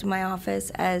utilized my office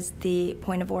as the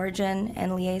point of origin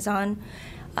and liaison,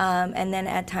 and then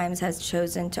at times has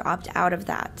chosen to opt out of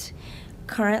that.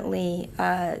 Currently,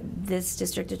 this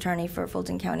district attorney for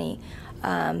Fulton County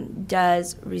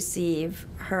does receive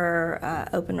her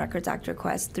Open Records Act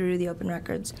request through the Open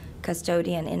Records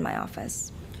custodian in my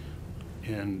office.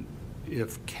 And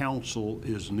if counsel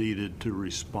is needed to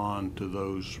respond to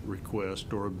those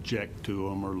requests or object to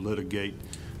them or litigate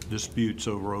disputes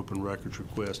over open records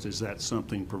requests, is that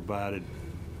something provided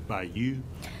by you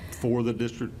for the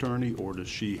district attorney, or does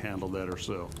she handle that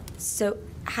herself? So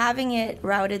having it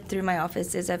routed through my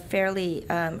office is a fairly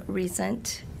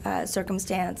recent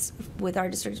circumstance with our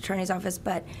district attorney's office,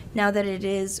 but now that it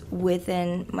is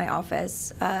within my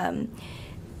office,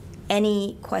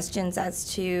 any questions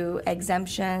as to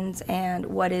exemptions and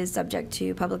what is subject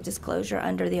to public disclosure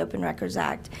under the Open Records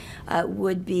Act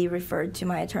would be referred to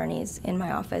my attorneys in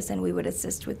my office, and we would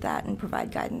assist with that and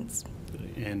provide guidance.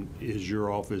 And is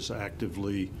your office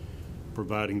actively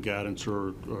providing guidance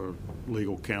or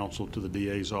legal counsel to the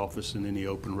DA's office in any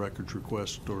open records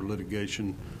request or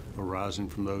litigation arising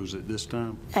from those at this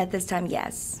time? At this time,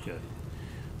 yes. Okay.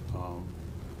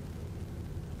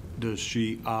 Does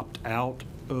she opt out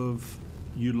of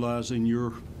utilizing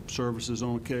your services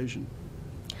on occasion?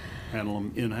 Handle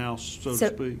them in-house, so to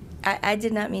speak? I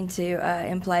did not mean to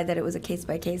imply that it was a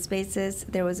case-by-case basis.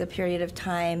 There was a period of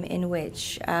time in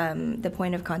which the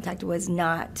point of contact was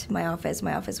not my office.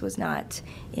 My office was not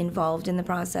involved in the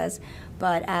process.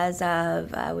 But as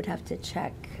of, I would have to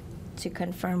check to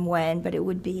confirm when, but it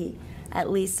would be at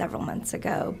least several months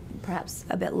ago, perhaps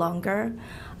a bit longer.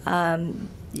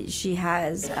 She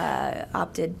has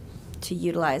opted to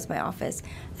utilize my office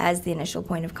as the initial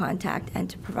point of contact and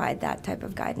to provide that type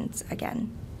of guidance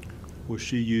again. Was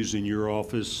she using your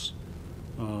office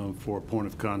for point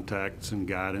of contacts and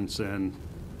guidance and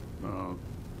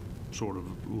sort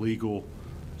of legal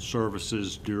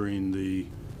services during the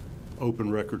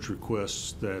open records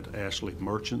requests that Ashley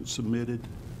Merchant submitted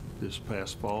this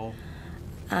past fall?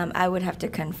 I would have to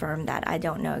confirm that. I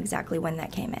don't know exactly when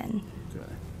that came in. Okay.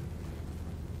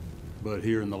 But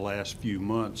here in the last few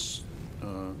months,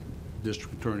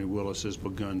 District Attorney Willis has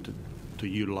begun to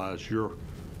utilize your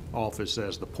office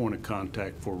as the point of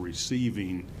contact for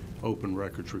receiving open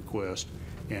records requests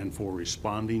and for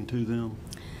responding to them?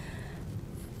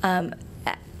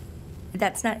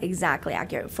 That's not exactly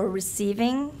accurate. For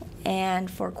receiving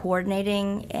and for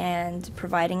coordinating and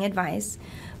providing advice,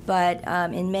 but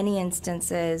in many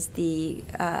instances, the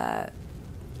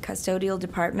custodial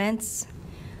departments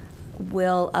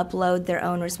will upload their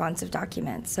own responsive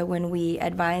documents. So when we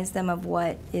advise them of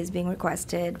what is being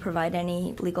requested, provide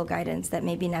any legal guidance that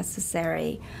may be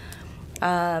necessary,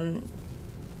 are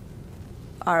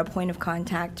a point of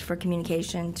contact for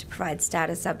communication to provide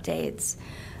status updates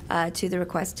to the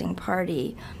requesting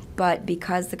party. But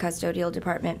because the custodial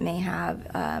department may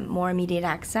have more immediate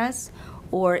access,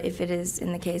 or if it is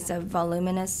in the case of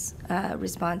voluminous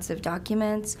responsive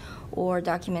documents or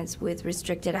documents with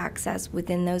restricted access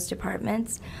within those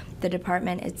departments, the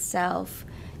department itself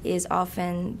is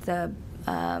often the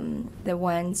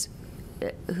ones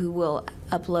who will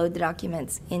upload the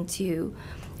documents into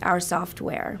our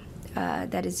software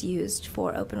that is used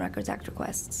for Open Records Act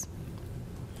requests.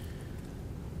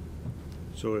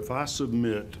 So if I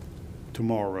submit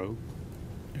tomorrow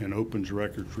an opens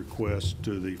records request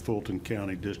to the Fulton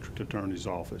County District Attorney's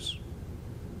Office,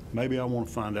 maybe I want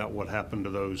to find out what happened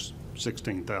to those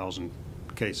 16,000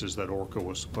 cases that ORCA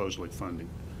was supposedly funding.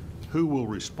 Who will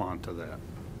respond to that?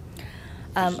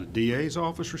 Does the DA's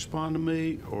office respond to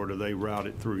me, or do they route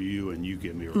it through you and you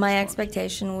give me a response? My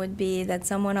expectation would be that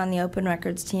someone on the open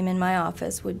records team in my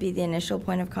office would be the initial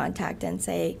point of contact and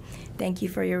say, thank you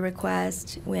for your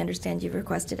request. We understand you've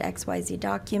requested XYZ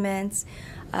documents.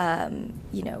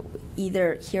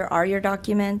 Either here are your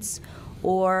documents,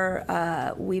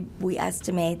 or we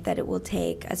estimate that it will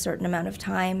take a certain amount of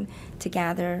time to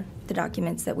gather the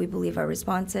documents that we believe are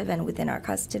responsive and within our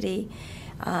custody.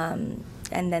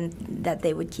 And then that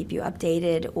they would keep you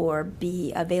updated or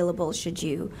be available should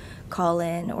you call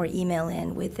in or email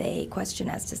in with a question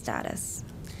as to status.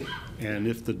 And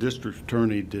if the district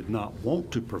attorney did not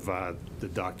want to provide the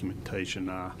documentation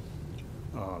I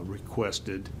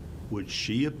requested, would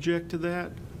she object to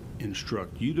that,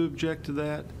 instruct you to object to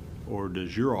that, or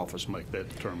does your office make that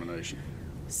determination?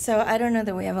 So I don't know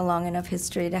that we have a long enough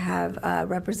history to have a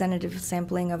representative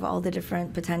sampling of all the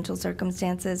different potential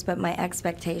circumstances, but my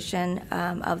expectation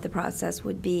of the process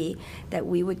would be that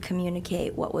we would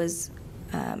communicate what was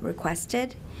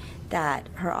requested, that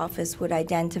her office would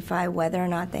identify whether or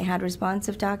not they had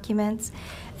responsive documents,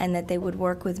 and that they would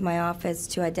work with my office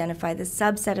to identify the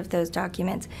subset of those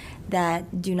documents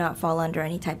that do not fall under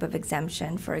any type of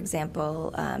exemption, for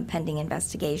example, pending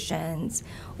investigations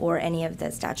or any of the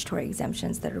statutory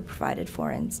exemptions that are provided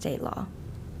for in state law.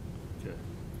 Okay.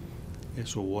 And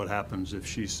so what happens if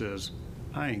she says,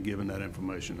 I ain't giving that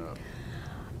information up?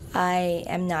 I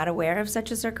am not aware of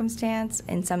such a circumstance.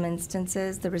 In some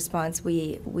instances, the response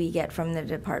we get from the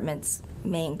departments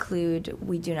may include,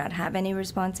 we do not have any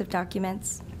responsive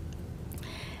documents.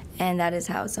 And that is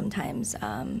how sometimes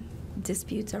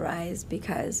disputes arise,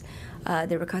 because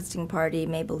the requesting party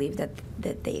may believe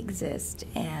that they exist,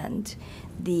 and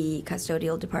the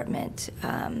custodial department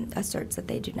asserts that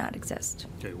they do not exist.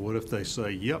 Okay, what if they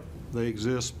say, yep, they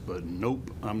exist, but nope,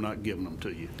 I'm not giving them to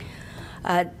you?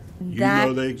 You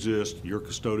know they exist, your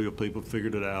custodial people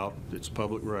figured it out, it's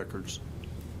public records.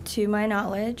 To my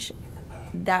knowledge,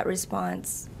 that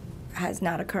response has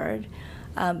not occurred.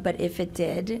 But if it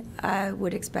did, I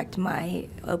would expect my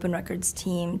open records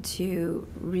team to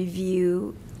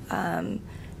review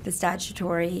the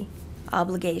statutory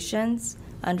obligations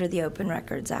under the Open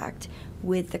Records Act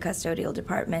with the custodial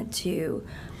department to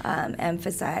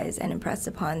emphasize and impress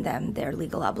upon them their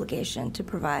legal obligation to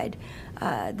provide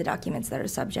the documents that are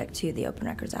subject to the Open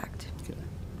Records Act. Okay,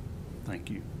 thank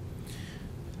you.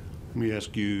 Let me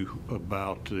ask you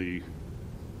about the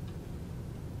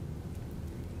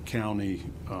county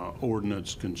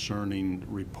ordinance concerning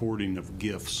reporting of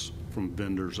gifts from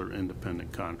vendors or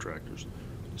independent contractors.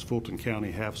 Does Fulton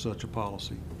County have such a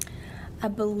policy? I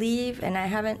believe, and I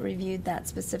haven't reviewed that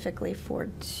specifically for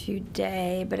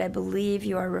today, but I believe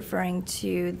you are referring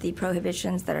to the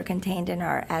prohibitions that are contained in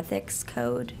our ethics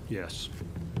code. Yes.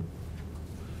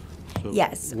 So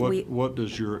Yes, what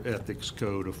does your ethics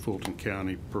code of Fulton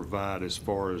County provide as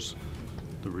far as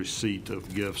the receipt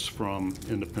of gifts from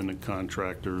independent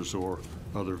contractors or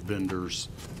other vendors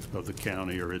of the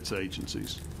county or its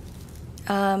agencies?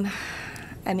 I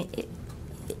mean,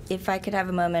 if I could have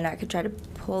a moment, I could try to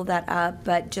pull that up,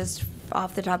 but just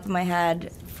off the top of my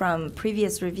head from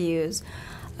previous reviews,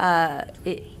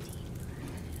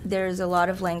 there's a lot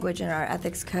of language in our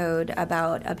ethics code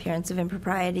about appearance of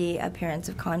impropriety, appearance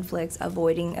of conflicts,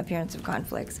 avoiding appearance of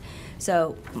conflicts.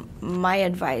 So my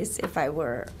advice, if I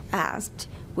were asked,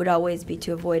 would always be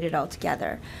to avoid it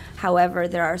altogether. However,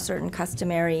 there are certain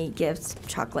customary gifts,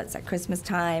 chocolates at Christmas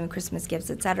time, Christmas gifts,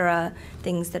 etc.,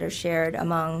 things that are shared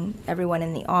among everyone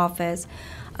in the office.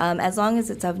 As long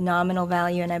as it's of nominal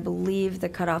value, and I believe the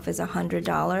cutoff is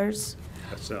 $100.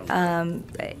 That sounds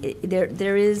good.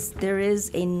 There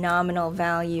is a nominal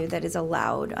value that is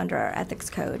allowed under our ethics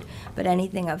code, but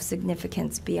anything of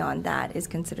significance beyond that is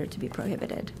considered to be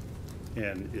prohibited.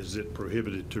 And is it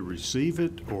prohibited to receive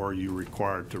it, or are you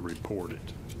required to report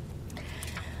it?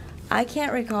 I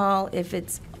can't recall if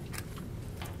it's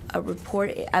a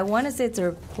report. I want to say it's a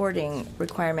reporting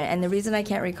requirement, and the reason I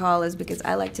can't recall is because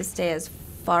I like to stay as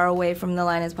far away from the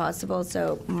line as possible,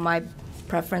 so my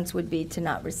preference would be to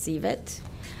not receive it.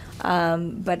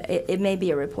 But it may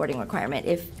be a reporting requirement.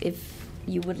 If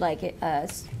you would like a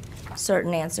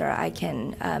certain answer, I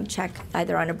can check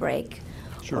either on a break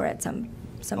or at some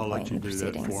I'll point let you in the do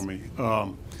that proceedings. for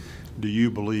me. Do you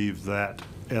believe that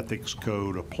ethics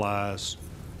code applies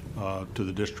to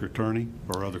the district attorney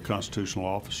or other constitutional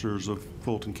officers of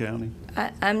Fulton County?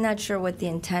 I'm not sure what the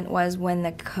intent was when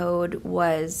the code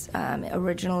was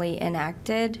originally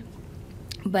enacted.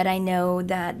 But I know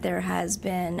that there has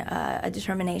been a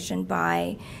determination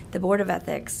by the Board of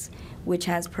Ethics, which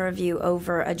has purview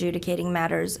over adjudicating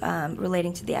matters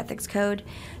relating to the ethics code,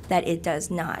 that it does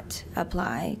not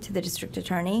apply to the district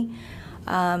attorney.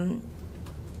 And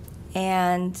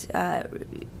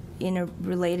in a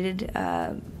related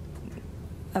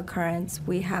occurrence,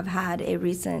 we have had a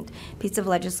recent piece of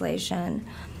legislation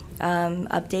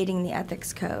updating the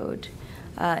ethics code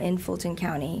in Fulton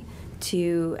County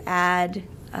to add,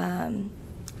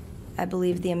 I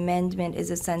believe the amendment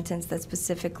is a sentence that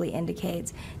specifically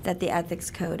indicates that the ethics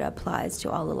code applies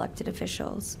to all elected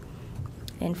officials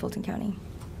in Fulton County.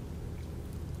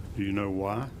 Do you know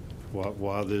why?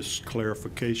 Why this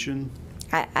clarification?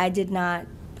 I did not,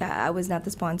 I was not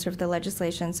the sponsor of the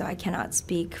legislation, so I cannot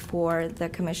speak for the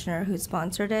commissioner who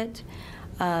sponsored it.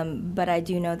 But I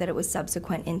do know that it was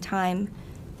subsequent in time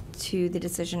to the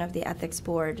decision of the ethics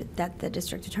board that the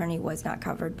district attorney was not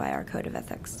covered by our code of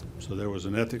ethics. So there was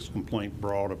an ethics complaint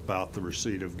brought about the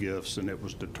receipt of gifts, and it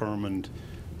was determined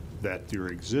that your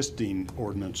existing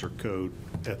ordinance or code,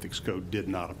 ethics code, did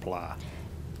not apply.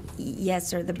 Yes,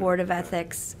 sir. The Board of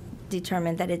Ethics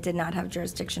determined that it did not have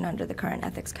jurisdiction under the current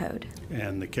ethics code.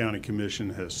 And the county commission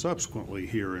has subsequently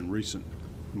here in recent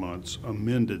months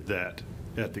amended that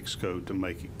ethics code to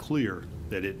make it clear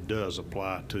that it does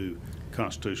apply to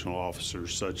constitutional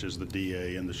officers such as the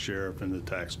DA and the sheriff and the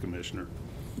tax commissioner.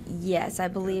 Yes, I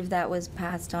believe that was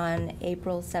passed on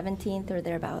April 17th or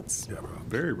thereabouts. Yeah,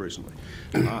 very recently.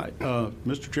 All right,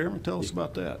 Mr. Chairman, tell us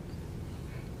about that.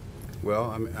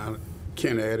 Well, I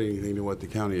can't add anything to what the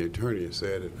county attorney has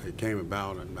said. It came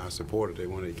about, and I supported it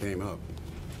when it came up.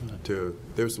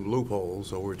 There's some loopholes,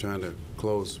 so we're trying to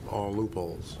close all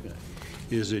loopholes.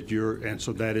 Is it and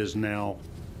so that is now,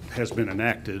 has been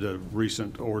enacted, a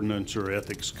recent ordinance or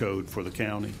ethics code for the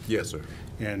county? Yes, sir.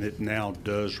 And it now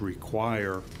does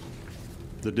require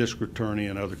the district attorney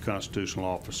and other constitutional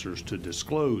officers to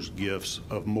disclose gifts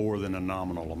of more than a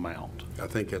nominal amount. I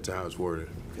think that's how it's worded.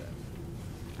 Okay.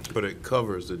 But it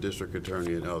covers the district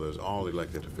attorney and others, all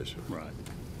elected officials. Right.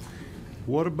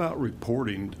 What about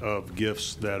reporting of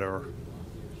gifts that are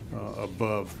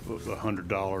above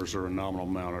 $100 or a nominal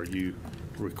amount? Are you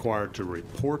required to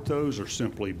report those or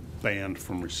simply banned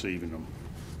from receiving them?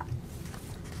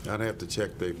 I'd have to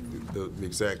check the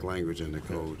exact language in the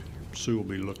code. Sue will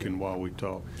be looking while we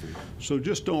talk. So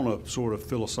just on a sort of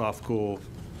philosophical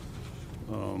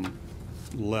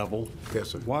level,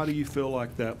 Yes, sir. why do you feel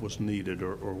like that was needed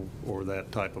or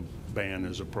that type of ban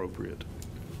is appropriate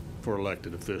for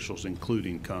elected officials,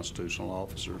 including constitutional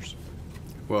officers?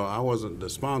 Well, I wasn't the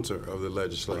sponsor of the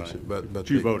legislation, Right. but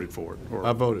You the- voted for it? Or,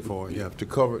 I voted for it, yeah, to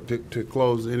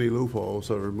close any loophole,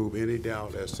 so to remove any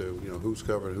doubt as to, who's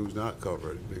covered, who's not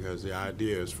covered, because the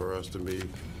idea is for us to be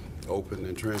open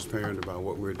and transparent about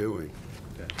what we're doing.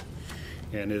 Okay.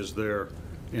 And is there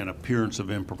an appearance of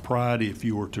impropriety if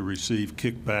you were to receive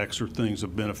kickbacks or things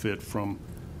of benefit from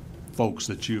folks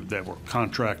that were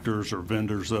contractors or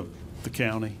vendors of the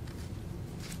county?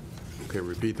 Okay,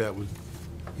 repeat that one.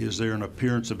 Is there an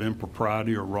appearance of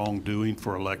impropriety or wrongdoing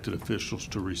for elected officials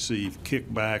to receive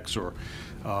kickbacks or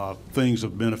things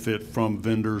of benefit from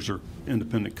vendors or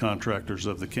independent contractors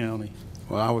of the county?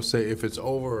 Well, I would say if it's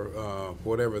over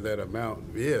whatever that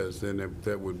amount is, then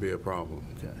that would be a problem.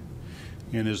 Okay.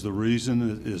 And is the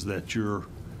reason is that your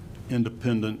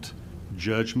independent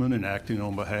judgment and acting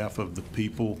on behalf of the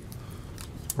people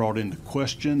brought into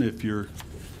question if you're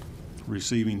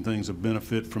receiving things of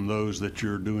benefit from those that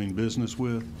you're doing business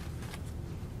with?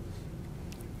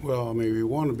 Well, I mean, we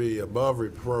want to be above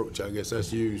reproach. I guess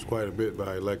that's used quite a bit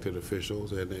by elected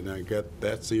officials, and I get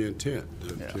that's the intent,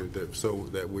 so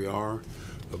that we are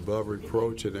above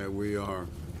reproach and that we are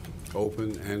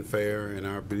open and fair in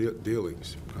our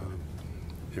dealings.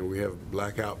 And we have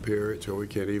blackout periods where we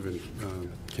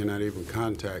cannot even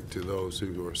contact to those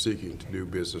who are seeking to do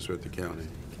business with the county.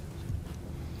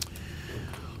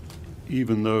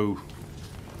 Even though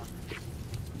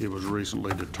it was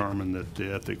recently determined that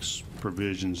the ethics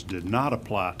provisions did not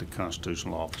apply to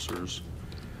constitutional officers,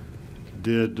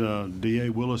 did DA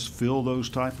Willis fill those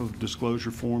type of disclosure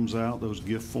forms out, those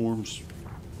gift forms,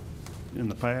 in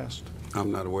the past? I'm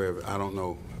not aware of it. I don't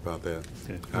know about that.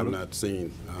 Okay. I've not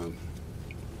seen.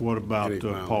 What about Any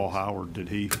Paul violence. Howard? Did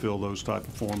he fill those type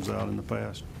of forms out in the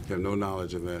past? I have no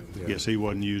knowledge of that. Yeah. Guess he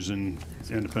wasn't using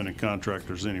independent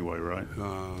contractors anyway, right?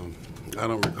 I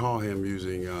don't recall him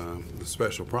using the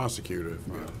special prosecutor.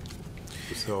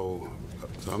 So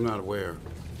I'm not aware.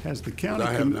 Has the But county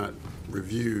I have not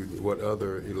reviewed what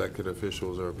other elected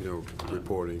officials are,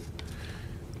 reporting.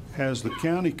 Has the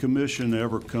county commission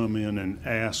ever come in and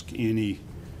asked any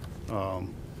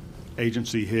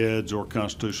agency heads or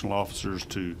constitutional officers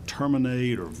to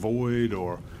terminate or void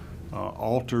or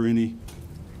alter any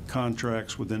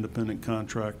contracts with independent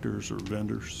contractors or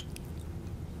vendors?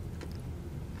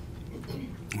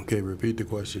 Okay, repeat the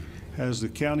question. Has the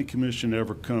county commission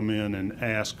ever come in and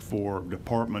asked for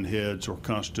department heads or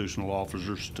constitutional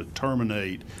officers to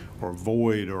terminate or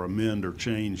void or amend or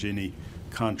change any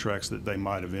contracts that they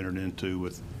might have entered into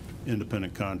with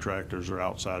independent contractors or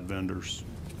outside vendors?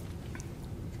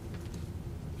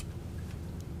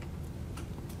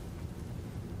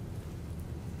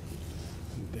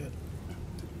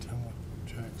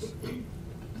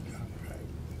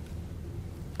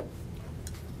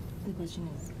 The question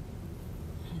is,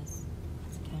 has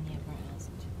the county ever asked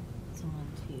someone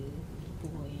to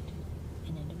void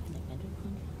an independent vendor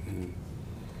contract?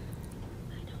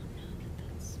 I don't know that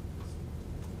that's,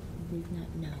 we've not,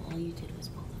 no, all you did was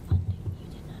pull the funding. You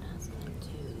did not ask them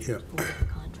to Yeah. void the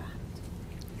contract.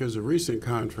 Here's a recent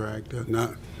contract,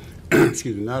 not,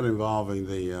 excuse me, not involving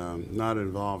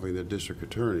the district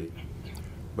attorney,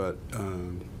 but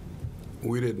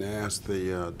we didn't ask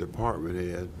the department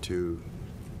head to.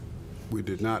 We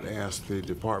did not ask the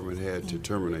department head to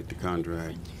terminate the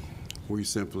contract. We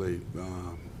simply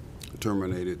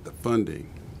terminated the funding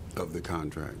of the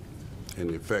contract, and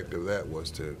the effect of that was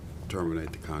to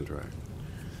terminate the contract.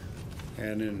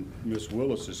 And in Ms.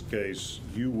 Willis's case,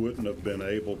 you wouldn't have been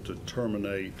able to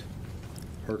terminate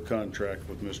her contract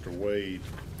with Mr. Wade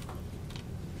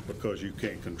because you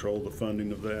can't control the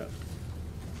funding of that?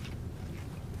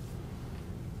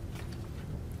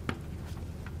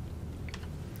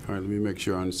 All right, let me make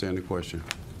sure I understand the question.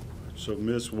 So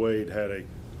Ms. Wade had a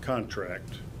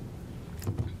contract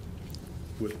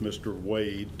with Mr.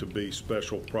 Wade to be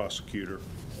special prosecutor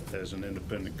as an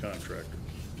independent contractor.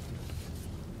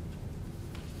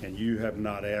 And you have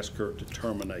not asked her to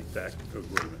terminate that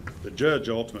agreement. The judge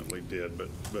ultimately did,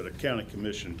 but a county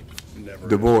commission never.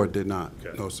 The board did not.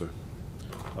 Okay. No, sir.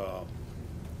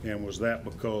 And was that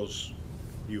because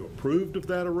you approved of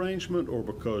that arrangement or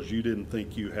because you didn't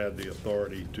think you had the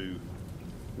authority to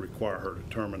require her to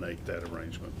terminate that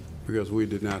arrangement? Because we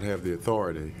did not have the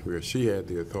authority, because she had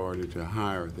the authority to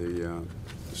hire the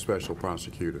special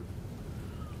prosecutor.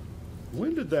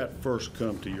 When did that first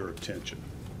come to your attention,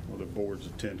 or the board's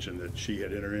attention, that she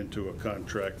had entered into a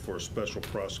contract for a special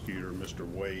prosecutor, Mr.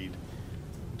 Wade,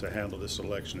 to handle this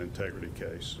election integrity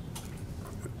case?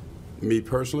 Me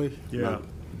personally? Yeah.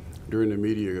 During the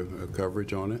media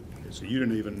coverage on it. So you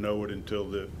didn't even know it until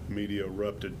the media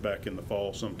erupted back in the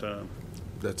fall sometime?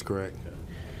 That's correct.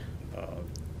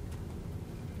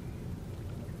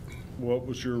 What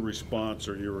was your response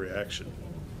or your reaction,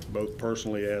 both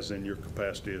personally as in your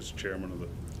capacity as chairman of the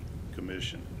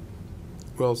commission?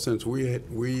 Well, since we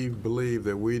believe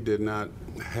that we did not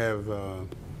have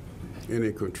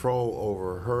any control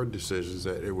over her decisions,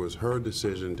 that it was her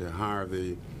decision to hire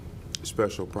the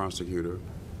special prosecutor,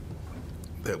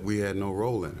 that we had no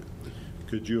role in it.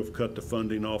 Could you have cut the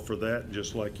funding off for that,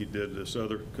 just like you did this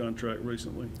other contract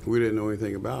recently? We didn't know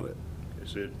anything about it.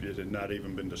 It had not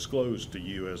even been disclosed to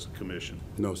you as the commission?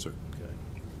 No, sir.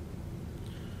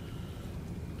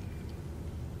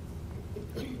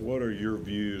 Okay. What are your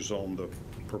views on the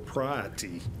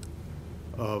propriety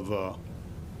of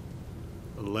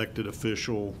elected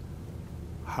official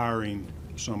hiring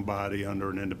somebody under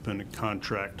an independent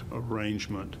contract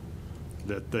arrangement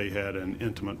that they had an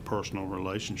intimate personal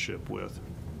relationship with?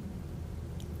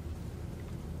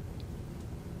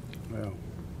 Well,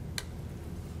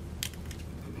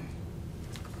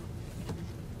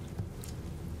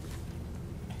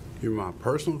 my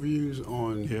personal views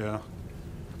on. Yeah.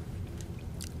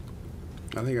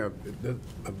 I think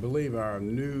I believe our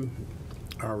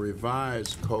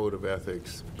revised code of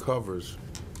ethics covers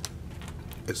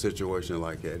a situation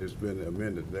like that. It's been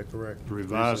amended. Is that correct? The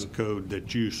revised code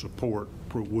that you support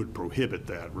would prohibit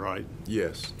that, right?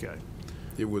 Yes. Okay.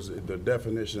 It was, the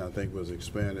definition, I think, was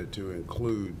expanded to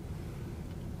include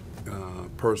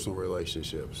personal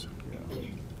relationships. Yeah.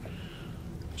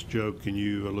 Ms. Joe, can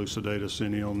you elucidate us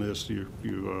any on this?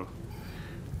 You're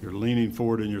leaning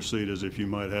forward in your seat as if you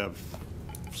might have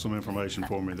some information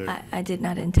for me there. I did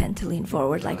not intend to lean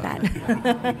forward like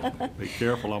that. Be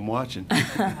careful, I'm watching.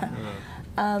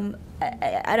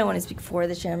 I don't want to speak for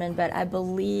the chairman, but I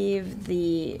believe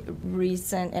the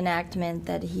recent enactment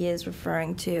that he is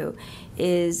referring to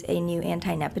is a new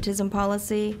anti-nepotism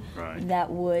policy that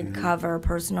would cover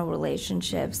personal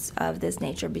relationships of this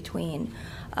nature between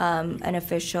an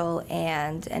official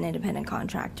and an independent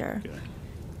contractor.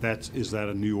 Okay. Is that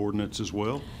a new ordinance as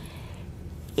well?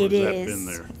 Or It has that been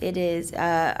is. there? It is.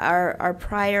 Our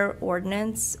prior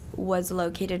ordinance was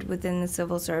located within the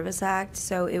Civil Service Act,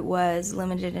 so it was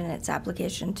limited in its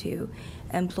application to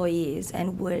employees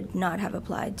and would not have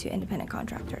applied to independent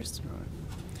contractors.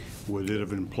 Would it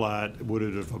have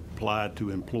applied to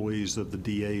employees of the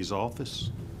DA's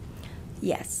office?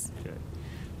 Yes. Okay.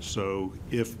 So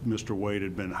if Mr. Wade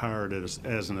had been hired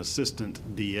as an assistant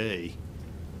DA,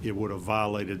 it would have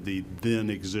violated the then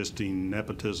existing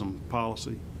nepotism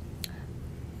policy?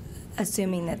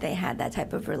 Assuming that they had that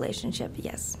type of relationship,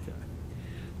 yes.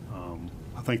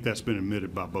 I think that's been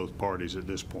admitted by both parties at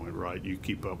this point, right? You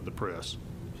keep up with the press,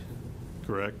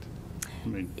 correct? I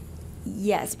mean,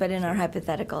 Yes, but in our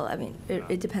hypothetical, I mean,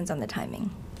 it depends on the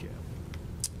timing.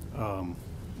 yeah.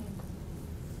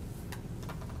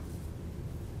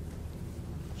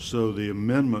 So the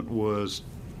amendment was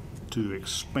to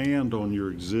expand on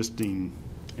your existing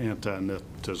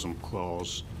anti-nepotism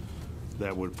clause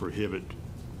that would prohibit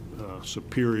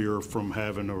superior from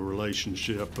having a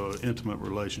relationship, intimate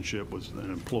relationship with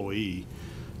an employee,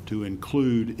 to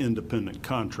include independent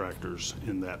contractors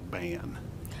in that ban.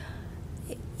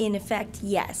 In effect,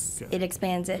 yes, Okay. it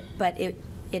expands it, but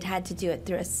it had to do it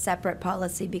through a separate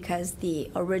policy because the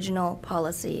original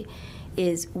policy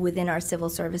is within our Civil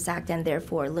Service Act and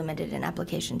therefore limited in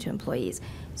application to employees.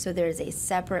 So there is a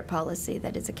separate policy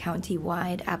that is a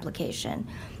county-wide application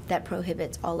that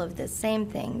prohibits all of the same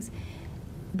things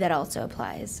that also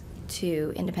applies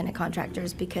to independent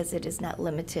contractors because it is not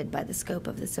limited by the scope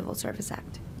of the Civil Service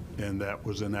Act. And that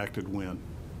was enacted when?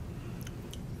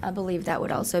 I believe that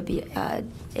would also be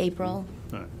April.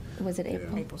 Right. Was it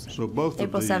April? So both of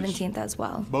April these, 17th as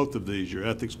well. both of these, your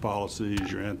ethics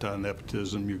policies, your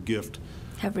anti-nepotism, your gift,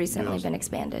 Have recently Yes. been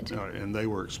expanded. and they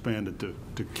were expanded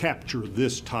to capture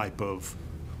this type of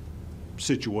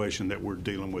situation that we're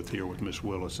dealing with here with Ms.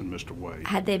 Willis and Mr. Wade.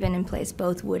 Had they been in place,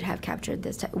 both would have captured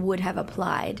this, would have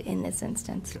applied in this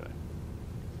instance. Okay.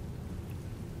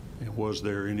 And was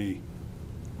there any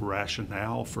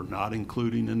rationale for not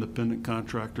including independent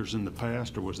contractors in the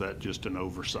past, or was that just an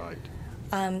oversight?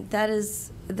 That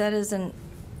is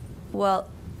well,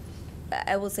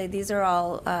 I will say these are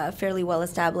all fairly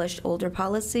well-established older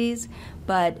policies,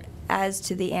 but as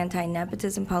to the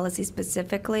anti-nepotism policy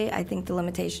specifically, I think the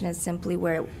limitation is simply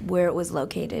where it was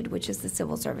located, which is the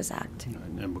Civil Service Act.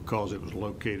 And because it was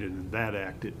located in that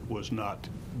act, it was not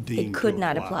deemed It could to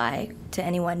not apply to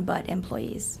anyone but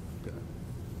employees. Okay.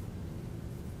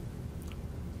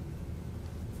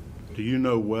 Do you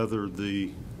know whether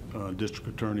the district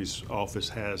attorney's office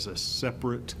has a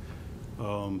separate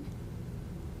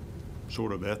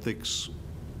sort of ethics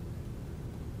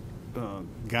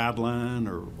guideline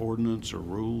or ordinance or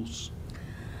rules?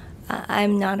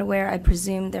 I'm not aware. I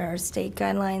presume there are state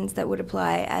guidelines that would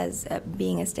apply as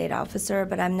being a state officer,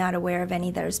 but I'm not aware of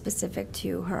any that are specific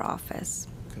to her office.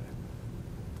 Okay.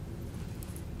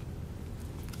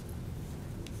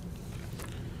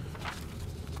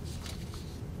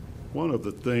 One of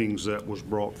the things that was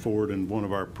brought forward in one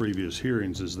of our previous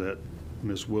hearings is that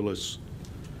Ms. Willis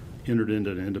entered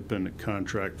into an independent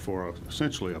contract for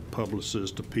essentially a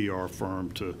publicist, a PR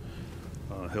firm to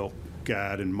help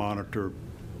guide and monitor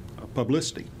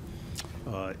publicity.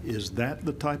 Is that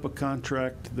the type of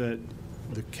contract that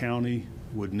the county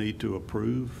would need to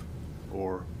approve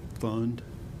or fund?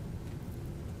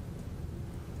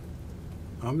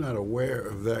 I'm not aware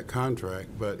of that contract,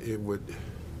 but it would,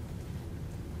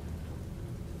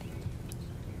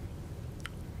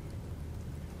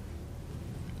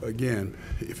 again,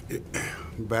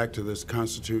 back to this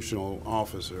constitutional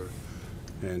officer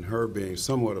and her being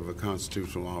somewhat of a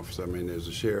constitutional officer. I mean, there's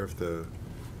a sheriff, the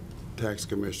tax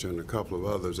commissioner, and a couple of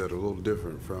others that are a little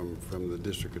different from the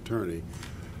district attorney.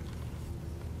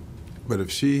 But if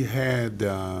she had,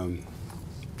 and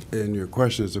your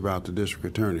question is about the district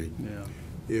attorney, Yeah.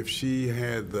 if she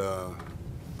had the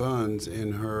funds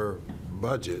in her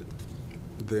budget,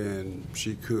 then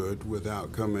she could,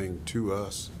 without coming to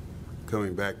us,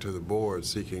 coming back to the board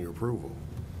seeking approval.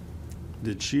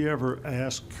 Did she ever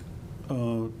ask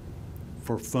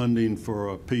for funding for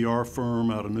a PR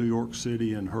firm out of New York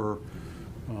City in her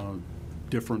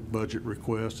different budget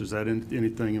requests? Is that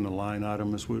anything in the line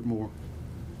item, Ms. Whitmore?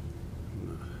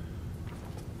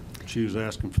 She was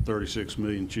asking for $36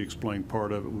 million. She explained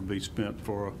part of it would be spent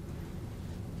for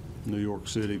a New York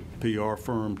City PR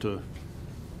firm to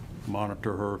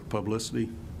monitor her publicity.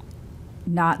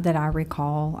 Not that I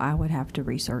recall. I would have to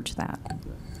research that.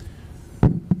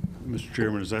 Mr.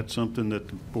 Chairman, is that something that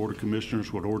the Board of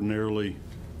Commissioners would ordinarily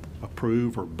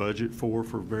approve or budget for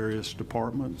various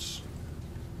departments?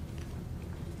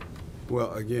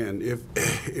 Well, again,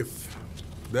 if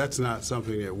that's not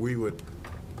something that we would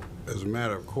as a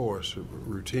matter of course,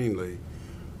 routinely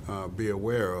be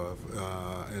aware of,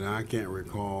 and I can't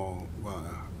recall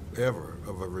ever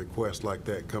of a request like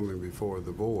that coming before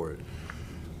the board.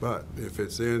 But if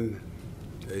it's in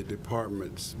a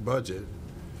department's budget,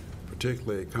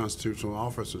 particularly a constitutional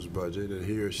officer's budget, and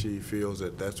he or she feels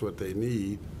that that's what they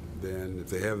need, then if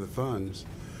they have the funds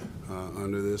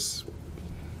under this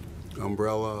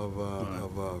umbrella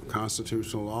of a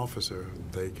constitutional officer,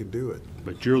 they can do it.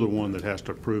 But you're the one that has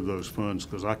to approve those funds,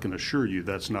 because I can assure you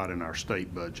that's not in our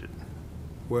state budget.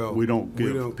 Well, We don't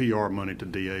give PR money to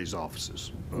DA's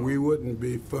offices. We wouldn't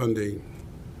be funding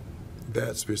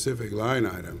that specific line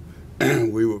item.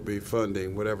 We would be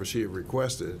funding whatever she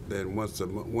requested. Then once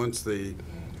the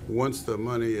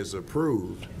money is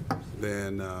approved,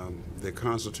 then the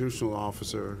constitutional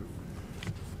officer,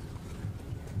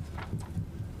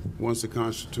 once the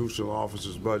constitutional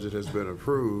officer's budget has been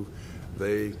approved,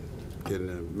 they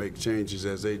can make changes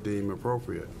as they deem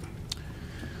appropriate.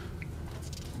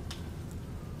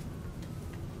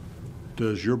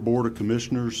 Does your Board of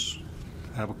Commissioners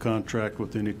have a contract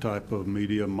with any type of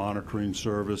media monitoring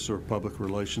service or public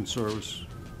relations service?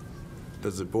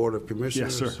 Does the Board of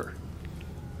Commissioners? Yes, sir.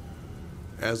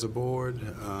 As a board,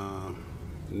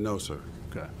 no, sir.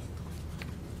 Okay.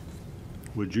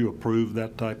 Would you approve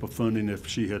that type of funding if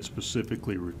she had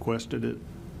specifically requested it?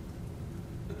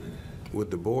 Would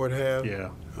the board have?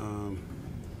 Yeah. I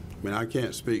mean, I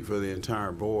can't speak for the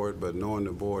entire board, but knowing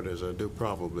the board as I do,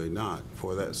 probably not.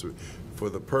 For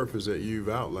the purpose that you've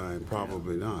outlined,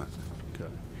 probably not.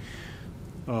 Okay.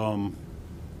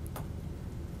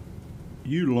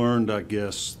 You learned, I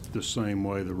guess, the same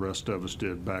way the rest of us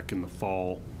did back in the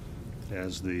fall,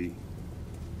 as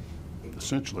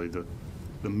essentially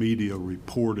the media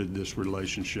reported this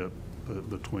relationship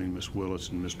between Ms. Willis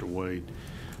and Mr. Wade.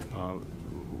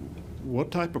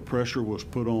 What type of pressure was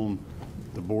put on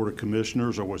the Board of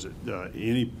Commissioners, or was it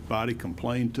anybody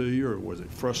complained to you, or was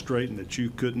it frustrating that you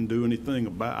couldn't do anything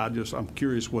about it? I'm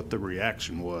curious what the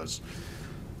reaction was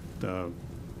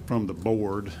from the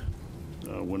board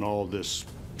when all this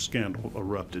scandal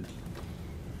erupted.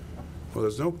 Well,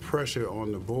 there's no pressure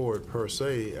on the board per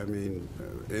se. I mean,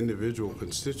 individual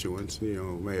constituents,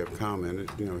 may have commented,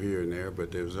 here and there,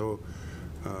 but there's no,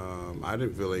 I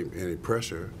didn't feel any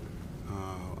pressure.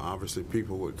 Obviously,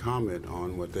 people would comment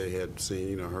on what they had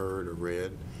seen or heard or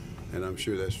read, and I'm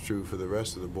sure that's true for the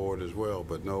rest of the board as well,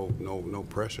 but no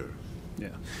pressure. Yeah.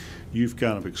 You've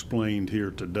kind of explained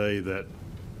here today that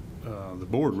the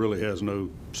board really has no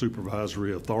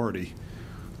supervisory authority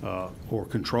or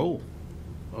control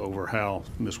over how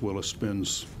Ms. Willis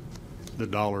spends the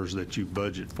dollars that you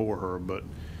budget for her, but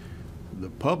the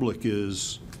public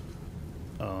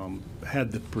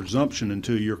had the presumption,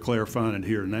 until you're clarifying it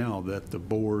here now, that the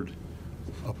board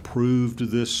approved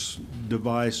this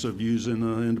device of using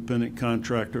an independent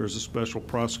contractor as a special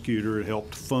prosecutor. It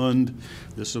helped fund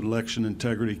this election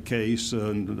integrity case,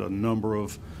 and a number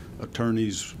of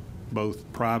attorneys,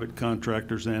 both private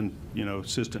contractors and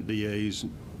assistant DAs,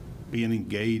 being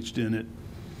engaged in it,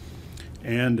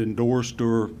 and endorsed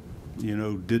or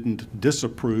didn't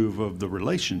disapprove of the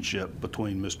relationship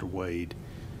between Mr. Wade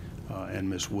and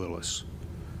Ms. Willis.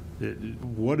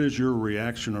 What is your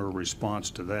reaction or response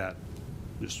to that?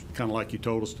 Just kind of like you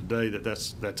told us today,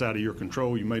 that's out of your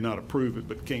control. You may not approve it,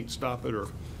 but can't stop it or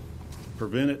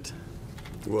prevent it.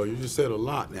 Well, you just said a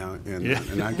lot now, and, Yeah.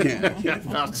 and I can't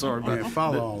I'm sorry about can't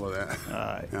follow all of that. All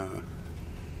right.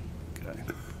 Okay.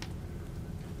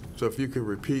 So if you could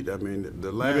repeat, I mean,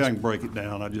 the last. Maybe I can break it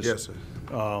down. Yes, sir.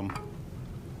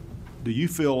 Do you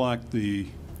feel like the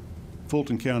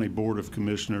Fulton County Board of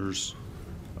Commissioners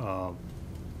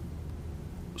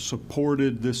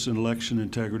supported this election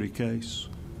integrity case,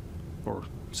 or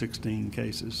 16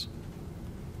 cases,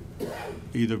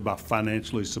 either by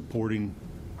financially supporting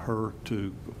her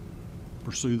to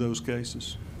pursue those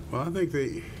cases? Well, I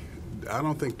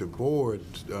don't think the board,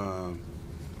 the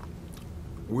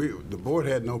board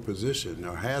had no position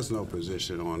or has no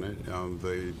position on it.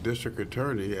 The district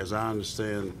attorney, as I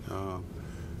understand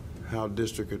how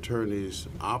district attorneys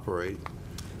operate,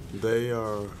 they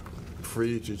are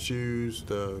free to choose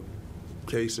the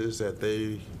cases that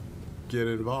they get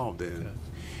involved in. Okay.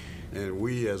 And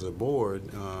we as a board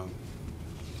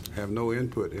have no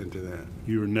input into that.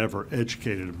 You were never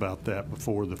educated about that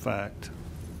before the fact?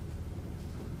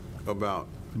 About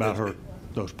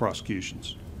those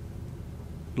prosecutions,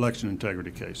 election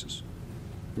integrity cases?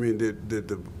 I mean,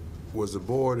 was the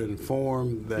board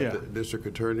informed that the district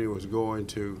attorney was going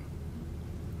to?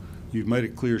 You've made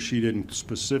it clear she didn't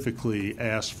specifically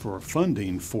ask for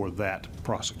funding for that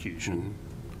prosecution,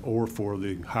 or for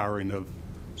the hiring of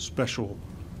special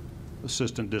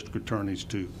assistant district attorneys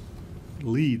to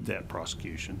lead that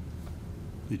prosecution.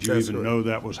 Did you That's even correct. know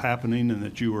that was happening and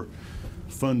that you were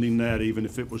funding that even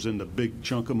if it was in the big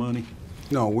chunk of money?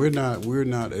 No, we're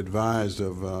not advised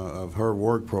of her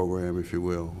work program, if you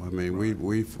will. I mean,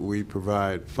 we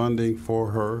provide funding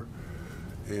for her,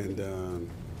 and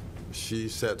she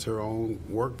sets her own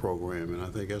work program, and I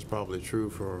think that's probably true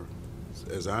for,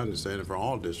 as I understand it, for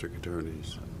all district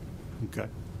attorneys. Okay.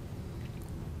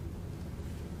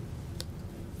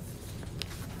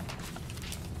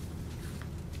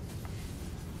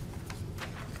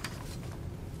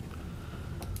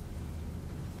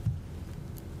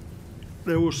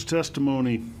 There was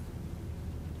testimony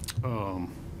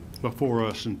before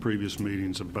us in previous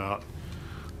meetings about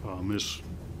Ms.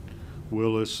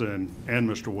 Willis and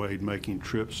Mr. Wade making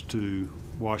trips to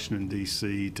Washington,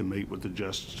 D.C. to meet with the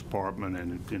Justice Department,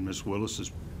 and in Ms.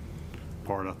 Willis's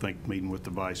part, I think, meeting with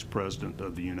the Vice President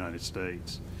of the United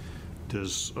States.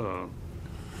 Does, I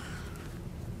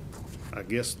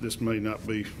guess this may not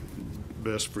be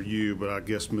best for you, but I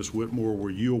guess, Ms. Whitmore, were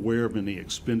you aware of any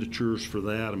expenditures for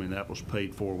that? I mean, that was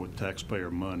paid for with taxpayer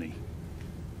money.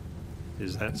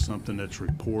 Is that something that's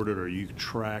reported, or you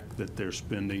track that they're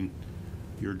spending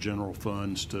your general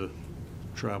funds to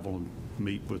travel and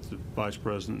meet with the Vice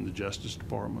President and the Justice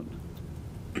Department?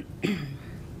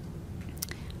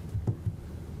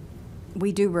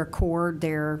 We do record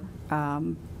their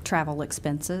travel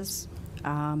expenses.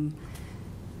 I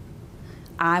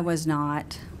was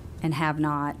not and have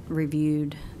not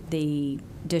reviewed the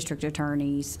district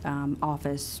attorney's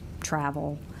office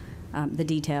travel, the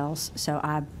details. So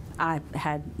I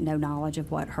had no knowledge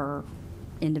of what her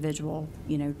individual,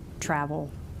 travel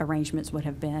arrangements would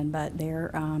have been, but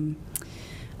their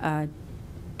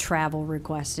travel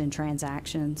requests and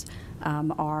transactions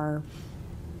are,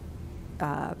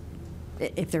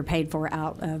 if they're paid for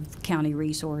out of county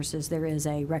resources, there is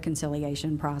a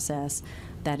reconciliation process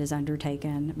that is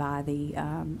undertaken by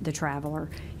the traveler.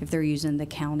 If they're using the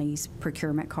county's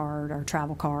procurement card or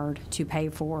travel card to pay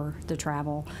for the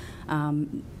travel,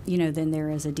 then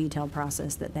there is a detailed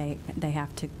process that they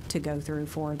have to go through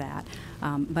for that.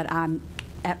 But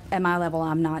at my level,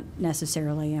 I'm not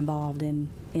necessarily involved in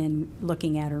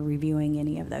looking at or reviewing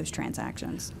any of those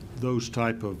transactions. Those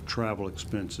type of travel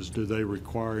expenses, do they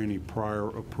require any prior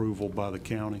approval by the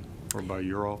county or by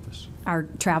your office? Our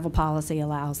travel policy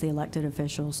allows the elected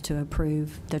officials to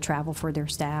approve the travel for their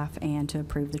staff and to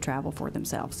approve the travel for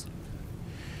themselves.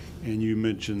 And you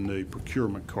mentioned the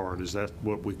procurement card. Is that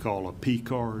what we call a P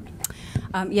card?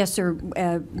 Yes, sir.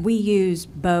 We use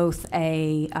both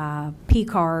a P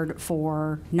card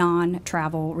for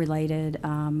non-travel related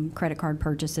credit card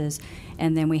purchases,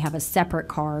 and then we have a separate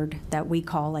card that we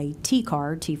call a T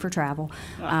card, T for travel.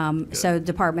 So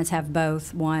departments have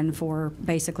both, one for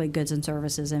basically goods and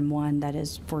services and one that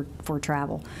is for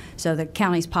travel. So the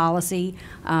county's policy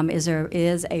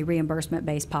is a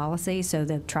reimbursement-based policy, so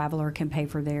the traveler can pay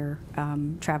for their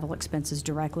travel expenses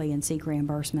directly and seek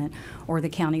reimbursement, or the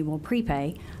county will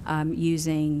prepay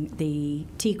using the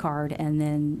T card, and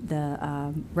then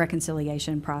the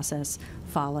reconciliation process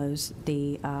follows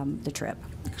the trip.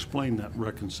 Explain that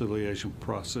reconciliation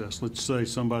process. Let's say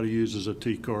somebody uses a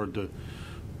T card to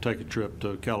take a trip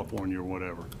to California or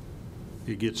whatever.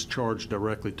 It gets charged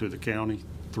directly to the county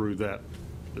through that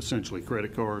essentially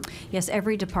credit card? Yes,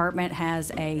 every department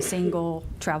has a single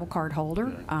travel card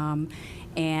holder.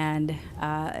 And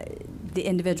the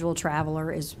individual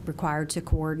traveler is required to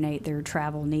coordinate their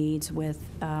travel needs with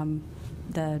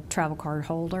the travel card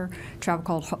holder.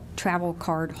 Travel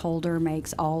card holder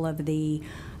makes all of the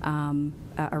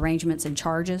arrangements and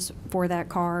charges for that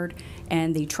card,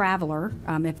 and the traveler,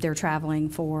 if they're traveling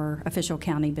for official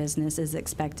county business, is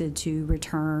expected to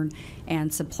return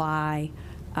and supply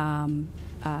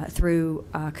through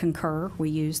Concur. We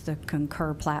use the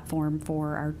Concur platform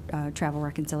for our travel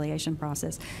reconciliation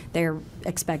process. They're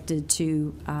expected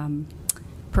to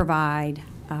provide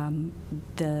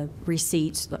the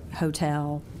receipts,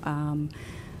 hotel,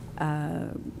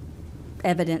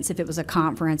 evidence, if it was a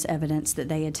conference, evidence that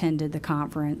they attended the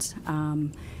conference,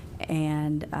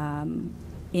 and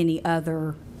any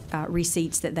other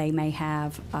receipts that they may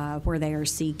have where they are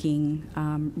seeking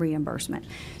reimbursement.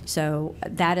 So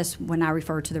that is, when I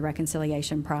refer to the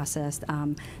reconciliation process,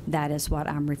 that is what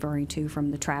I'm referring to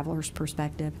from the traveler's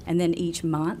perspective. And then each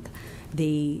month,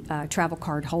 the travel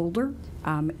card holder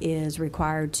is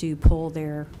required to pull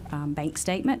their bank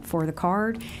statement for the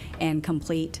card and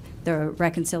complete the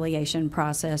reconciliation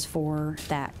process for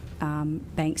that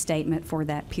bank statement for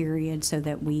that period, so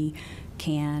that we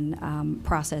can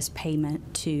process payment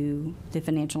to the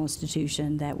financial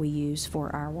institution that we use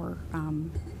for our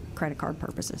credit card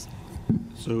purposes.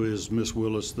 So is Ms.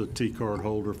 Willis the T-card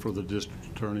holder for the district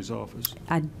attorney's office?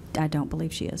 I don't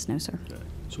believe she is, no, sir. Okay.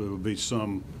 So it would be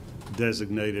some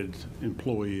designated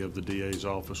employee of the DA's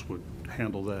office would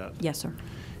handle that? Yes, sir.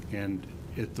 And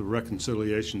at the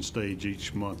reconciliation stage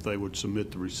each month, they would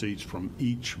submit the receipts from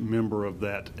each member of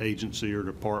that agency or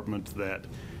department that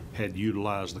had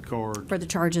utilized the card? For the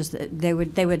charges, they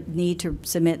would need to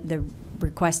submit the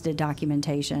requested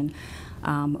documentation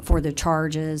for the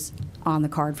charges on the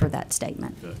card for that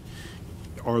statement. Okay.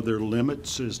 Are there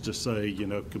limits as to say, you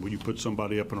know, when you put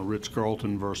somebody up in a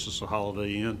Ritz-Carlton versus a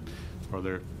Holiday Inn, are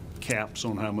there caps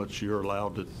on how much you're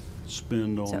allowed to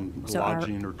spend on So our-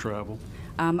 lodging or travel?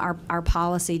 Our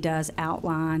policy does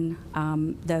outline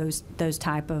those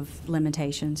type of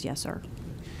limitations, yes, sir.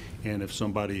 And if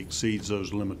somebody exceeds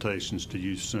those limitations, do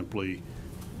you simply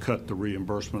cut the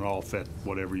reimbursement off at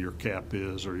whatever your cap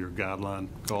is or your guideline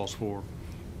calls for?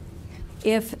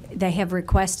 If they have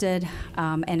requested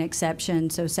an exception,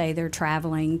 so say they're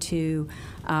traveling to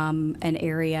an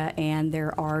area and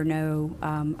there are no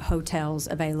hotels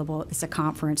available, it's a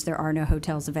conference, there are no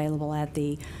hotels available at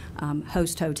the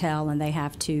host hotel and they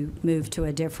have to move to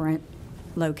a different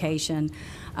location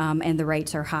and the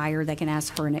rates are higher, they can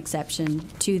ask for an exception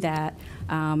to that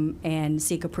and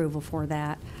seek approval for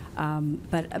that.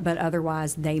 But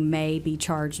otherwise, they may be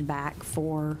charged back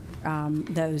for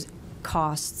those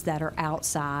costs that are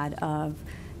outside of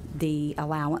the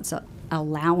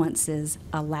allowances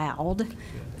allowed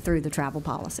through the travel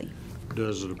policy.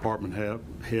 Does the department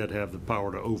head have the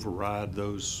power to override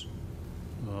those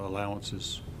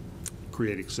allowances,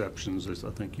 create exceptions, as I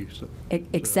think you said?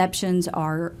 Exceptions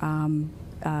are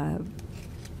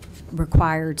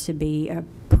required to be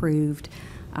approved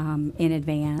in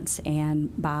advance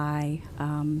and by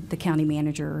the county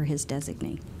manager or his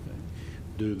designee.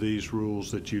 Do these rules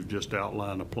that you've just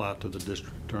outlined apply to the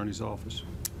district attorney's office?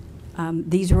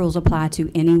 These rules apply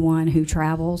to anyone who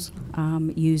travels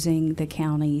using the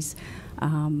county's,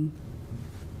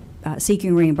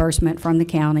 seeking reimbursement from the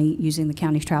county using the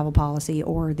county's travel policy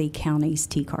or the county's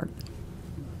T-card.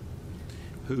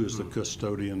 Who is the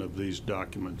custodian of these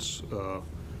documents,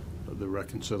 the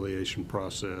reconciliation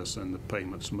process and the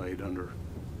payments made under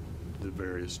the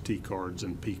various T-cards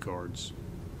and P-cards?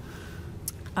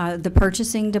 The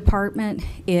purchasing department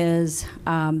is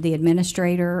the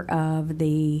administrator of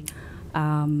the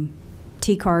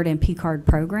T-card and P-card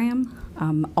program.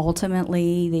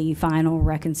 Ultimately, the final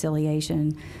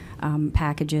reconciliation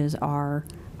packages are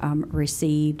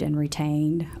received and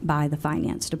retained by the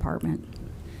finance department.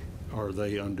 Are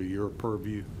they under your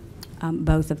purview?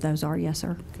 Both of those are, yes,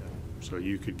 sir. Okay. So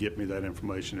you could get me that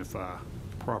information if I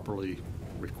properly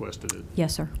requested it?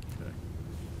 Yes, sir. Okay.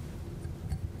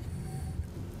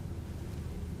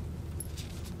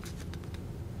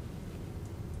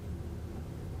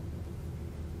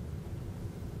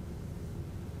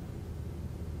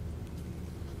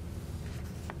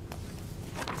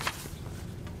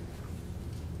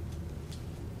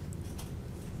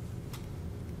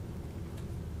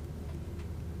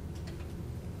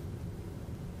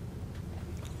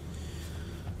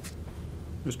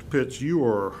 Mr. Pitts, you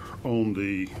are on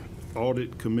the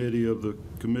audit committee of the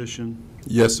commission.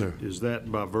 Yes, sir. Is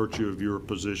that by virtue of your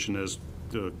position as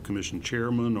the commission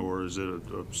chairman, or is it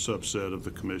a subset of the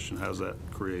commission? How's that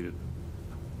created?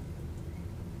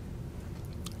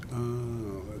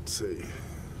 Let's see.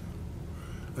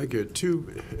 I think it's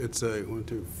a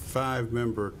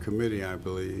 5-member committee, I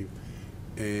believe,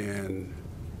 and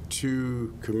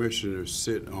 2 commissioners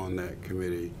sit on that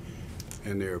committee,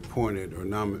 and they're appointed or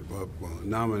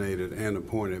nominated and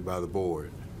appointed by the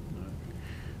board.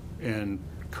 And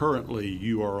currently,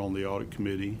 you are on the audit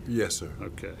committee? Yes, sir.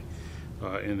 Okay.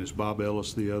 And is Bob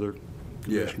Ellis the other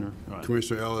commissioner? Yeah. Right.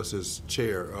 Commissioner Ellis is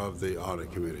chair of the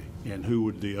audit committee. And who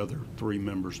would the other 3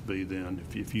 members be then,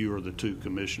 if you are the 2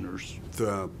 commissioners?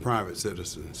 The private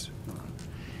citizens.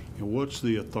 And what's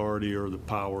the authority or the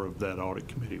power of that audit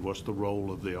committee? What's the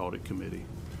role of the audit committee?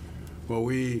 Well,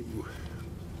 we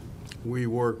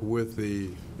work with the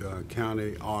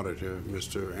county auditor,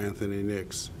 Mr. Anthony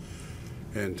Nix,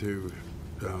 and to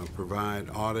provide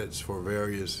audits for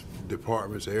various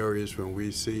departments, areas when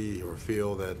we see or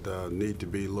feel that need to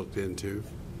be looked into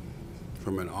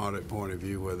from an audit point of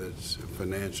view, whether it's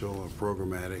financial or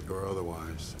programmatic or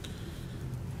otherwise.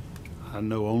 I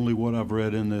know only what I've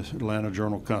read in the Atlanta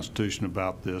Journal-Constitution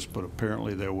about this, but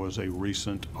apparently there was a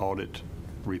recent audit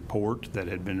report that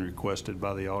had been requested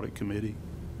by the audit committee.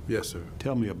 Yes, sir.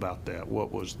 Tell me about that.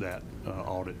 What was that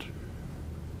audit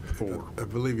for? I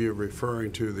believe you're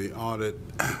referring to the audit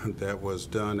that was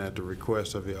done at the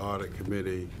request of the audit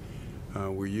committee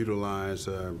We utilize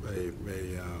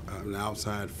an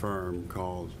outside firm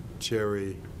called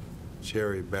Cherry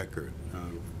Beckert,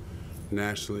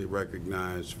 nationally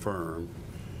recognized firm,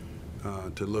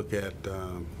 to look at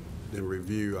and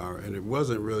review and it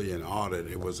wasn't really an audit,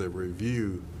 it was a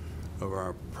review of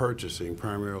our purchasing,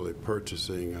 primarily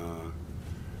purchasing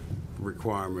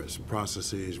requirements,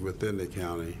 processes within the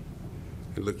county,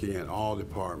 and looking at all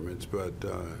departments, but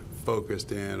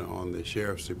focused in on the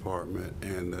Sheriff's Department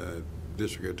and the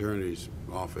District Attorney's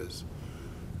Office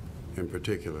in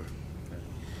particular.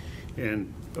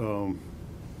 And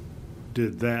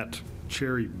did that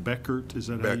Cherry Beckert, is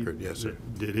that how you? Beckert, yes, sir.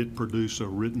 Did it produce a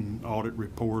written audit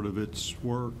report of its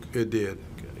work? It did.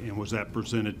 Okay. And was that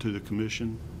presented to the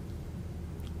commission?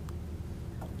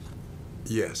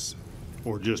 Yes.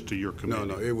 Or just to your committee?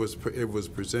 No, it was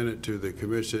presented to the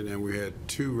commission, and we had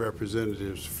 2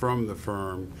 representatives from the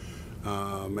firm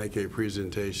make a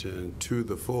presentation to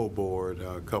the full board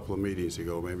a couple of meetings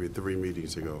ago, maybe 3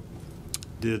 meetings ago.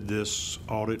 Did this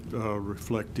audit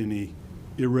reflect any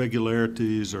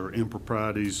irregularities or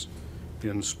improprieties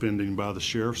in spending by the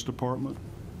Sheriff's Department?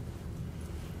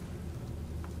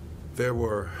 There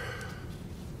were,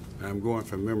 I'm going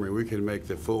from memory, we can make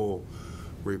the full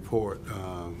report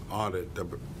audit.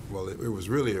 Well, it was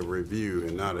really a review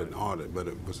and not an audit, but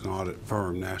it was an audit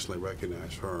firm, nationally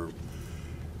recognized firm.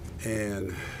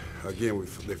 And again,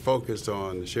 they focused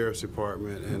on the Sheriff's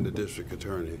Department and the District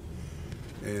Attorney.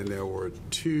 And there were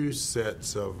 2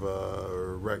 sets of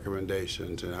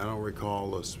recommendations, and I don't recall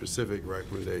the specific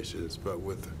recommendations, but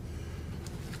with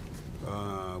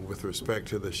respect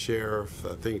to the sheriff,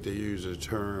 I think they used a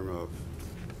term of,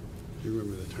 do you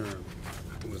remember the term?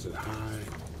 Was it high?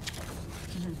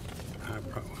 High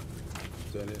power.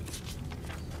 Is that it?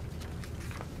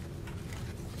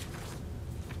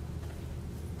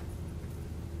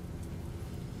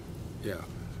 Yeah.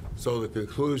 So the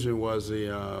conclusion was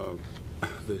the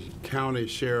county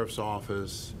sheriff's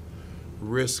office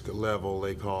risk level,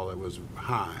 they call it, was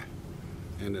high,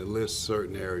 and it lists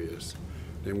certain areas.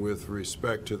 And with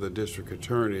respect to the district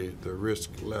attorney, the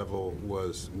risk level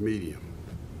was medium.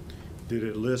 Did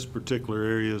it list particular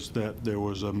areas that there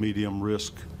was a medium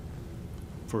risk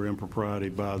for impropriety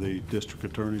by the district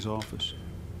attorney's office?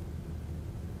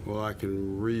 Well, I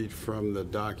can read from the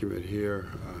document here.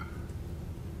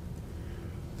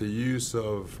 The use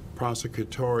of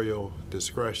prosecutorial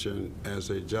discretion as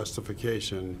a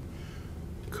justification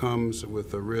comes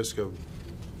with the risk of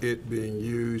it being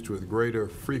used with greater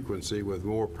frequency, with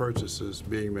more purchases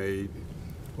being made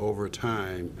over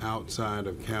time outside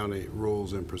of county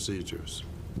rules and procedures.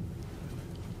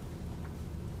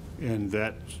 And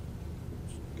that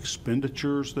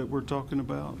expenditures that we're talking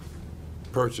about?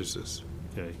 Purchases.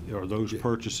 Okay, are those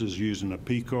purchases using a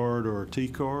P card or a T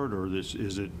card, or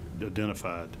is it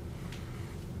identified?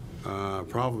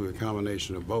 Probably a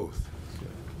combination of both.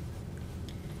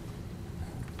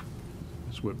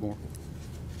 Ms. Whitmore?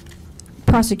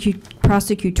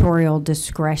 Prosecutorial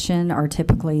discretion are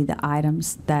typically the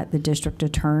items that the district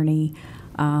attorney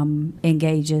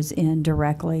engages in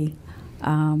directly.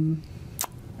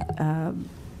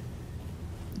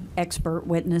 Expert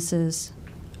witnesses,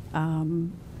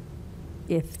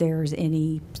 if there's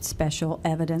any special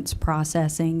evidence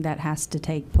processing that has to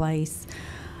take place,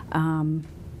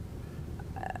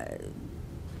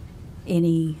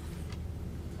 any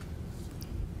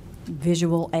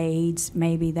visual aids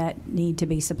maybe that need to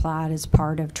be supplied as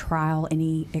part of trial,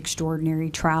 any extraordinary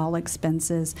trial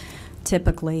expenses.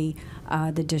 Typically,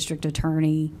 the district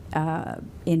attorney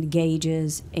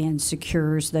engages and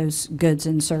secures those goods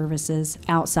and services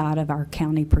outside of our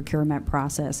county procurement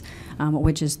process,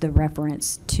 which is the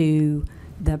reference to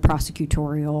the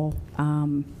prosecutorial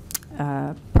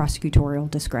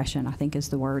discretion, I think is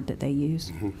the word that they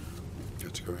use. Mm-hmm.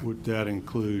 That's correct. Would that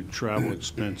include travel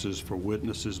expenses for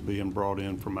witnesses being brought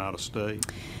in from out of state?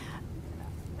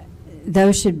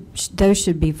 Those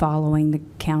should be following the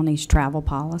county's travel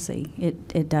policy.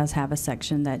 It does have a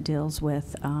section that deals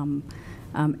with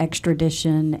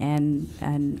extradition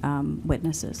and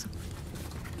witnesses.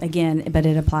 Again, but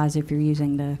it applies if you're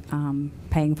using the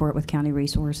paying for it with county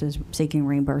resources, seeking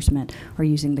reimbursement, or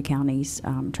using the county's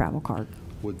travel card.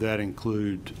 Would that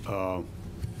include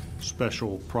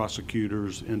special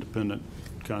prosecutors, independent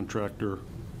contractor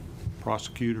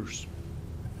prosecutors?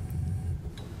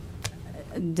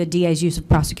 The DA's use of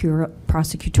prosecutorial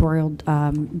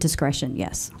discretion,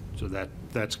 yes. So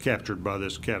that's captured by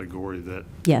this category that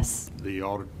Yes. the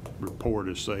audit report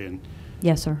is saying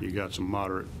Yes, sir. you got some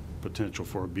moderate potential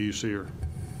for abuse here.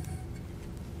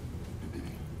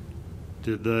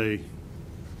 Did they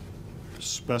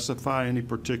specify any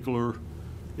particular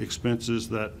expenses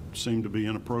that seem to be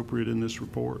inappropriate in this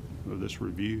report or this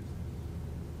review?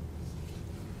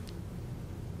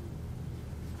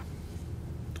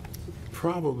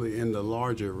 Probably in the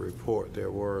larger report, there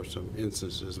were some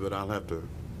instances, but I'll have to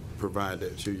provide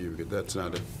that to you, because that's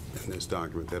not in this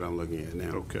document that I'm looking at now.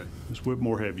 Okay. Ms.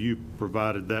 Whitmore, have you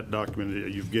provided that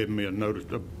document? You've given me a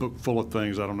book full of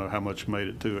things. I don't know how much made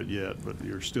it to it yet, but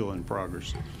you're still in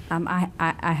progress. I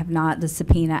have not. The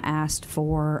subpoena asked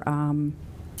for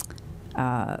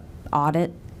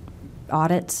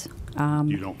audits.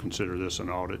 You don't consider this an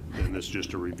audit, and this is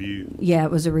just a review? Yeah,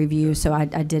 it was a review, so I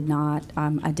did not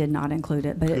include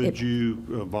it. But Could you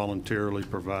voluntarily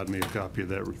provide me a copy of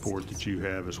that report that you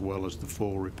have, as well as the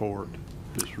full report,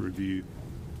 this review?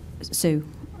 Sue,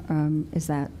 is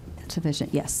that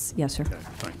sufficient? Yes, sir. Okay,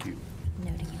 thank you.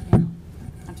 Noting it now.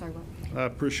 I'm sorry, what? I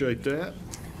appreciate that.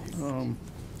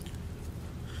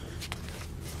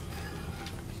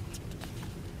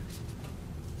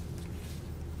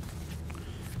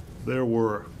 There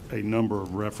were a number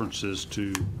of references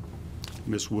to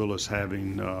Ms. Willis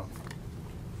having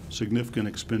significant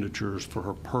expenditures for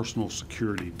her personal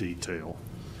security detail.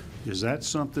 Is that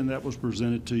something that was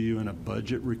presented to you in a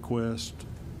budget request?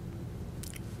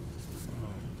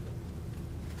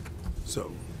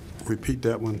 So, repeat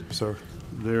that one, sir.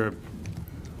 There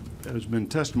has been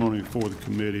testimony before the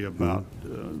committee about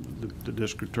the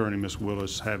district attorney, Ms.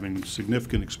 Willis, having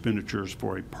significant expenditures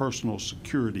for a personal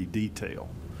security detail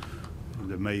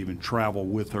that may even travel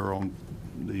with her on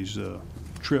these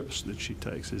trips that she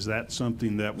takes. Is that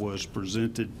something that was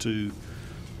presented to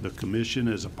the commission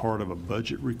as a part of a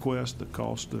budget request, the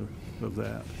cost of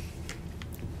that?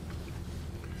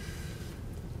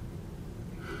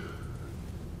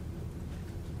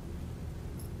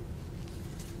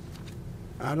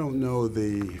 I don't know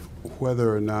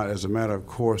whether or not, as a matter of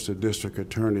course, the district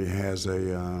attorney has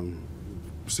a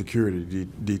security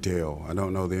detail. I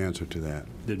don't know the answer to that.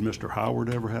 Did Mr.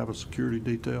 Howard ever have a security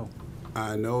detail?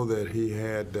 I know that he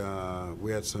had,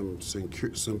 we had some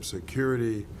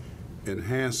security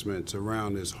enhancements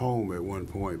around his home at one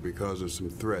point because of some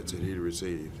threats that he'd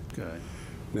received. Okay.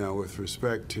 Now, with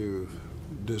respect to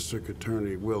District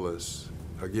Attorney Willis,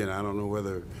 again, I don't know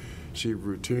whether she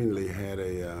routinely had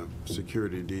a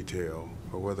security detail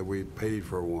or whether we paid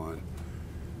for one.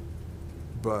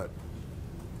 But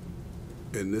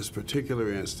in this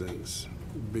particular instance,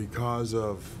 because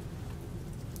of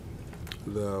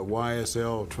the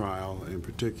YSL trial in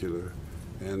particular,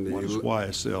 and What does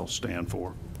YSL stand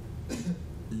for?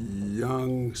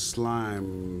 Young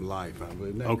Slime Life, I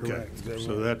believe. Is that Okay, correct? Is that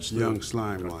so right? that's Young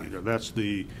Slime Life. That's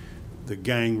the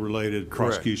gang-related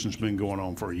prosecution's been going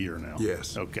on for a year now.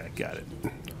 Yes. Okay, got it.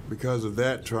 Because of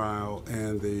that trial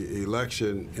and the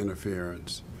election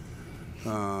interference,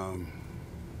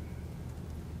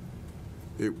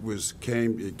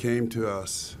 it came to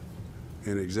us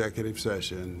in executive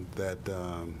session that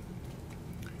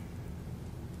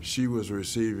she was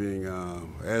receiving,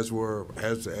 as were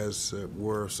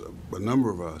a number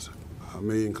of us,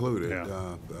 me included,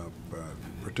 Yeah.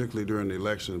 particularly during the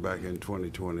election back in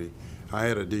 2020. I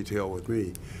had a detail with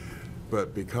me,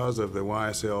 but because of the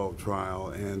YSL trial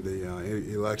and the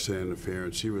election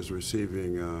interference, she was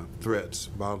receiving threats,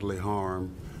 bodily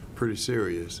harm, pretty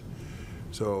serious.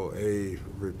 So a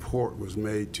report was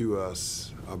made to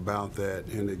us about that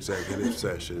in executive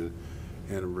session,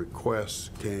 and a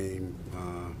request came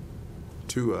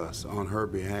to us on her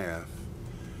behalf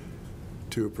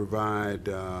to provide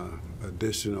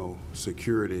additional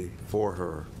security for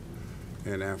her.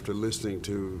 And after listening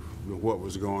to what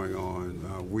was going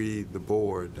on, we, the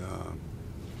board,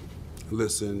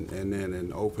 listened, and then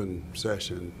in open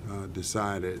session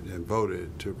decided and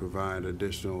voted to provide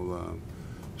additional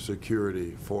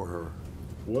security for her.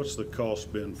 What's the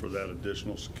cost been for that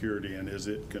additional security, and is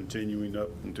it continuing up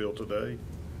until today?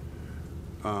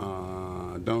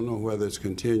 I don't know whether it's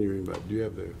continuing, but do you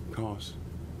have the cost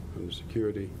on the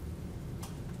security?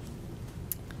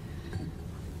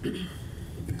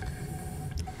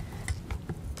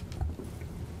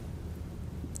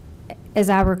 As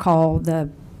I recall, the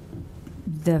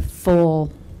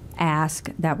full ask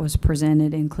that was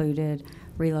presented included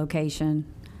relocation,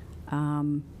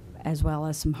 as well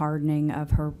as some hardening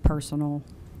of her personal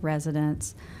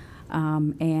residence,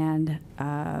 and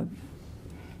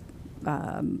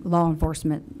law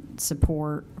enforcement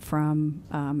support from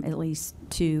at least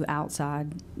 2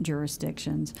 outside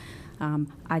jurisdictions.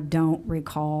 I don't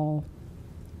recall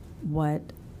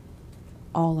what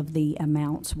all of the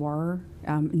amounts were,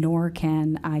 nor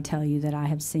can I tell you that I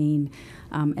have seen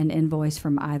an invoice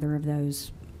from either of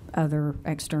those other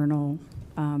external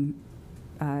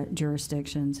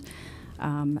jurisdictions.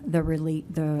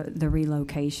 The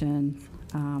relocation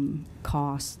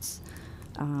costs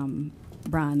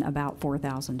run about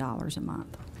 $4,000 a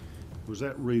month. Was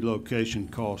that relocation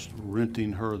cost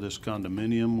renting her this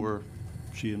condominium where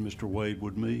she and Mr. Wade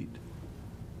would meet?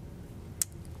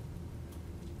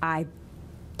 I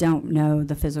don't know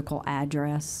the physical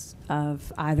address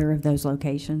of either of those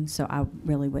locations, so I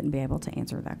really wouldn't be able to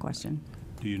answer that question.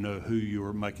 Do you know who you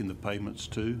were making the payments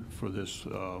to for this,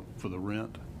 for the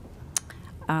rent?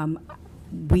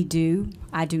 We do.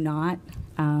 I do not,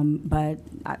 but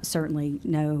I certainly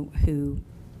know who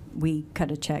we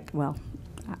cut a check. Well,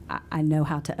 I know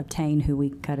how to obtain who we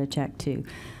cut a check to,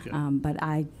 Okay. but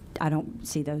I don't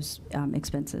see those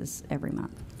expenses every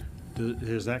month.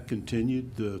 Has that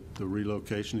continued, the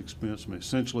relocation expense? I mean,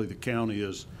 essentially, the county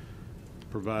is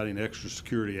providing extra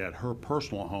security at her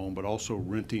personal home, but also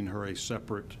renting her a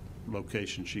separate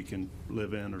location she can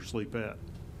live in or sleep at.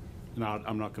 Now,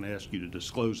 I'm not going to ask you to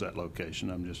disclose that location.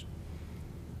 I'm just,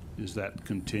 is that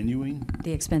continuing?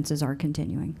 The expenses are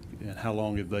continuing. And how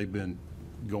long have they been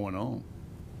going on?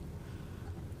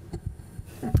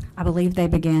 I believe they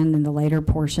began in the later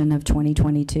portion of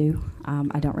 2022.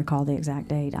 I don't recall the exact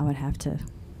date. I would have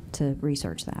to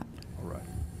research that. All right.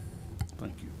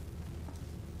 Thank you.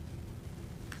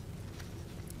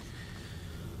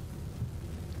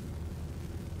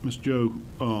 Ms. Joe,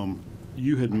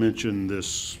 you had mentioned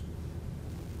this,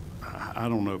 I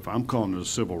don't know if I'm calling it a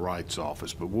civil rights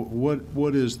office, but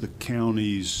what is the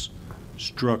county's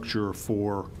structure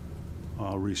for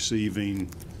receiving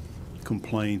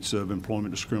complaints of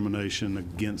employment discrimination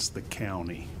against the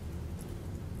county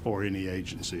or any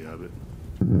agency of it?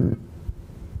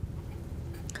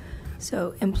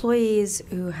 So employees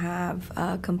who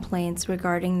have complaints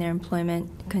regarding their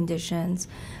employment conditions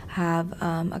have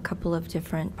a couple of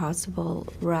different possible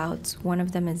routes. One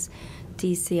of them is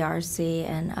DCRC,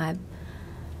 and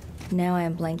now I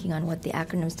am blanking on what the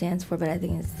acronym stands for, but I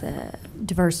think it's the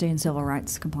Diversity and Civil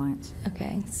Rights Compliance.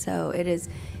 Okay, so it is.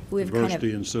 We've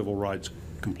Diversity and Civil Rights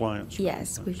Compliance.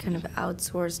 Yes, we've kind of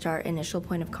outsourced our initial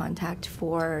point of contact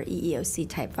for EEOC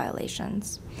type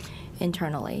violations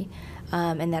internally,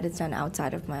 and that is done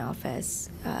outside of my office.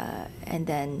 And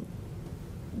then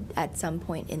at some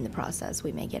point in the process,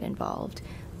 we may get involved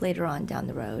later on down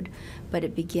the road, but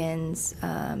it begins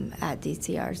at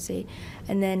DCRC.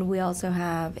 And then we also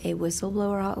have a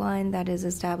whistleblower hotline that is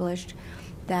established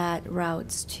that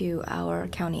routes to our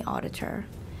county auditor,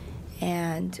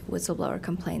 and whistleblower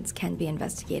complaints can be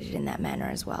investigated in that manner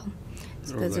as well.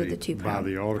 So those are the two by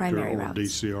the auditor primary or routes.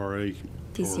 DCRA?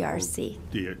 DCRC.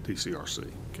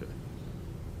 DCRC, okay.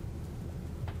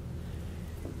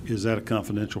 Is that a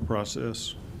confidential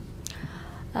process?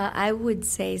 I would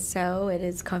say so. It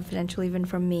is confidential even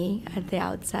from me at the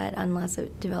outset, unless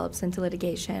it develops into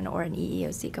litigation or an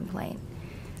EEOC complaint.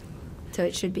 So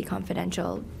it should be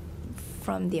confidential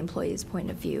from the employee's point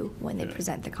of view when they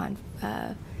present the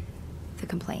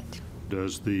complaint.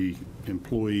 Does the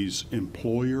employee's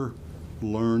employer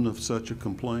learn of such a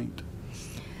complaint?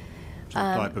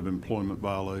 Some type of employment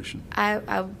violation?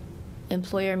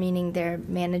 Employer meaning their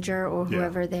manager or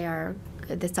whoever they are,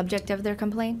 the subject of their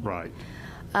complaint? Right.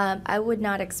 I would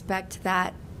not expect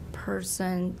that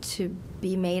person to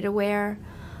be made aware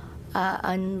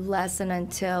unless and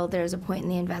until there's a point in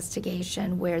the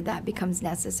investigation where that becomes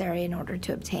necessary in order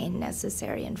to obtain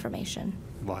necessary information.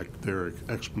 Like their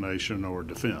explanation or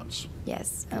defense?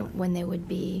 Yes, when they would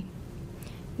be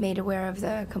made aware of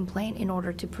the complaint in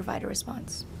order to provide a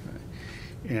response.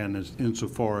 Okay. And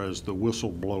insofar as the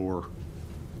whistleblower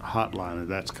hotline,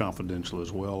 that's confidential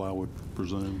as well, I would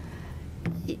presume?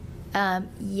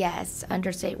 Yes,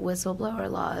 under state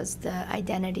whistleblower laws, the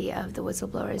identity of the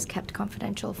whistleblower is kept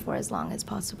confidential for as long as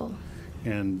possible.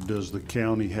 And does the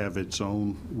county have its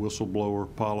own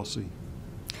whistleblower policy?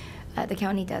 The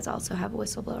county does also have a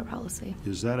whistleblower policy.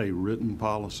 Is that a written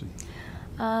policy?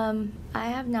 I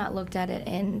have not looked at it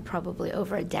in probably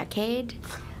over a decade.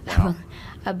 Wow.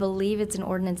 I believe it's an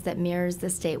ordinance that mirrors the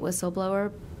state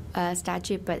whistleblower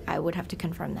statute, but I would have to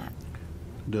confirm that.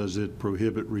 Does it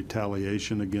prohibit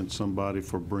retaliation against somebody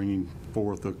for bringing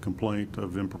forth a complaint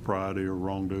of impropriety or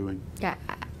wrongdoing? Yeah,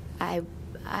 I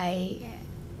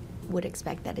would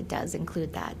expect that it does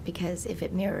include that, because if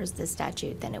it mirrors the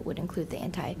statute, then it would include the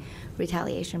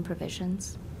anti-retaliation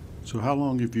provisions. So how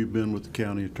long have you been with the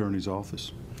county attorney's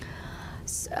office?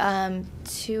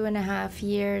 2.5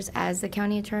 years as the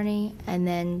county attorney, and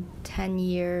then 10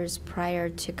 years prior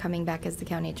to coming back as the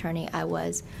county attorney, I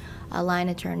was a line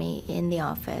attorney in the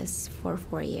office for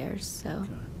 4 years. So.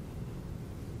 Okay.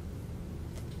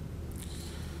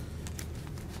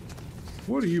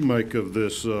 What do you make of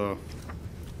this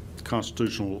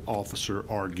constitutional officer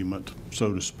argument,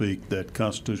 so to speak, that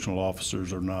constitutional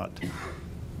officers are not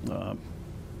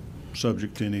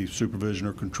subject to any supervision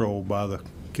or control by the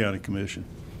county commission.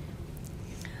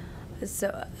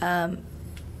 So,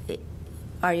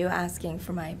 are you asking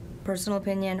for my personal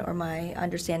opinion or my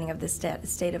understanding of the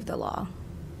state of the law?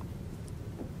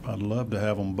 I'd love to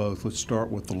have them both. Let's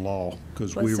start with the law,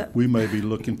 because Well, so- we may be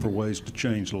looking for ways to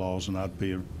change laws, and I'd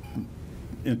be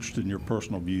interested in your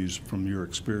personal views from your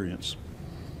experience.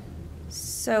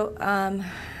 So,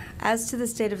 as to the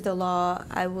state of the law,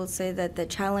 I will say that the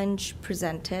challenge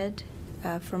presented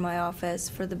for my office,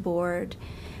 for the board,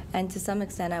 and to some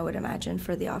extent, I would imagine,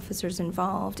 for the officers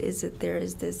involved, is that there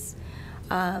is this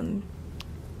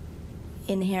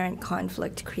inherent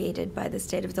conflict created by the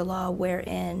state of the law,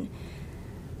 wherein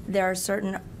there are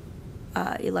certain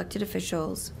elected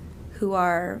officials who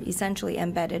are essentially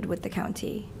embedded with the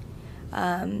county,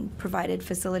 provided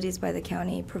facilities by the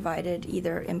county, provided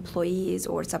either employees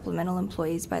or supplemental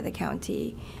employees by the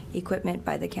county, equipment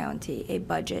by the county, a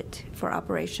budget for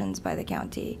operations by the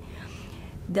county.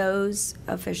 Those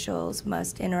officials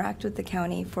must interact with the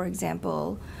county, for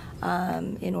example,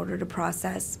 in order to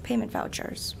process payment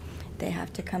vouchers. They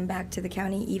have to come back to the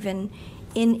county, even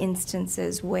in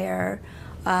instances where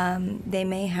they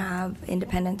may have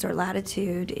independence or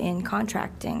latitude in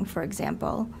contracting, for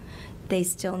example. They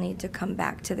still need to come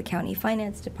back to the county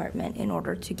finance department in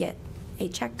order to get a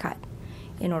check cut,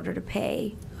 in order to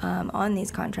pay on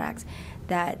these contracts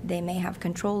that they may have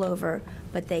control over,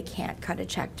 but they can't cut a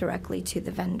check directly to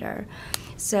the vendor.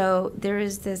 So there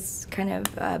is this kind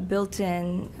of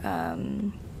built-in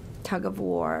tug of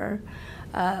war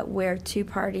where two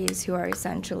parties who are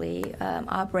essentially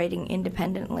operating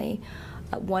independently,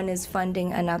 one is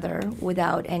funding another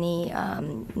without any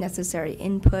necessary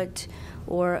input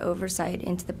or oversight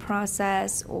into the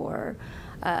process or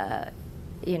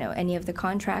any of the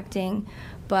contracting,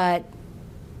 but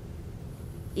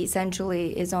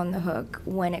essentially is on the hook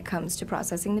when it comes to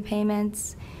processing the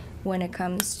payments, when it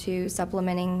comes to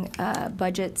supplementing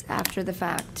budgets after the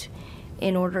fact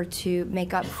in order to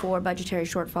make up for budgetary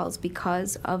shortfalls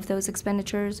because of those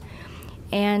expenditures,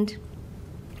 and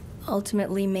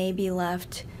ultimately may be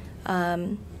left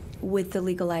with the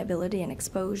legal liability and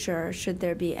exposure should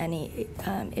there be any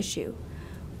issue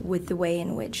with the way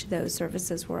in which those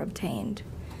services were obtained.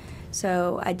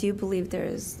 So I do believe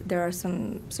there are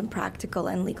some practical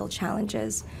and legal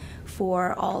challenges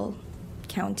for all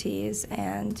counties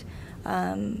and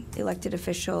elected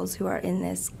officials who are in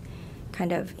this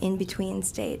kind of in-between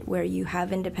state where you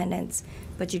have independence,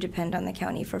 but you depend on the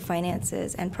county for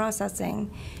finances and processing,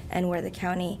 and where the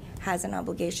county has an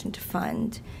obligation to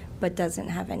fund, but doesn't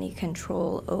have any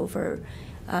control over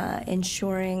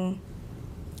ensuring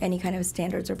any kind of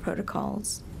standards or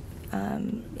protocols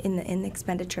in the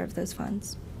expenditure of those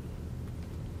funds.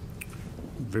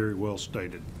 Very well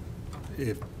stated.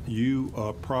 If you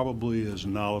are probably as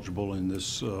knowledgeable in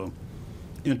this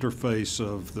interface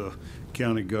of the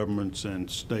county governments and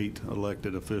state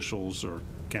elected officials or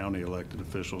county elected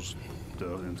officials,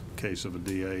 in the case of a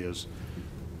DA, as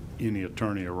any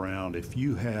attorney around, if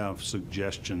you have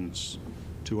suggestions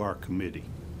to our committee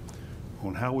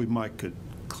on how we could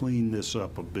clean this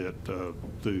up a bit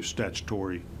through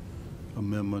statutory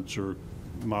amendments or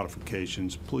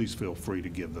modifications, please feel free to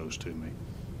give those to me.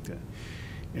 Okay.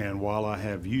 And while I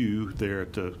have you there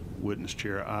at the witness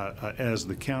chair, I, as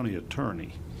the county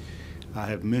attorney, I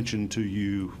have mentioned to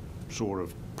you sort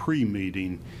of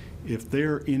pre-meeting, if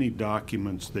there are any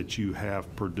documents that you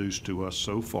have produced to us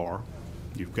so far,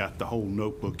 you've got the whole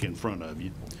notebook in front of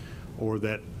you, or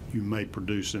that you may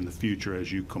produce in the future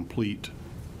as you complete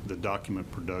the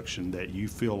document production that you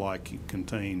feel like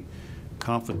contain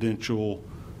confidential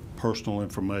personal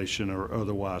information or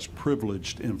otherwise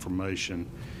privileged information,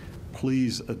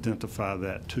 please identify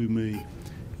that to me.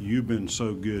 You've been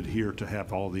so good here to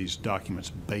have all these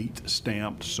documents bait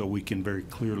stamped so we can very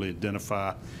clearly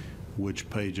identify which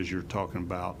pages you're talking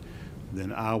about.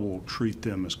 Then I will treat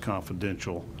them as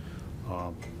confidential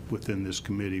within this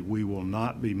committee. We will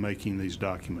not be making these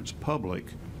documents public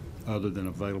other than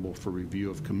available for review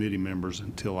of committee members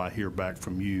until I hear back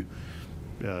from you,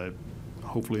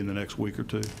 hopefully in the next week or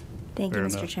two. Thank you, Fair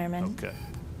Mr. enough? Chairman. Okay,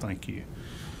 thank you.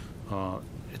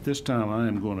 At this time, I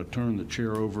am going to turn the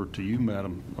chair over to you,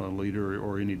 Madam Leader,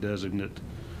 or any designate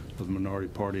of the minority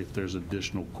party if there's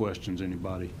additional questions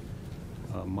anybody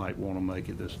might want to make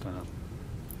at this time.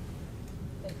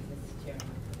 Thank you, Mr. Chairman.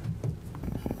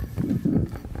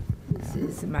 This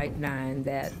is Mike 9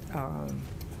 that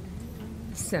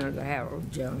Senator Harold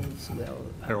Jones will.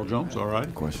 Harold Jones, all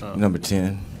right. Question. Number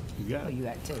 10. You got Oh, it. you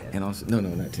got 10. And also, no,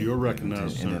 not 10. You're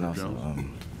recognized, And then Senator also,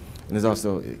 Jones. And there's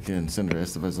also, can Senator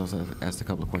Estevez also asked a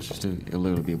couple of questions too? It'll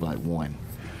literally be like one.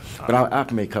 But I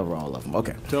may cover all of them.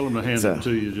 Okay. Tell them to hand So, it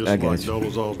to you, just I like got you.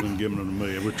 Dolezal's been giving them to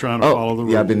me. We're trying to follow the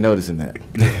rules. Yeah, I've been noticing that.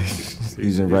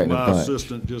 He's been right in the My butt.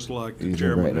 assistant, just like the He's been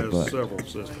chairman right in the has butt. several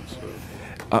assistants. So.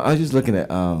 I was just looking at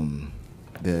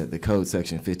the code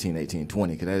section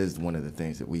 151820, because that is one of the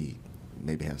things that we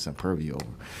maybe have some purview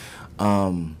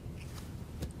over.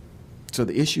 So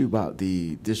the issue about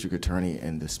the district attorney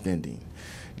and the spending,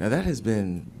 now that has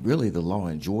been really the law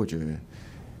in Georgia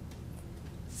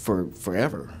for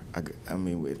forever. I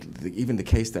mean, even the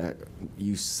case that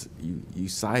you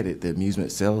cited, the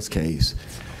amusement sales case,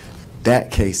 that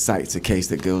case cites a case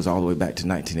that goes all the way back to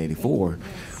 1984,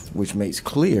 which makes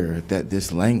clear that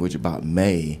this language about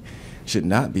may should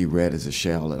not be read as a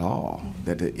shall at all,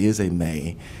 that it is a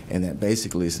may, and that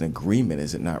basically it's an agreement,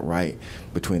 is it not right,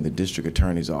 between the district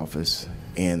attorney's office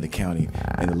and the county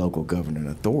and the local governing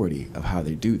authority of how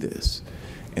they do this,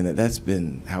 and that's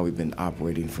been how we've been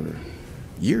operating for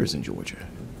years in Georgia.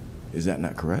 Is that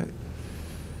not correct?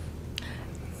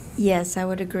 Yes, I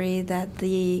would agree that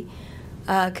the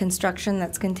construction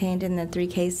that's contained in the 3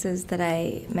 cases that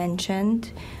I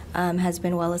mentioned has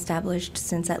been well established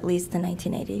since at least the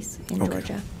 1980s in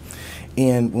Georgia.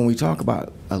 And when we talk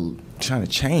about trying to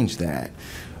change that,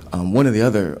 one of the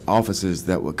other offices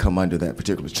that would come under that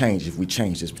particular change, if we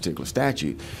change this particular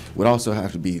statute, would also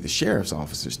have to be the sheriff's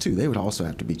officers too. They would also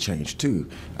have to be changed too,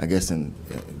 I guess, in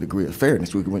degree of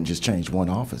fairness. We wouldn't just change one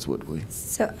office, would we?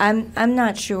 So I'm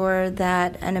not sure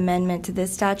that an amendment to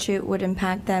this statute would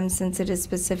impact them, since it is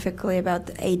specifically about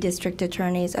a district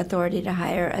attorney's authority to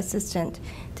hire assistant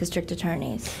district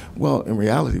attorneys. Well, in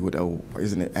reality,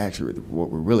 isn't it actually what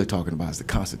we're really talking about is the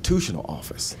constitutional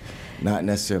office, not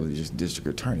necessarily just district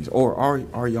attorneys? Or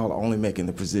are y'all only making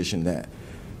the position that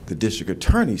the district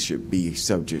attorney should be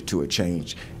subject to a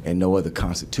change and no other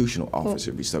constitutional office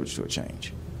should be subject to a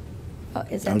change?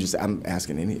 I'm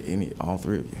asking all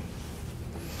 3 of you.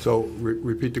 So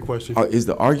repeat the question. Is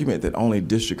the argument that only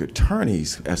district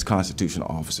attorneys as constitutional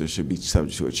officers should be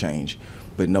subject to a change,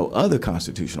 but no other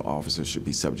constitutional officers should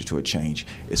be subject to a change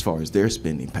as far as their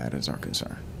spending patterns are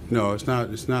concerned? No, it's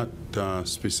not. It's not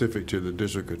specific to the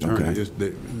district attorney. Okay. It's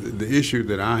the issue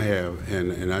that I have,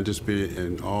 and I just be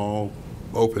in all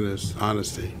openness,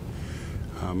 honesty.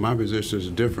 My position is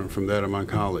different from that of my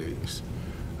colleagues.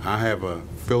 I have a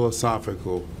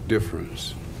philosophical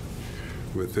difference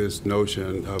with this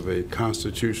notion of a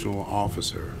constitutional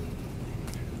officer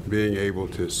being able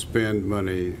to spend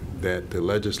money that the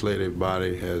legislative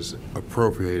body has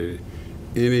appropriated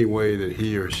any way that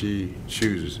he or she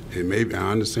chooses. It may be,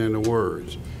 I understand the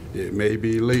words, it may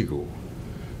be legal,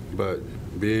 but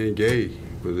being gay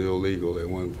was illegal at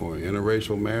one point.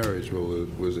 Interracial marriage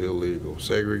was illegal.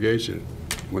 Segregation,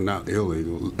 well, not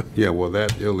illegal. Yeah, well,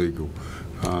 that's illegal.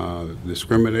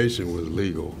 Discrimination was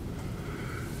legal.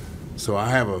 So I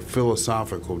have a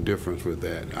philosophical difference with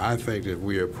that. I think that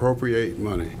we appropriate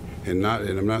money, and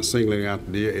I'm not singling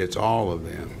out the it's all of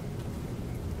them.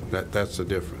 That's the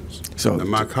difference. So and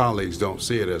my colleagues don't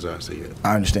see it as I see it.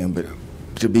 I understand, but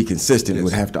to be consistent, it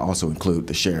would have to also include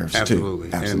the sheriffs Absolutely.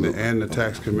 too. Absolutely. And the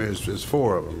tax commissioners, there's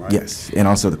 4 of them, right? Yes, and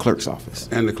also the clerk's office.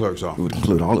 And the clerk's office. It would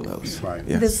include all of those. Right.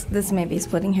 Yes. This may be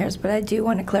splitting hairs, but I do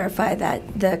want to clarify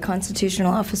that the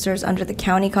constitutional officers under the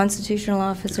county constitutional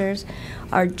officers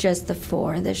are just the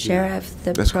 4, the sheriff,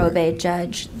 the probate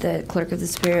judge, the clerk of the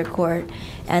Superior Court,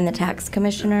 and the tax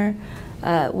commissioner.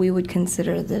 We would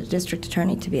consider the district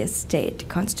attorney to be a state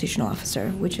constitutional officer,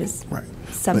 which is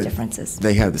some differences.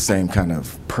 They have the same kind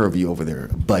of purview over their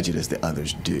budget as the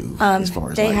others do, as far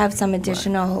as they have some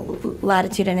additional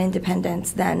latitude and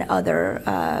independence than other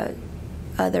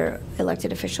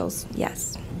elected officials.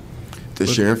 Yes. The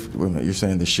sheriff. Wait a minute, you're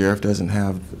saying the sheriff doesn't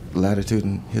have latitude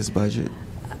in his budget?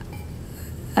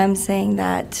 I'm saying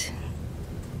that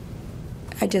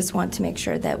I just want to make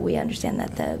sure that we understand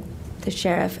that the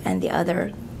sheriff and the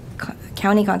other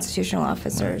county constitutional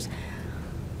officers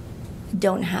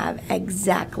don't have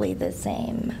exactly the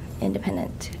same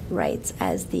independent rights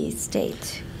as the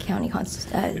state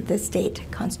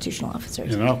constitutional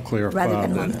officers. And I'll clarify rather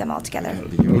than that lump them all together.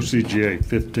 OCGA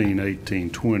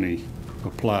 151820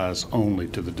 applies only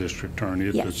to the district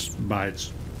attorney. Yes. It's by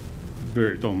its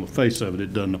on the face of it,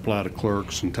 it doesn't apply to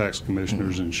clerks and tax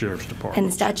commissioners and sheriff's departments. And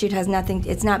the statute has nothing,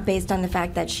 it's not based on the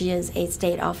fact that she is a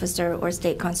state officer or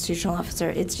state constitutional officer.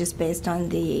 It's just based on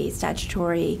the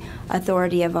statutory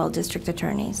authority of all district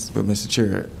attorneys. But Mr.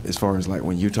 Chair, as far as like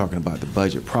when you're talking about the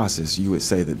budget process, you would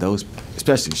say that those,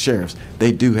 especially sheriffs,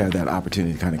 they do have that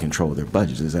opportunity to kind of control their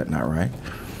budgets. Is that not right?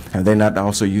 Have they not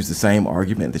also used the same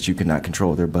argument that you cannot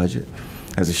control their budget?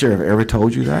 Has the sheriff ever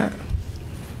told you that?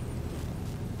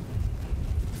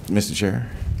 Mr. Chair?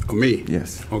 Oh, me?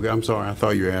 Yes. Okay, I'm sorry. I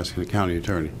thought you were asking the county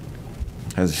attorney.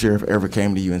 Has the sheriff ever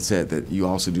came to you and said that you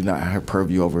also do not have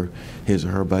purview over his or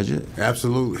her budget?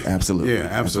 Absolutely. Absolutely. Yeah,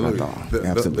 absolutely. That's what I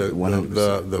thought. Absolutely.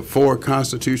 100%. The 4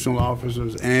 constitutional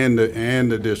officers and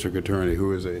the district attorney,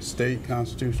 who is a state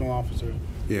constitutional officer.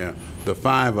 Yeah, the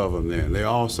 5 of them there. They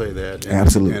all say that. And,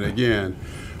 Absolutely. And again,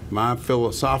 my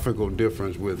philosophical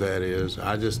difference with that is,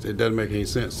 it doesn't make any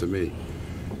sense to me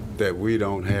that we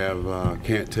don't have,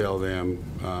 can't tell them,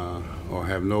 or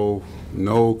have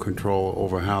no control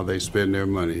over how they spend their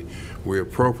money. We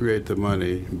appropriate the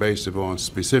money based upon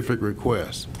specific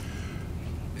requests,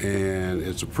 and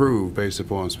it's approved based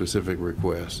upon specific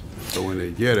requests. So when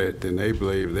they get it, then they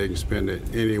believe they can spend it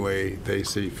any way they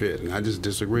see fit, and I just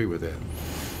disagree with that.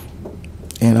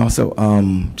 And also,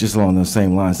 just along those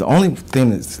same lines, the only thing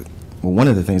that's, well, one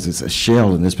of the things that's a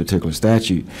shell in this particular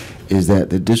statute is that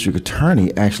the district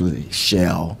attorney actually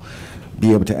shall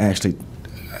be able to actually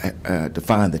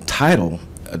define the title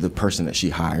of the person that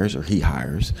she hires or he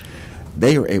hires.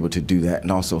 They are able to do that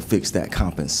and also fix that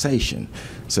compensation.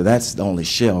 So that's the only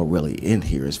shell really in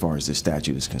here as far as this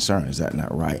statute is concerned. Is that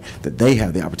not right? That they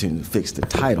have the opportunity to fix the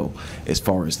title as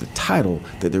far as the title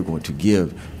that they're going to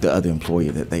give the other employee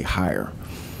that they hire.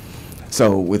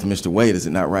 So with Mr. Wade, is it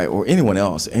not right, or anyone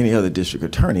else, any other district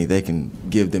attorney, they can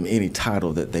give them any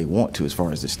title that they want to as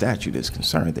far as the statute is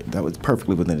concerned. That was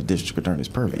perfectly within the district attorney's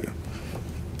purview.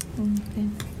 Okay.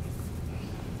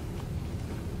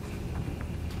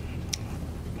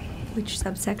 Which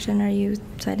subsection are you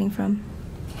citing from?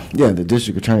 Yeah, the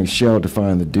district attorney shall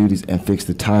define the duties and fix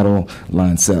the title,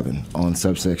 line 7 on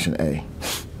subsection A.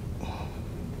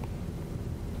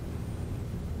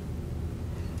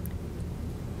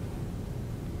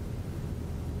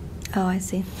 Oh, I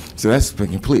see. So that's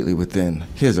been completely within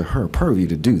his or her purview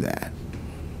to do that,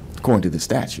 according to the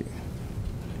statute.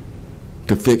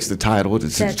 To fix the title, to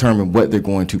determine what they're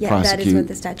going to prosecute. That is what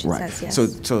the statute says,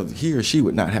 yes. So he or she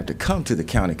would not have to come to the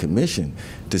county commission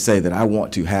to say that I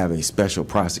want to have a special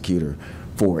prosecutor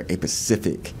for a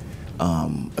specific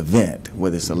event,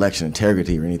 whether it's election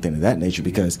integrity or anything of that nature,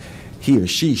 because he or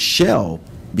she shall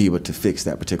be able to fix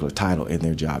that particular title in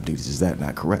their job duties. Is that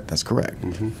not correct? That's correct.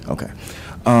 Mm-hmm. Okay.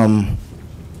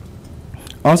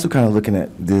 Also kind of looking at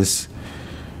this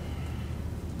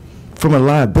from a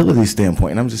liability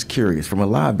standpoint, and I'm just curious, from a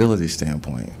liability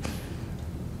standpoint,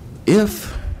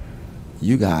 if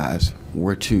you guys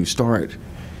were to start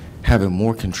having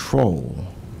more control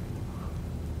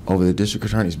over the district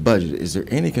attorney's budget, is there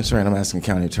any concern, I'm asking the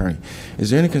county attorney, is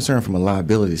there any concern from a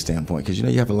liability standpoint? Because you know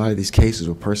you have a lot of these cases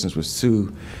where persons would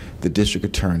sue the district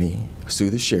attorney, sue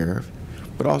the sheriff,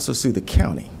 but also sue the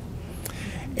county.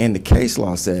 And the case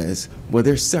law says, well,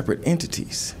 they're separate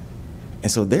entities.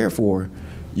 And so therefore,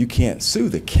 you can't sue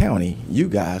the county, you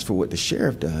guys, for what the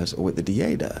sheriff does or what the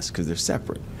DA does, because they're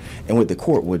separate. And what the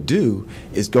court would do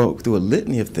is go through a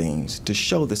litany of things to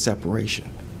show the separation.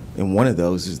 And one of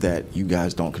those is that you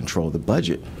guys don't control the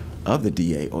budget of the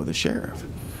DA or the sheriff.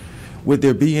 Would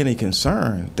there be any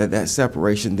concern that that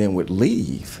separation then would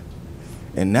leave?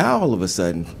 And now all of a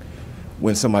sudden,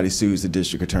 when somebody sues the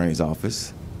district attorney's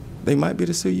office, they might be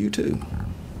to sue you too.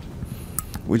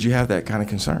 Would you have that kind of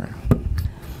concern?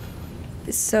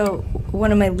 So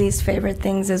one of my least favorite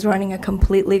things is running a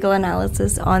complete legal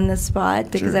analysis on the spot,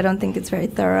 because Sure. I don't think it's very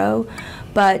thorough.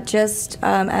 But just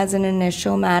as an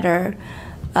initial matter,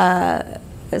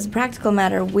 as a practical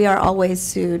matter, we are always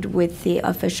sued with the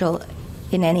official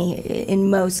in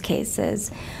most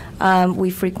cases. We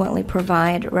frequently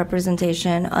provide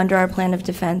representation under our plan of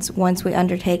defense. Once we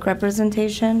undertake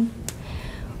representation,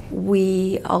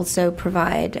 we also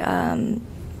provide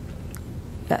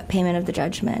payment of the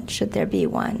judgment, should there be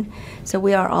one. So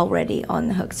we are already on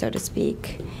the hook, so to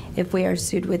speak, if we are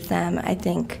sued with them. I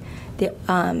think,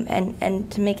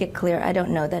 and to make it clear, I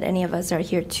don't know that any of us are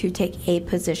here to take a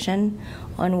position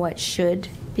on what should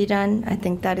be done. I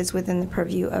think that is within the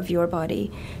purview of your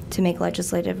body to make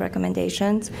legislative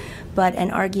recommendations. But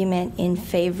an argument in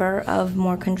favor of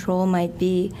more control might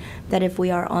be that if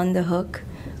we are on the hook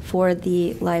for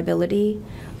the liability,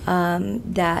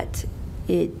 that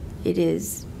it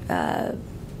is,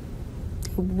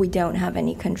 we don't have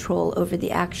any control over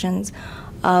the actions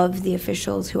of the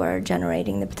officials who are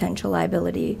generating the potential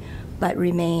liability, but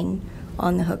remain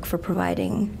on the hook for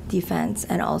providing defense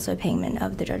and also payment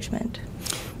of the judgment.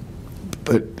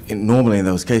 But normally in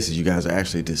those cases, you guys are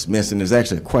actually dismissed, and there's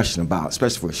actually a question about,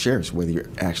 especially for sheriffs, whether you're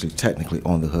actually technically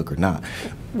on the hook or not.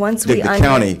 Once The we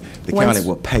county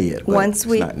will pay it, but once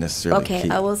it's not necessarily okay, key.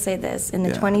 I will say this. In the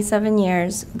Yeah. 27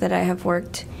 years that I have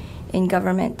worked in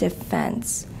government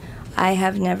defense, I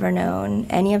have never known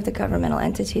any of the governmental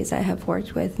entities I have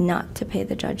worked with not to pay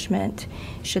the judgment,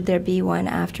 should there be one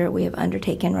after we have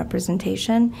undertaken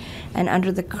representation. And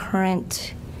under the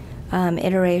current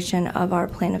iteration of our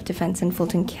plan of defense in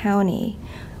Fulton County,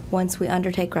 once we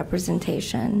undertake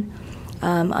representation,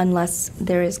 unless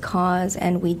there is cause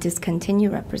and we discontinue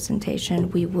representation,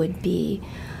 we would be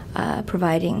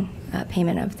providing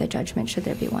payment of the judgment, should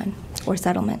there be one, or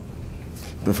settlement.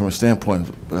 But from a standpoint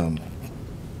of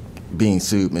being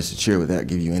sued, Mr. Chair, would that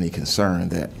give you any concern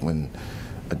that when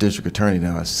a district attorney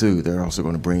now is sued, they're also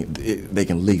going to they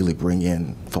can legally bring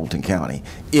in Fulton County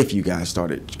if you guys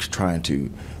started trying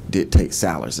to dictate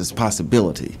salaries? There's a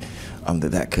possibility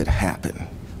that could happen.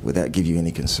 Would that give you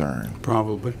any concern?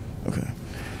 Probably. Okay.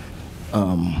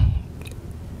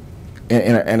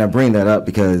 And I bring that up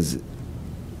because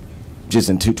just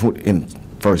in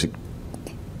first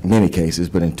many cases,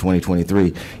 but in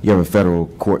 2023, you have a federal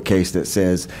court case that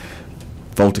says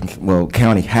Fulton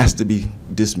County has to be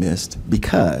dismissed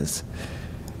because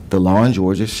the law in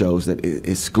Georgia shows that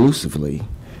exclusively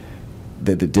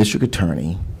that the district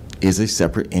attorney is a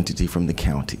separate entity from the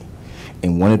county.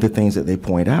 And one of the things that they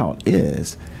point out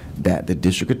is that the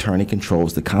district attorney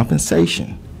controls the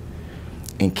compensation,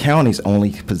 and counties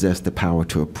only possess the power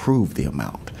to approve the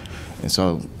amount. And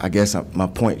so I guess my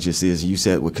point just is, you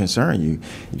said it would concern you,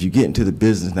 if you get into the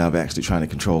business now of actually trying to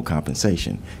control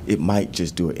compensation, it might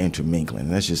just do an intermingling.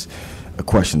 And that's just a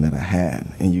question that I had,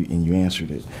 and you answered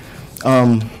it.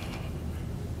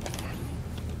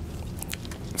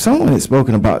 Someone had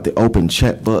spoken about the open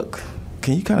checkbook.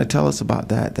 Can you kind of tell us about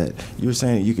that? That you were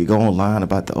saying that you could go online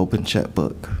about the open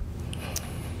checkbook.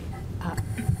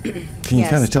 Can you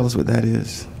kind of tell us what that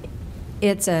is?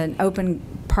 It's an open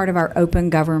part of our open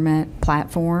government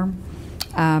platform.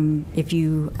 If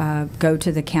you go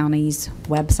to the county's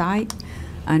website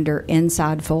under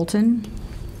Inside Fulton,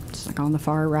 it's like on the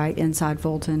far right, Inside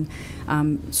Fulton,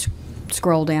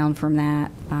 scroll down from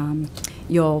that,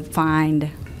 you'll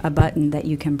find a button that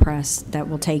you can press that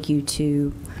will take you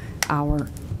to our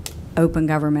open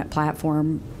government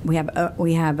platform. We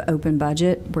have open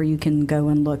budget, where you can go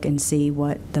and look and see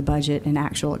what the budget and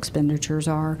actual expenditures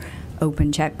are.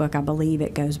 Open checkbook, I believe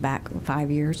it goes back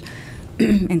 5 years,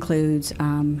 includes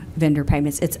vendor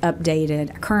payments. It's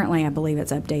updated. Currently, I believe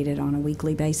it's updated on a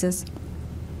weekly basis.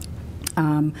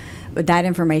 But that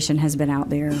information has been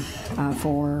out there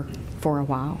for a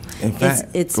while. In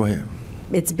fact, go ahead.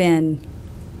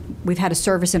 We've had a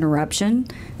service interruption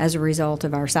as a result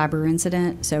of our cyber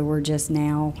incident, so we're just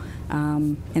now,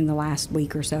 in the last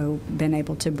week or so, been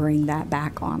able to bring that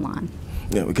back online.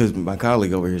 Yeah, because my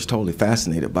colleague over here is totally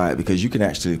fascinated by it, because you can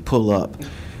actually pull up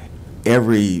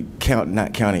every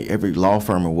every law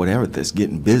firm or whatever that's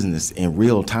getting business in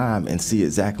real time and see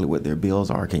exactly what their bills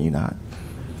are, can you not?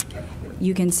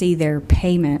 You can see their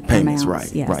payments,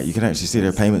 right, yes. Right. You can actually see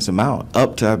their payments amount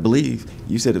up to, I believe,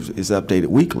 you said it's updated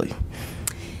weekly.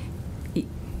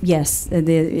 Yes,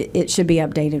 it should be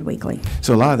updated weekly.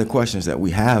 So a lot of the questions that we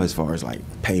have as far as like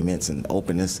payments and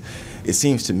openness, it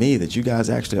seems to me that you guys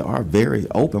actually are very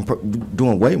open,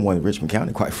 doing way more than Richmond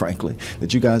County, quite frankly,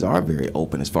 that you guys are very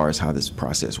open as far as how this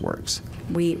process works.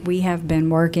 We have been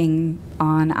working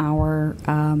on our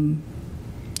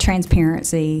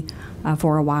transparency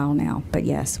for a while now, but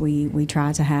yes, we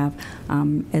try to have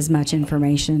as much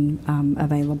information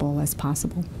available as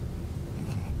possible.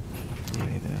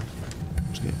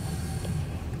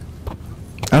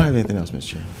 I don't have anything else, Mr.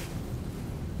 Chair.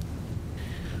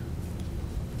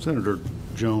 Senator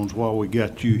Jones, while we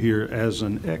got you here, as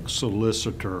an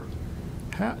ex-solicitor,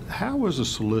 how is a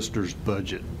solicitor's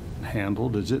budget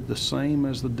handled? Is it the same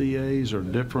as the DA's or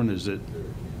different? Is it?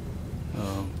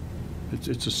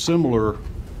 It's a similar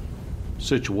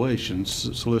situation.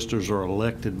 Solicitors are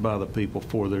elected by the people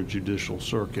for their judicial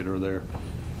circuit. Or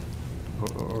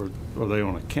are they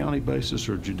on a county basis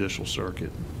or judicial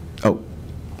circuit? Oh.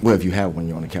 Well, if you have one,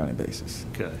 you're on a county basis.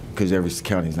 Okay. Because every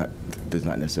county does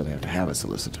not necessarily have to have a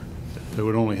solicitor. They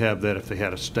would only have that if they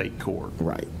had a state court.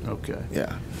 Right. Okay.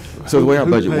 Yeah. So the way our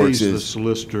budget works is who pays the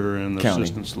solicitor and the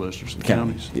assistant solicitors? The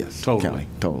counties? Yes. Totally. County.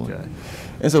 Totally. Okay.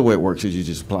 And so the way it works is you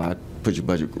just apply, put your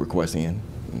budget request in,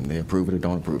 and they approve it or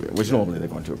don't approve it, which normally they're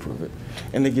going to approve it.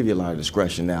 And they give you a lot of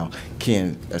discretion. Now,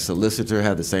 can a solicitor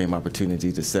have the same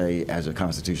opportunity to say as a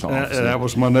constitutional officer? That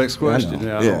was my next question.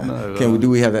 I don't know. Do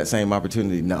we have that same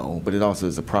opportunity? No, but it also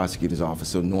is a prosecutor's office,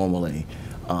 so normally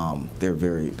they're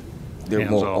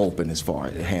more open as far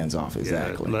as hands-off,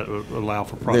 exactly. Allow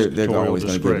for prosecutorial They're always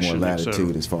going to give more discretion,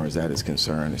 latitude as far as that is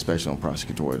concerned, especially on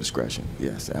prosecutorial discretion.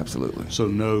 Yes, absolutely. So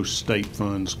no state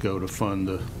funds go to fund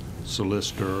the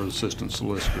solicitor or assistant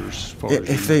solicitors. As far as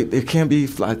If you know. there can be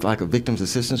like a victim's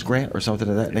assistance grant or something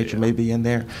of that nature may be in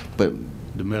there, but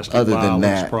Domestic other than violence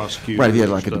that, prosecutor. right, yeah,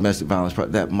 like a stuff. domestic violence,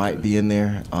 that might be in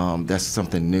there. That's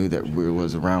something new that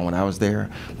was around when I was there,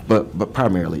 but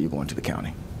primarily you're going to the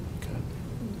county.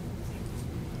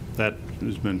 That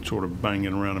has been sort of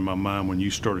banging around in my mind when you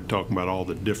started talking about all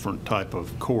the different type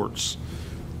of courts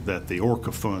that the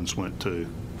ORCA funds went to.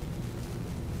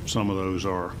 Some of those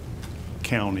are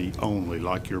county only,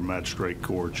 like your magistrate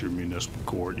court, your municipal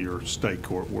court, your state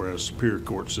court, whereas Superior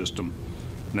Court system,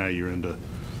 now you're into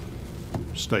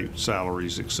state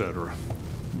salaries, et cetera.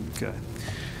 Okay.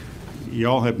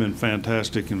 Y'all have been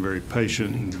fantastic and very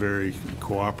patient and very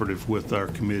cooperative with our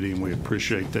committee, and we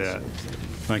appreciate that.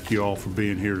 Thank you all for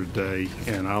being here today,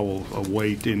 and I will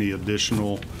await any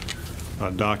additional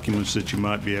documents that you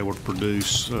might be able to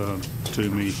produce to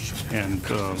me. And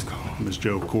Ms.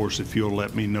 Joe, of course, if you'll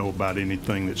let me know about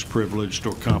anything that's privileged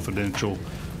or confidential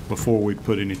before we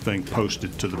put anything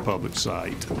posted to the public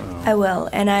site. I will,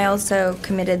 and I also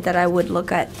committed that I would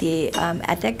look at the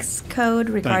ethics code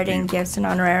regarding you. gifts and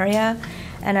honoraria,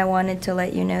 and I wanted to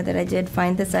let you know that I did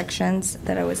find the sections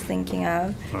that I was thinking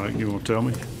of. All right, you want to tell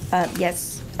me?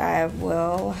 Yes, I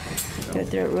will go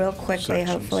through it real quickly, Sections.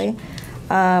 hopefully.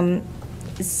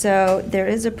 So there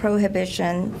is a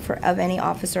prohibition of any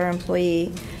officer or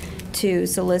employee to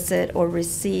solicit or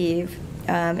receive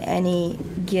any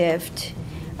gift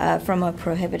from a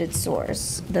prohibited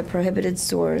source. The prohibited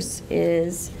source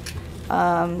is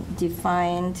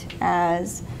defined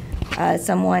as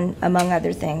someone, among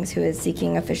other things, who is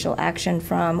seeking official action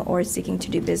from or seeking to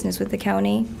do business with the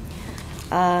county.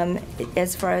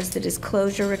 As far as the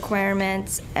disclosure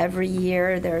requirements, every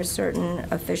year there are certain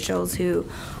officials who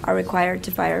are required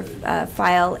to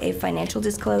file a financial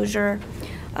disclosure.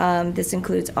 This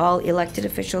includes all elected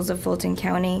officials of Fulton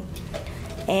County.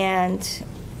 And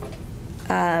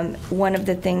one of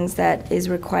the things that is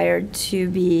required to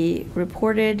be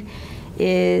reported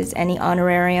is any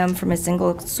honorarium from a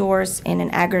single source in an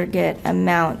aggregate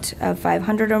amount of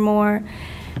 $500 or more.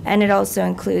 And it also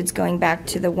includes going back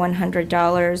to the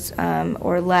 $100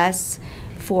 or less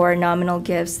for nominal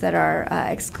gifts that are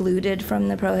excluded from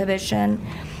the prohibition.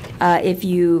 If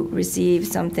you receive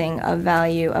something of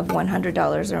value of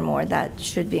 $100 or more, that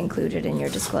should be included in your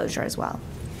disclosure as well.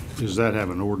 Does that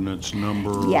have an ordinance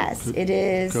number? Yes, it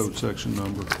is. Code section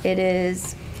number? It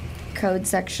is Code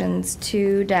Sections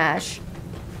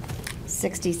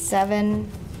 2-67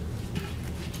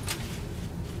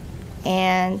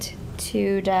 and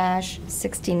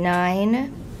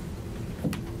 2-69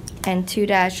 and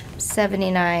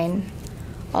 2-79.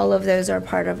 All of those are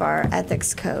part of our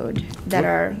ethics code that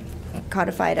are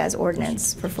codified as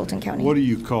ordinance for Fulton County. What do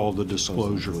you call the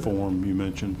disclosure form you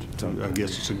mentioned? I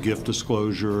guess it's a gift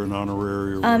disclosure, an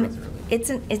honorary, or whatever. It's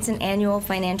an annual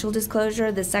financial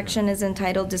disclosure. The section is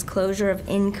entitled Disclosure of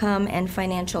Income and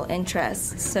Financial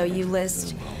Interests. So you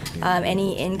list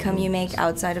any income you make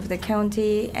outside of the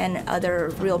county and other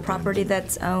real property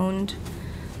that's owned,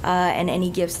 and any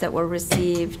gifts that were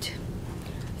received,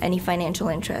 any financial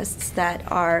interests that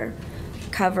are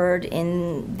covered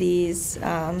in these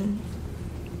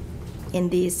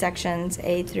sections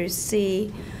A through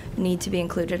C need to be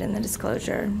included in the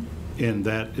disclosure. And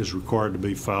that is required to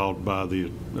be filed by the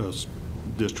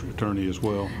district attorney as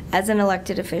well? As an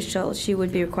elected official, she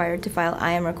would be required to file.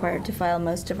 I am required to file.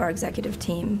 Most of our executive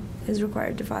team is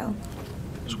required to file.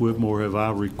 Ms. Whitmore, have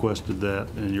I requested that,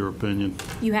 in your opinion?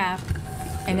 You have.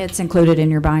 And it's included in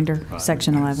your binder,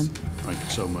 Section 11. Thank you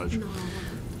so much.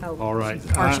 All right.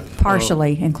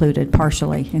 Partially included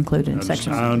in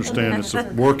Section 11. I understand it's a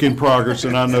work in progress,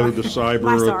 and I know the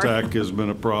cyber attack has been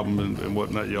a problem and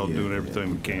whatnot. Y'all doing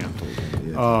everything we can.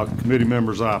 Committee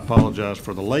members, I apologize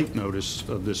for the late notice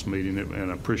of this meeting,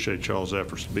 and I appreciate y'all's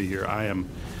efforts to be here. I am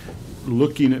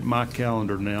looking at my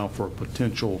calendar now for a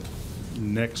potential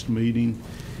next meeting,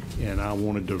 and I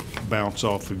wanted to bounce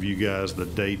off of you guys the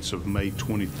dates of May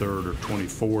 23rd or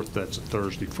 24th. That's a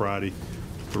Thursday, Friday,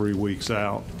 3 weeks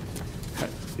out.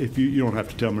 If you don't have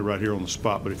to tell me right here on the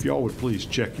spot, but if y'all would please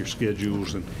check your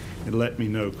schedules and let me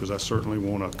know, because I certainly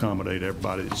want to accommodate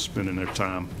everybody that's spending their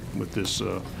time with this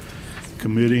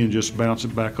committee, and just bounce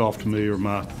it back off to me or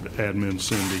my admin,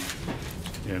 Cindy,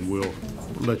 and we'll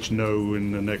let you know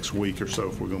in the next week or so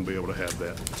if we're going to be able to have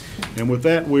that. And with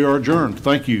that, we are adjourned.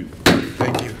 Thank you.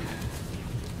 Thank you.